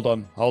 Hold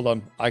on.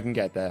 I can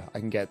get there.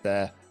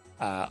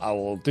 I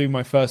will do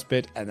my first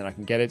bit, and then I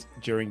can get it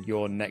during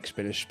your next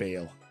bit of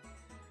spiel.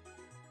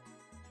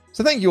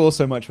 So thank you all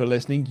so much for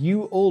listening.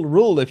 You all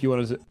rule. If you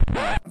want to...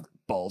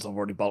 Balls, I've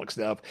already bollocks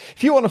it up.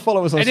 If you want to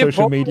follow us on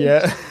social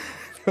media...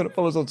 If you want to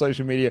follow us on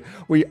social media,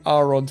 we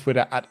are on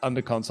Twitter at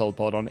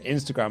UnderConsolePod, on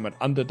Instagram at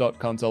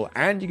under.console,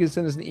 and you can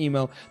send us an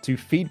email to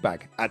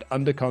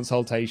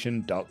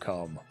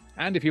feedback@underconsultation.com.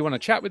 And if you want to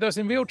chat with us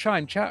in real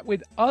time, chat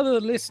with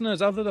other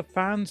listeners, other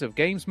fans of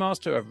Games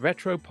Master, of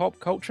retro pop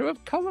culture,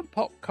 of current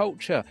pop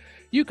culture,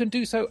 you can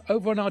do so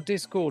over on our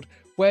Discord,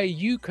 where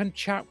you can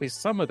chat with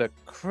some of the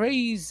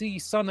crazy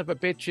son of a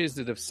bitches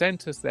that have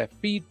sent us their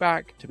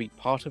feedback to be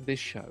part of this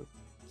show.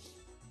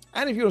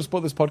 And if you want to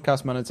support this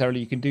podcast monetarily,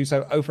 you can do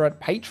so over at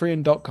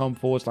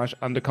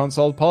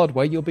patreon.com/underconsolepod,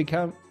 where you'll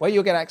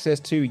get access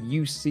to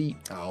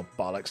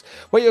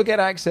where you'll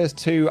get access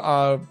to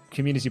our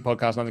community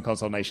podcast, Under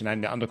Console Nation,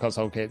 and Under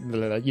Console Kit,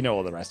 you know,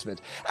 all the rest of it.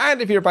 And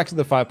if you're back to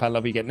the Firepower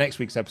level, you get next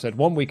week's episode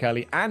 1 week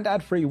early and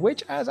ad-free,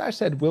 which, as I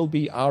said, will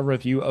be our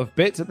review of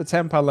Bits. At the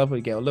 £10 level,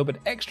 you get a little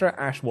bit extra.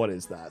 Ash, what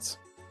is that?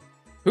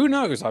 Who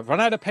knows? I've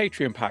run out of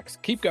Patreon packs.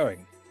 Keep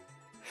going.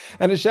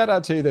 And a shout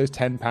out to those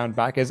 £10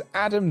 backers: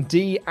 Adam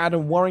D,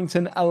 Adam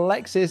Warrington,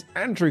 Alexis,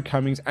 Andrew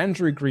Cummings,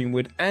 Andrew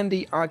Greenwood,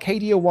 Andy,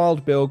 Arcadia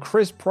Wild Bill,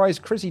 Chris Price,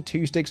 Chrissy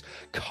Two Sticks,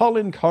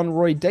 Colin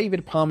Conroy,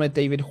 David Palmer,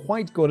 David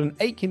White, Gordon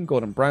Aiken,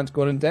 Gordon Brandt,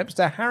 Gordon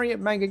Dempster, Harriet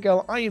Manga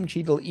Girl, I Am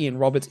Cheadle, Ian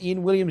Roberts,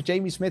 Ian Williams,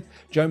 Jamie Smith,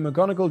 Joe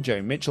McGonigal,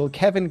 Joe Mitchell,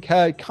 Kevin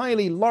Kerr,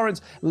 Kylie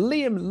Lawrence,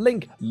 Liam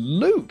Link,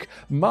 Luke,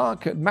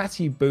 Mark,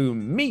 Matty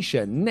Boom,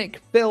 Misha, Nick,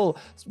 Phil,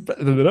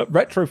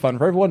 Retro Fun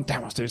for everyone,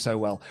 damn, I was doing so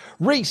well,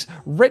 Reese,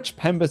 Rich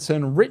Pemberton,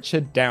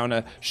 Richard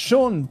Downer,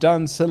 Sean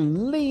Dunn,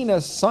 Selena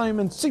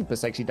Simon, Super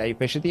Sexy Dave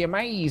Fisher, The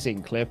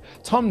Amazing Cliff,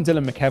 Tom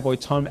Dylan McEvoy,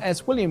 Tom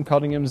S, William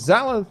Cottingham,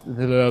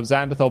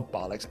 Zandathor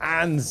Bollocks,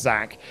 and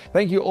Zach.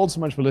 Thank you all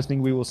so much for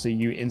listening. We will see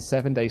you in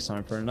 7 days'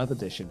 time for another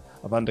edition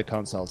of Under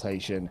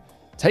Consultation.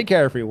 Take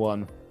care,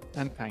 everyone.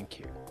 And thank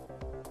you.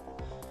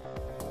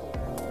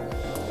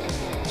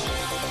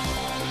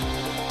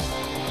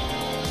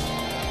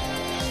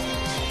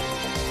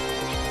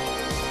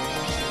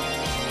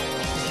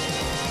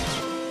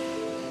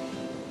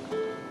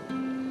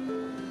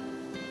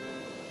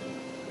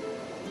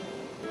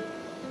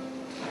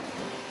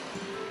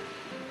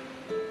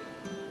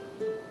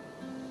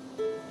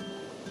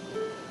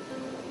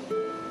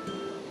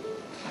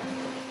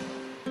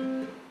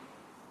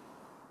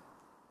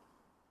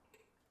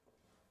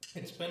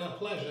 It's been a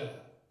pleasure.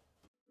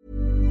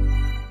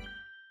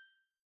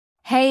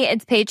 Hey,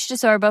 it's Paige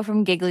DeSorbo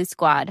from Giggly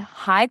Squad.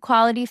 High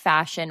quality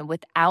fashion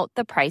without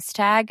the price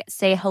tag.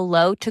 Say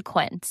hello to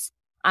Quince.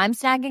 I'm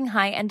snagging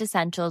high-end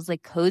essentials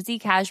like cozy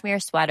cashmere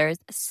sweaters,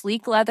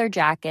 sleek leather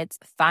jackets,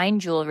 fine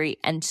jewelry,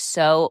 and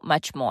so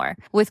much more.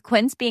 With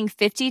Quince being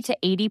 50 to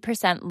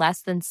 80%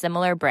 less than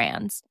similar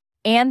brands.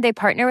 And they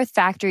partner with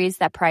factories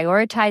that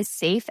prioritize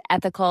safe,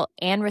 ethical,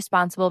 and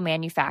responsible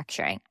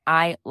manufacturing.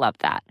 I love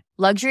that.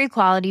 Luxury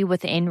quality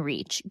within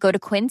reach. Go to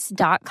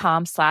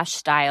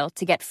quince.com/style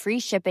to get free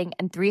shipping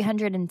and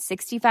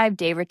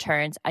 365-day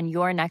returns on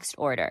your next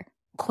order.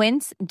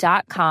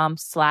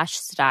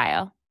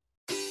 Quince.com/style.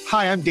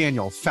 Hi, I'm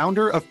Daniel,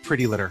 founder of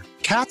Pretty Litter.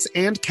 Cats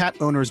and cat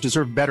owners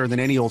deserve better than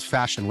any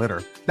old-fashioned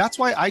litter. That's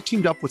why I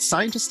teamed up with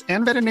scientists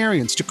and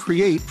veterinarians to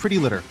create Pretty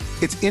Litter.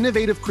 Its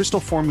innovative crystal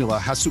formula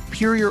has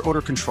superior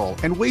odor control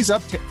and weighs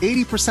up to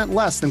 80%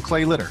 less than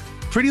clay litter.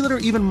 Pretty Litter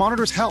even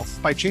monitors health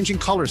by changing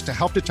colors to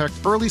help detect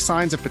early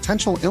signs of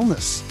potential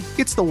illness.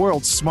 It's the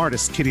world's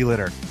smartest kitty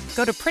litter.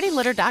 Go to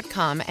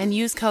prettylitter.com and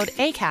use code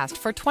ACAST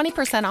for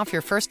 20% off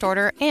your first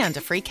order and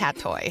a free cat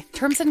toy.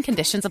 Terms and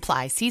conditions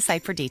apply. See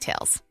site for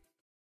details.